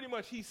enough. So pretty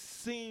much he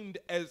seemed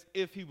as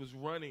if he was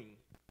running.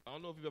 I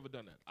don't know if you've ever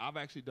done that. I've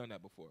actually done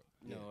that before.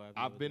 No,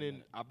 I've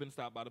been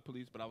stopped by the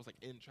police, but I was like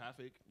in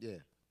traffic. Yeah.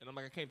 And I'm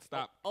like, I can't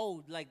stop.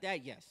 Oh, like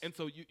that, yes. And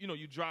so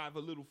you drive a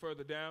little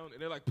further down,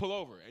 and they're like, pull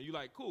over, and you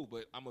like, cool,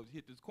 but I'm gonna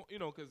hit this corner,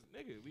 because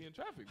nigga, we in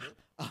traffic,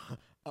 bro.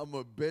 I'm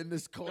gonna bend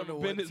this corner. I'm gonna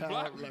one bend this time,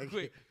 block real like,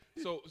 quick.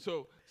 So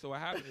what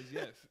happened is,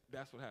 yes,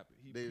 that's what happened.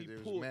 He They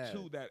was pulled mad.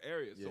 to that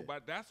area. Yeah. So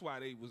but that's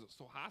why they was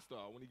so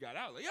hostile when he got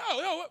out. Like,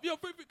 yo,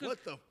 free.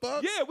 What the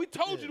fuck? Yeah, we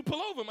told Yeah. you to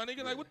pull over, my nigga.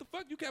 Yeah. Like, what the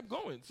fuck? You kept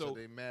going. So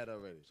they mad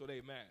already. So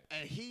they mad.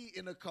 And he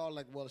in the car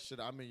like, well, shit,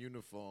 I'm in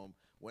uniform.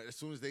 When as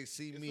soon as they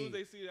see As me, soon as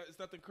they see that it's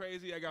nothing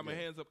crazy, I got my Yeah.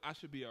 hands up, I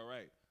should be all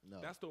right. No.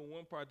 That's the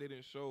one part they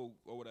didn't show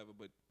or whatever,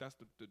 but that's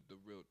the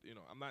real,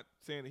 I'm not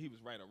saying that he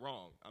was right or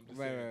wrong. I'm just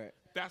saying Right.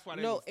 that's why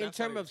they No, was, in that's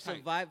why terms they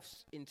of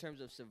was tight. in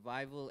terms of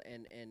survival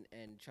and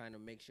trying to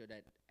make sure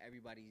that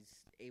everybody's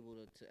able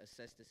to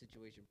assess the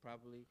situation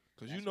properly.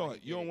 Because that's you know why he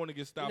you did don't it. want to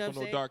get stopped You know on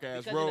what no I'm dark saying?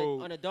 ass Because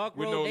road on a dark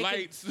with road, no they can-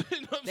 lights.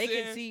 You know what I'm They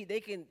saying? can see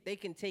they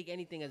can take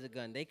anything as a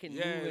gun. They can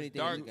Yeah, move it's anything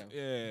dark. as a gun.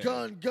 Yeah.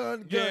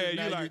 gun. Yeah, now you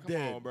you're like, come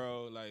dead. on,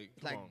 bro. Like,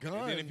 come Like, on. gun.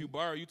 And then if you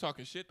borrow, you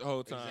talking shit the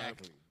whole time.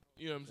 Exactly.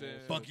 You know what I'm saying?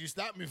 Fuck you,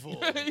 stop me for.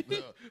 My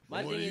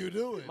What are thing you is-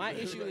 doing?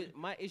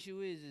 My issue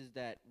is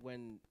that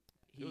when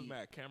It was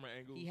mad. Camera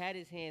angles. he had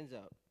his hands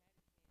up,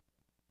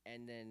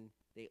 and then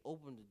they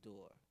opened the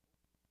door,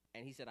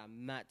 and he said,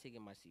 "I'm not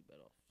taking my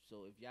seatbelt off.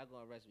 So if y'all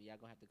gonna arrest me, y'all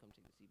gonna have to come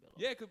take the seatbelt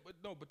off."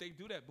 Yeah, but they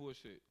do that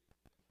bullshit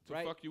to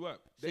Right. fuck you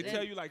up. So They then-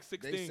 tell you like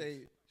 6 They things.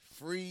 say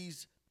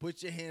freeze,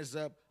 put your hands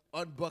up,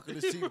 unbuckle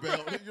the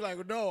seatbelt. You're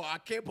like, no, I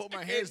can't put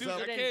my hands do-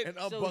 up I can't- and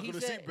So unbuckle he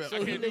the said- seatbelt. I So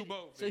can't he do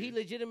both, So he man.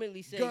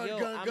 legitimately said, gun, "Yo,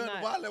 gun, I'm gun,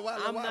 not."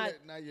 wallet, I'm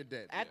not. now you're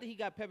dead. After he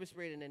got pepper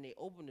sprayed and then they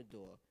opened the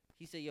door,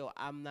 he said, "Yo,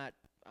 I'm not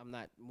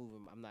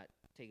moving. I'm not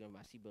taking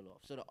my seatbelt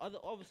off." So the other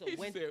officer He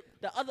went. said-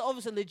 The other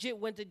officer legit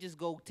went to just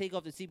go take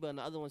off the seatbelt, and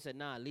the other one said,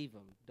 "Nah, leave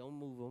him. Don't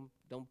move him.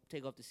 Don't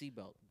take off the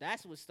seatbelt."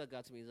 That's what stuck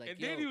out to me. It's like, And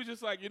yo, then he was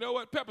just like, you know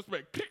what? Pepper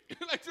spray.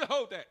 Like, to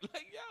hold that.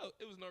 Like, yo,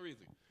 it was no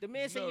reason. the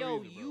man said, No "Yo,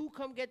 reason, bro. you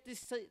come get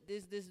this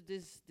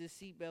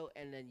seatbelt,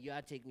 and then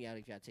y'all take me out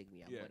if y'all take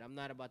me out. Yeah. But I'm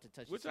not about to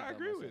touch Which the seatbelt I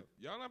agree myself." with.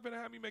 Y'all not gonna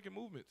have me making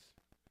movements.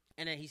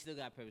 And then he still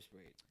got pepper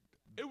sprayed.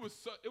 It was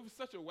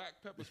such a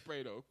whack pepper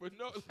spray though. But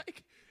no,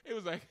 like it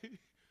was like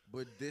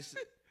But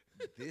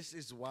this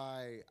is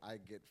why I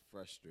get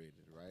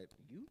frustrated, right?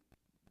 You?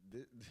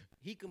 Thi-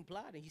 He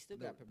complied, and he still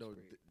got pepper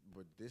sprayed.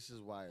 but this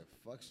is why it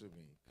fucks with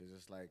me, because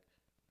it's like,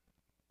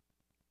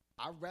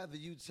 I'd rather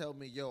you tell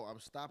me, yo, I'm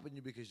stopping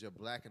you because you're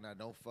black and I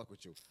don't fuck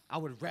with you. I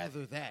would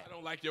rather that. I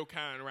don't like your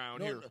kind around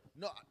no, here.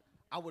 no,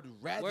 I would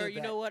rather Word, that.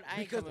 you know what? I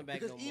ain't because, coming back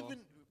because no more. even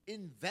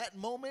in that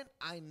moment,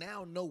 I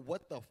now know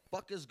what the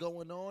fuck is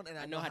going on, and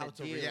I know how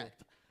to deal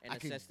react. and I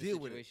can assess the deal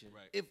with it. situation.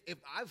 Right. If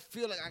I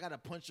feel like I got a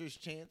puncher's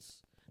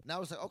chance,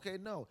 now it's like, okay,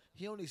 no,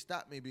 he only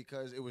stopped me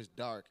because it was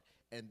dark,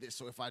 and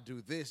so if I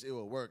do this, it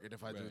will work, and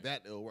if I do Right.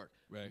 that, it will work.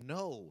 Right.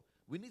 No,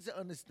 we need to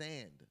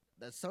understand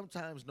that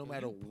sometimes, no Yo,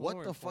 matter you what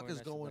pouring, the fuck pouring, is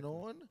that's going seductive.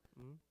 on,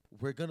 Mhm.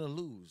 we're gonna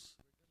lose.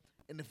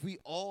 And if we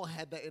all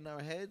had that in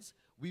our heads,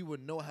 we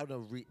would know how to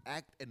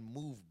react and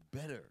move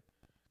better.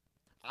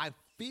 I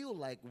feel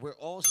like we're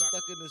all stuck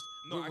in this.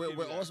 no, I we're, give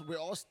we're, you all, that. we're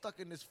all stuck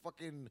in this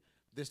fucking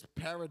this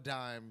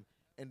paradigm,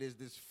 and there's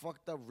this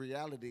fucked up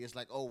reality. It's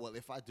like, oh well,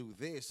 if I do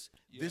this,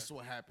 this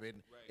will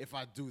happen. Right. If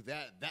I do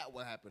that, that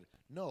will happen.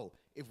 No,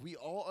 if we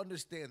all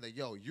understand that,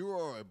 yo, you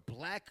are a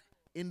black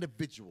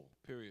individual,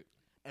 Period.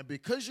 and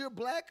because you're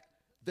black,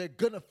 they're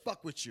gonna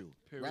fuck with you,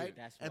 Period. right?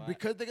 That's and why-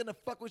 because they're gonna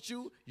fuck with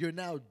you, you're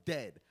now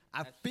dead.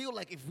 I feel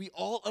like if we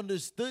all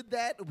understood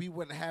that, we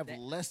would have That-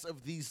 less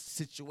of these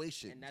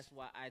situations. And that's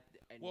why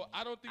Well,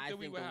 I don't think that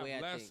we think would the have way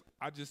I less. think.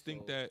 I just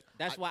think So, that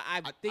That's why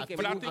I think.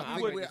 but I think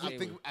we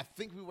would- I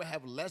think we would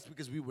have less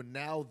because we would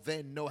now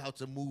then know how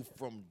to move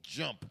from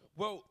jump.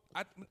 well,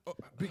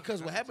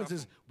 Because what happens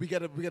is we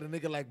get a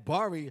nigga like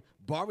Bari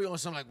on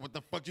something like, what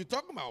the fuck you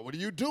talking about? What are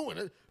you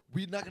doing?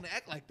 We're not gonna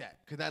act like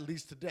that because that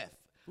leads to death.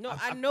 No,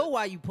 I know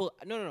why you pull.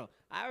 No.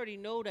 I already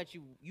know that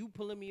you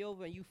pulling me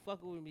over and you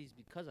fucking with me is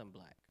because I'm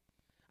black.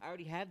 I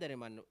already have that in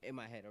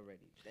my head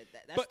already. That's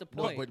But- the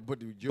No, point.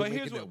 but you're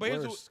here's making what- it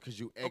here's worse because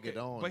you egg okay, it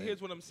on. But and-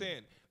 here's what I'm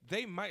saying: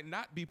 they might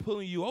not be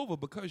pulling you over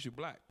because you're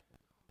black.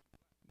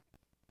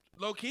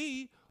 Low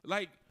key,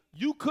 like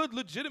you could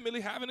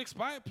legitimately have an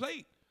expired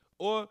plate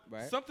or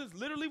Right. something's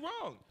literally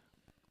wrong.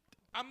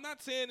 I'm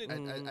not saying it.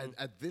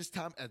 At this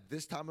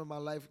time in my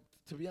life,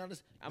 to be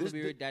honest, I'm gonna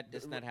be real, that's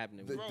that's not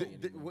happening The, with the, me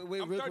the, anymore.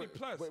 wait, I'm real 30 quick,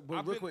 plus. Wait, I've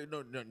real been- quick.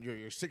 No,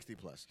 you're 60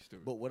 plus.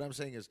 Stupid. But what I'm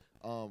saying is,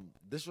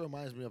 this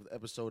reminds me of the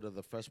episode of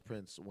The Fresh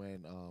Prince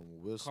when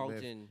Will Smith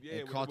Carlton. Yeah,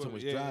 and with Carlton Will-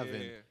 was yeah, yeah,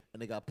 driving, yeah.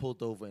 and they got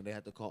pulled over, and they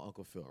had to call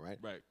Uncle Phil, right?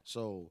 Right.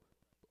 So,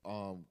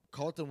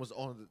 Carlton was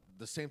on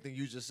the same thing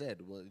you just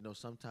said. Well,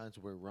 sometimes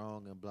we're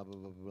wrong and blah blah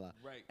blah blah blah.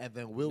 Right. And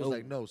then Will was No.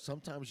 like, no,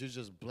 sometimes you're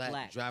just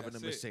black. driving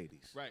That's a it.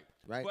 Mercedes. Right.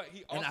 Right. But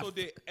he And I also f-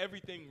 did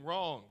everything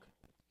wrong.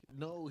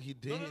 No, he No,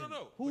 didn't.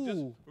 no. But just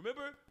Who?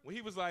 remember when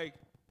he was like,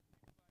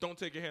 don't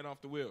take your hand off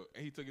the wheel.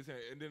 And he took his hand.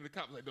 And then the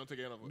cop was like, don't take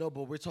your hand off the wheel. No,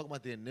 but we're talking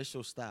about the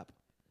initial stop.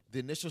 The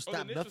initial the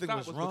stop, initial nothing stop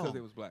was was wrong. because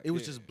they was black. It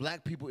was Yeah. just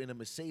black people in a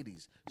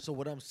Mercedes. So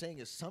what I'm saying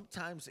is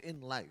sometimes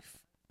in life,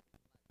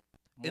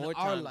 More in our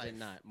times life, than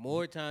not.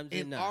 More times than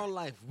in not. our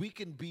life, we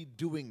can be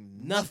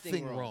doing Nothing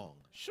nothing wrong. wrong.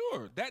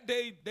 Sure. That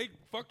day, they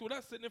fucked with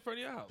us sitting in front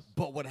of your house.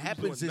 But what We was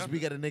happens doing is we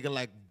nothing. got a nigga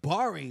like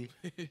Bari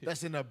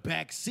that's in the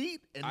back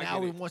seat, and I now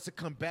get he it. wants to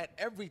combat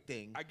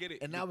everything. I get it.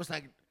 And now it's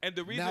like, And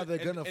the reason now they're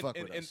and- gonna and- fuck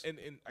and, with us. And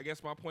I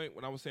guess my point,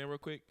 what I was saying real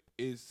quick,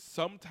 is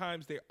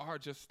sometimes they are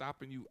just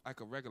stopping you like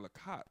a regular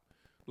cop.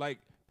 Like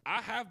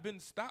I have been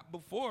stopped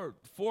before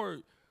for,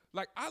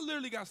 like I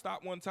literally got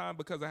stopped one time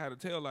because I had a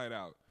tail light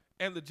out,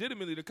 and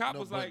legitimately the cop no,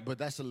 was but, like, but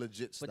that's a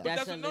legit stop. But But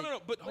That's that's a no, leg- no, no.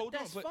 But but hold on.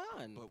 that's But,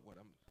 fine. but hold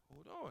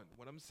on.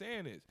 What I'm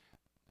saying is,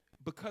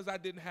 because I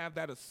didn't have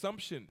that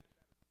assumption.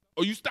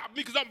 Oh, you stopped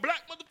me because I'm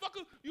black,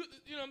 motherfucker. You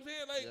know what I'm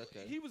saying? Like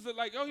Yeah, okay. he was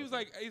like, oh, he's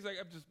like,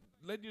 I'm just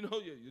letting you know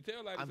your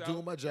tail light is I'm out.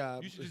 doing my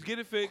job. You should just get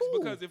it fixed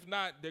Cool. because if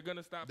not, they're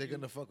gonna stop. They're you.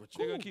 gonna fuck with you.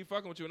 They're gonna keep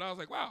fucking with you. And I was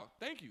like, wow,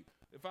 thank you.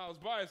 If I was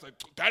biased, like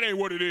that ain't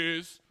what it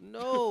is,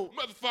 No.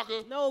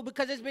 motherfucker. No,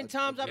 because there's been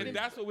times I've agreed. been.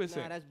 And that's what we're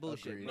saying. Nah, that's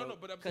bullshit. Agreed. No, no,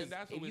 but I'm saying 'Cause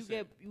that's what if we're you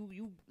saying. get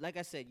you like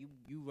I said,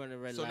 you run a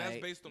red So light. that's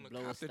based on the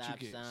blow a cop that you stop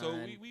get. sign. So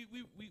we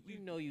You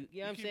know you know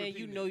what I'm keep saying?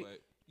 You repeating know it,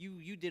 but-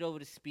 you did over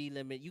the speed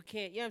limit. You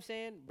can't, you know what I'm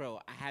saying? Bro,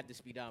 I have the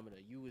speedometer.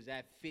 You was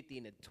at 50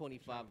 and a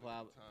 25 per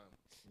hour.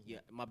 Yeah,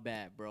 my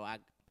bad, bro. I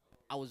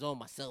was on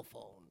my cell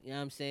phone. You know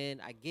what I'm saying?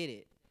 I get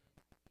it.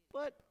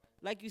 But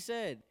like you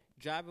said,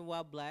 driving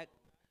while black,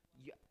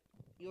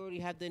 you already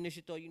have the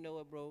initial thought, you know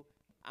what, bro?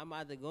 I'm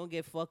either gonna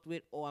get fucked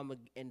with or I'm gonna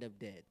end up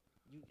dead.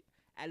 You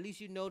at least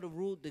you know the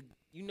rule,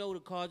 you know the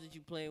cards that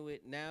you're playing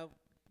with. Now,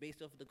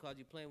 based off of the cards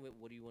you're playing with,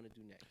 what do you want to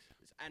do next?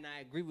 And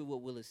I agree with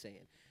what Will is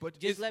saying. But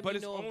Just it's, let but me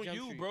it's know of on Jump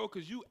you, Street. bro,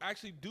 because you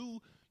actually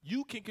do.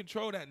 You can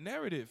control that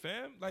narrative,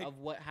 fam. Like Of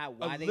what, how,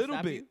 why a they little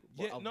stop bit. you?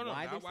 Yeah, Of no,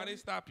 why not why they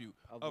stop you.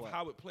 Of what?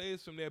 how it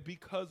plays from there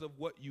because of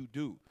what you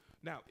do.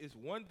 Now, it's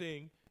one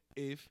thing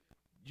if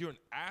you're an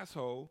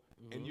asshole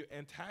Mm-hmm. and you're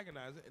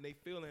antagonizing, and they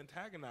feel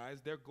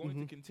antagonized, they're going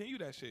to continue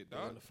that shit, They're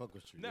dog. gonna fuck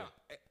with you. Now,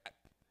 yeah.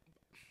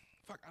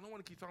 fuck, I don't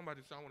want to keep talking about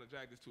this. So I don't want to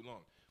drag this too long.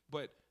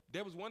 But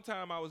there was one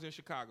time I was in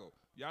Chicago.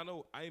 Y'all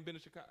know I ain't been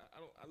in Chicago.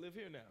 I live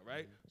here now,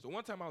 right? So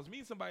one time I was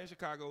meeting somebody in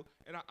Chicago,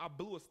 and I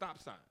blew a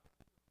stop sign.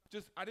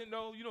 I didn't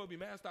know, it'd be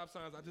mad stop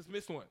signs. I just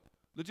missed one.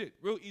 Legit,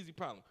 real easy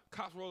problem.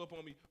 Cops roll up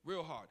on me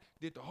real hard.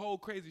 Did the whole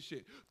crazy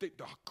shit. The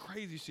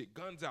crazy shit,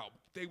 guns out.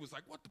 They was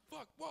like, what the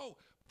fuck? Whoa.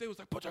 They was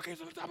like, put your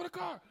keys on the top of the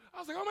car. I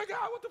was like, oh my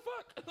God, what the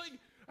fuck? Like,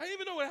 I didn't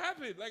even know what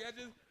happened. Like,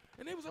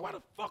 and they was like, why the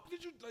fuck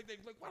did you,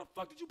 why the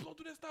fuck did you blow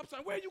through that stop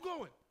sign? Where are you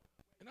going?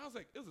 And I was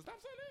like, it was a stop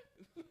sign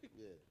there?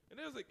 Yeah. And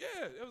they was like,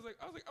 yeah. I was like,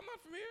 I'm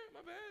not from here,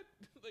 my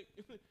bad.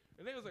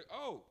 And they was like,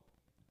 oh,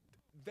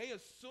 they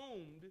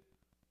assumed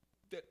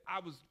that I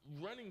was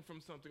running from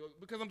something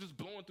because I'm just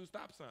blowing through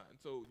stop signs.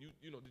 So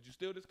you know, did you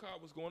steal this car?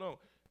 What's going on?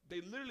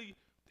 They literally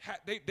had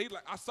they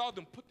like I saw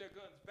them put their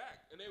guns back,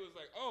 and they was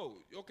like, oh,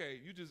 okay,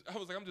 I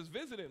was like, I'm just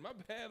visiting. My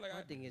bad. Like,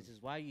 My thing is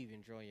why you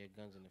even drawing your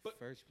guns in the but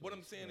first place? what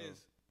I'm saying bro?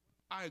 is,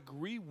 I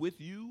agree with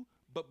you,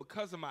 but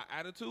because of my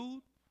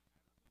attitude,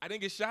 I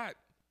didn't get shot.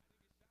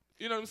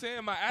 You know what I'm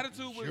saying? My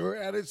attitude was Your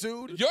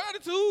attitude? your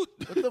attitude.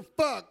 What the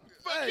fuck?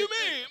 Fuck Hey, you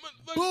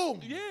mean? boom.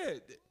 Yeah.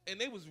 And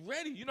they was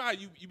ready. You know how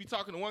you be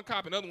talking to one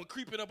cop and the other one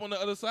creeping up on the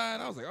other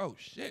side? I was like, oh,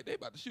 shit. They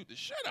about to shoot the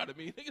shit out of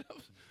me.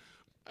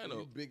 I know.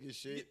 You big as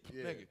shit.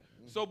 Yeah. Nigga.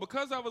 So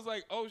because I was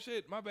like, oh,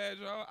 shit, my bad,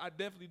 y'all. I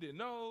definitely didn't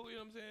know. You know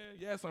what I'm saying?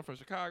 Yes, I'm from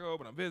Chicago,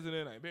 but I'm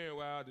visiting. I ain't been here a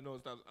while. I didn't know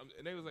stuff.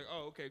 And they was like,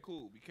 oh, okay,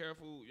 cool. Be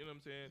careful. You know what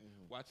I'm saying?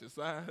 Watch your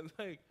signs.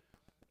 Like,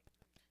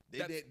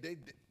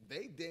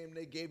 They damn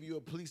they gave you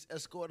a police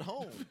escort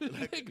home.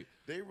 Like,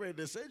 they ready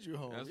to send you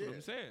home. that's yeah. what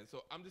I'm saying.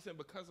 So I'm just saying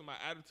because of my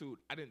attitude,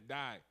 I didn't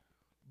die.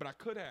 But I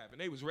could have, and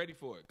they was ready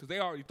for it because they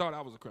already thought I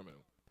was a criminal.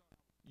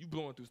 You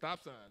blowing through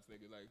stop signs,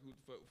 nigga. Like, who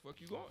the fuck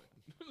you going?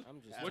 I'm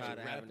just What tired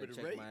you of having to rapid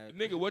check rate? my.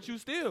 Nigga, what you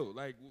steal?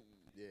 Like,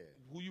 Yeah.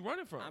 who you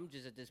running from? I'm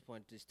just at this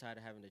point just tired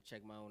of having to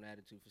check my own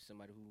attitude for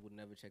somebody who would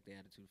never check their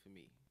attitude for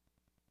me.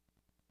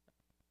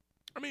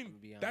 I I'm mean, gonna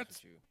be honest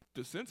that's with you.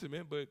 the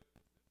sentiment, but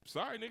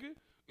sorry,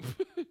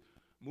 nigga.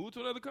 Move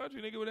to another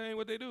country, nigga, where that ain't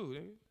what they do.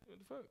 Nigga. What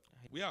the fuck?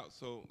 We out.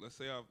 So let's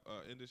say I've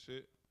ended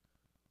shit.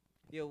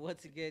 Yo,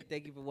 once again,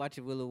 thank you for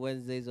watching Willow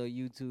Wednesdays on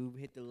YouTube.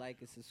 Hit the like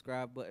and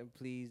subscribe button,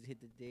 please. Hit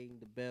the ding,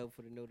 the bell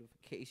for the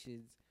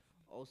notifications.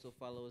 Also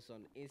follow us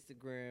on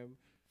Instagram,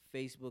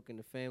 Facebook, and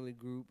the family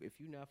group. If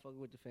you're not fucking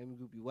with the family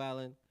group, you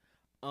wildin'.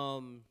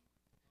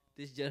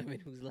 This gentleman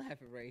who's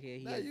laughing right here,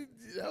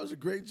 That was a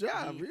great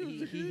job.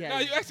 he Nah,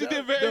 has- you actually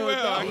did very well.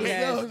 That I was,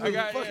 can't- that was I a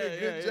got- fucking yeah,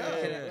 good yeah, job.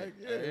 yeah, Like,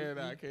 yeah,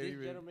 nah, I can't this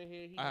even. gentleman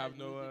here, he I has have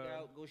no, music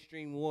out. Go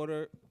stream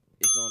Water.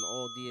 It's on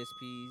all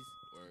DSPs.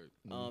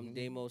 Word.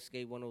 Demo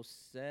Skate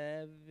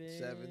 107.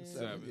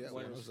 Seven. Yeah,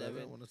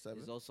 107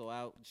 107. is also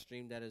out.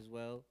 Stream that as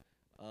well.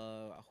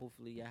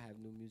 Hopefully, I have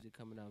new music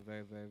coming out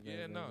very, very, very,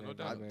 Yeah, very, no, very, no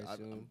very, doubt. very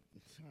soon.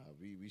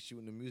 We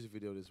shooting the music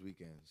video this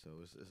weekend, so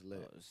it's lit.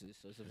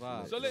 It's a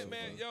vibe. So lit, lit,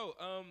 man. Yo,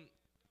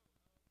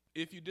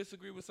 if you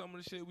disagree with some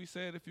of the shit we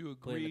said, if you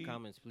Put agree, in the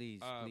comments,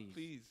 please,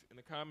 please in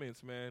the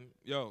comments, man.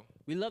 Yo,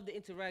 We love the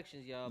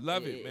interactions, y'all.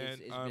 love it, man.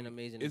 It's been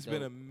amazing. It's dope.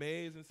 been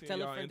amazing seeing Tell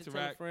y'all a friend interact. to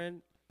tell a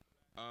friend.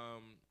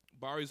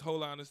 Bari's whole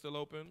line is still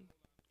open.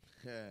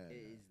 Yeah.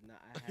 It is not.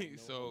 I have no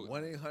So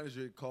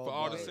 1-800 call for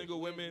all the Barry.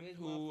 single women Where's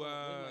who my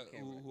phone? Where's my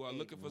camera? who are Hey,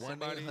 looking for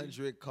somebody.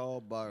 1-800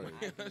 call Barry. I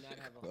do not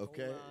have a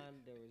Okay. hold on.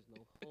 There is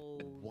no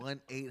hold.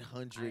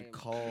 1-800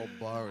 call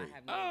Barry. I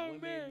have no Oh,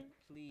 woman. man.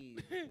 Please.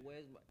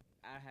 Where's my?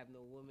 I have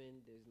no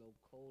woman. There's no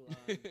colon.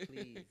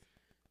 Please.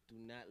 Do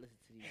not listen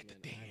to these men.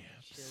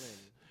 I'm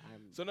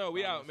chilling. So no,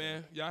 we by out, myself.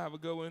 man. Y'all have a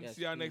good one. Yes,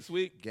 See y'all peace. next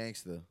week.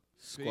 Gangster.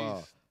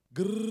 Squad. Peace.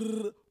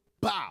 Grrr,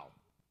 bow.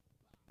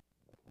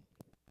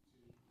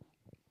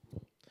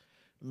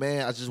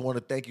 Man, I just want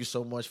to thank you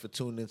so much for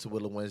tuning into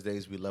Willow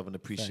Wednesdays. We love and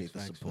appreciate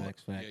the support.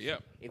 Yeah.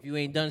 If you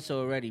ain't done so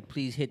already,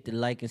 please hit the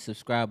like and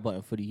subscribe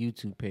button for the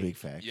YouTube page. Big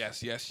facts.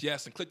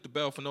 Yes. And click the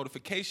bell for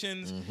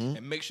notifications.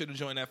 And make sure to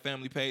join that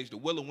family page, the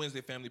Willow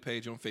Wednesday family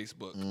page on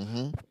Facebook.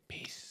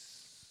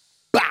 Peace.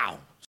 Bow.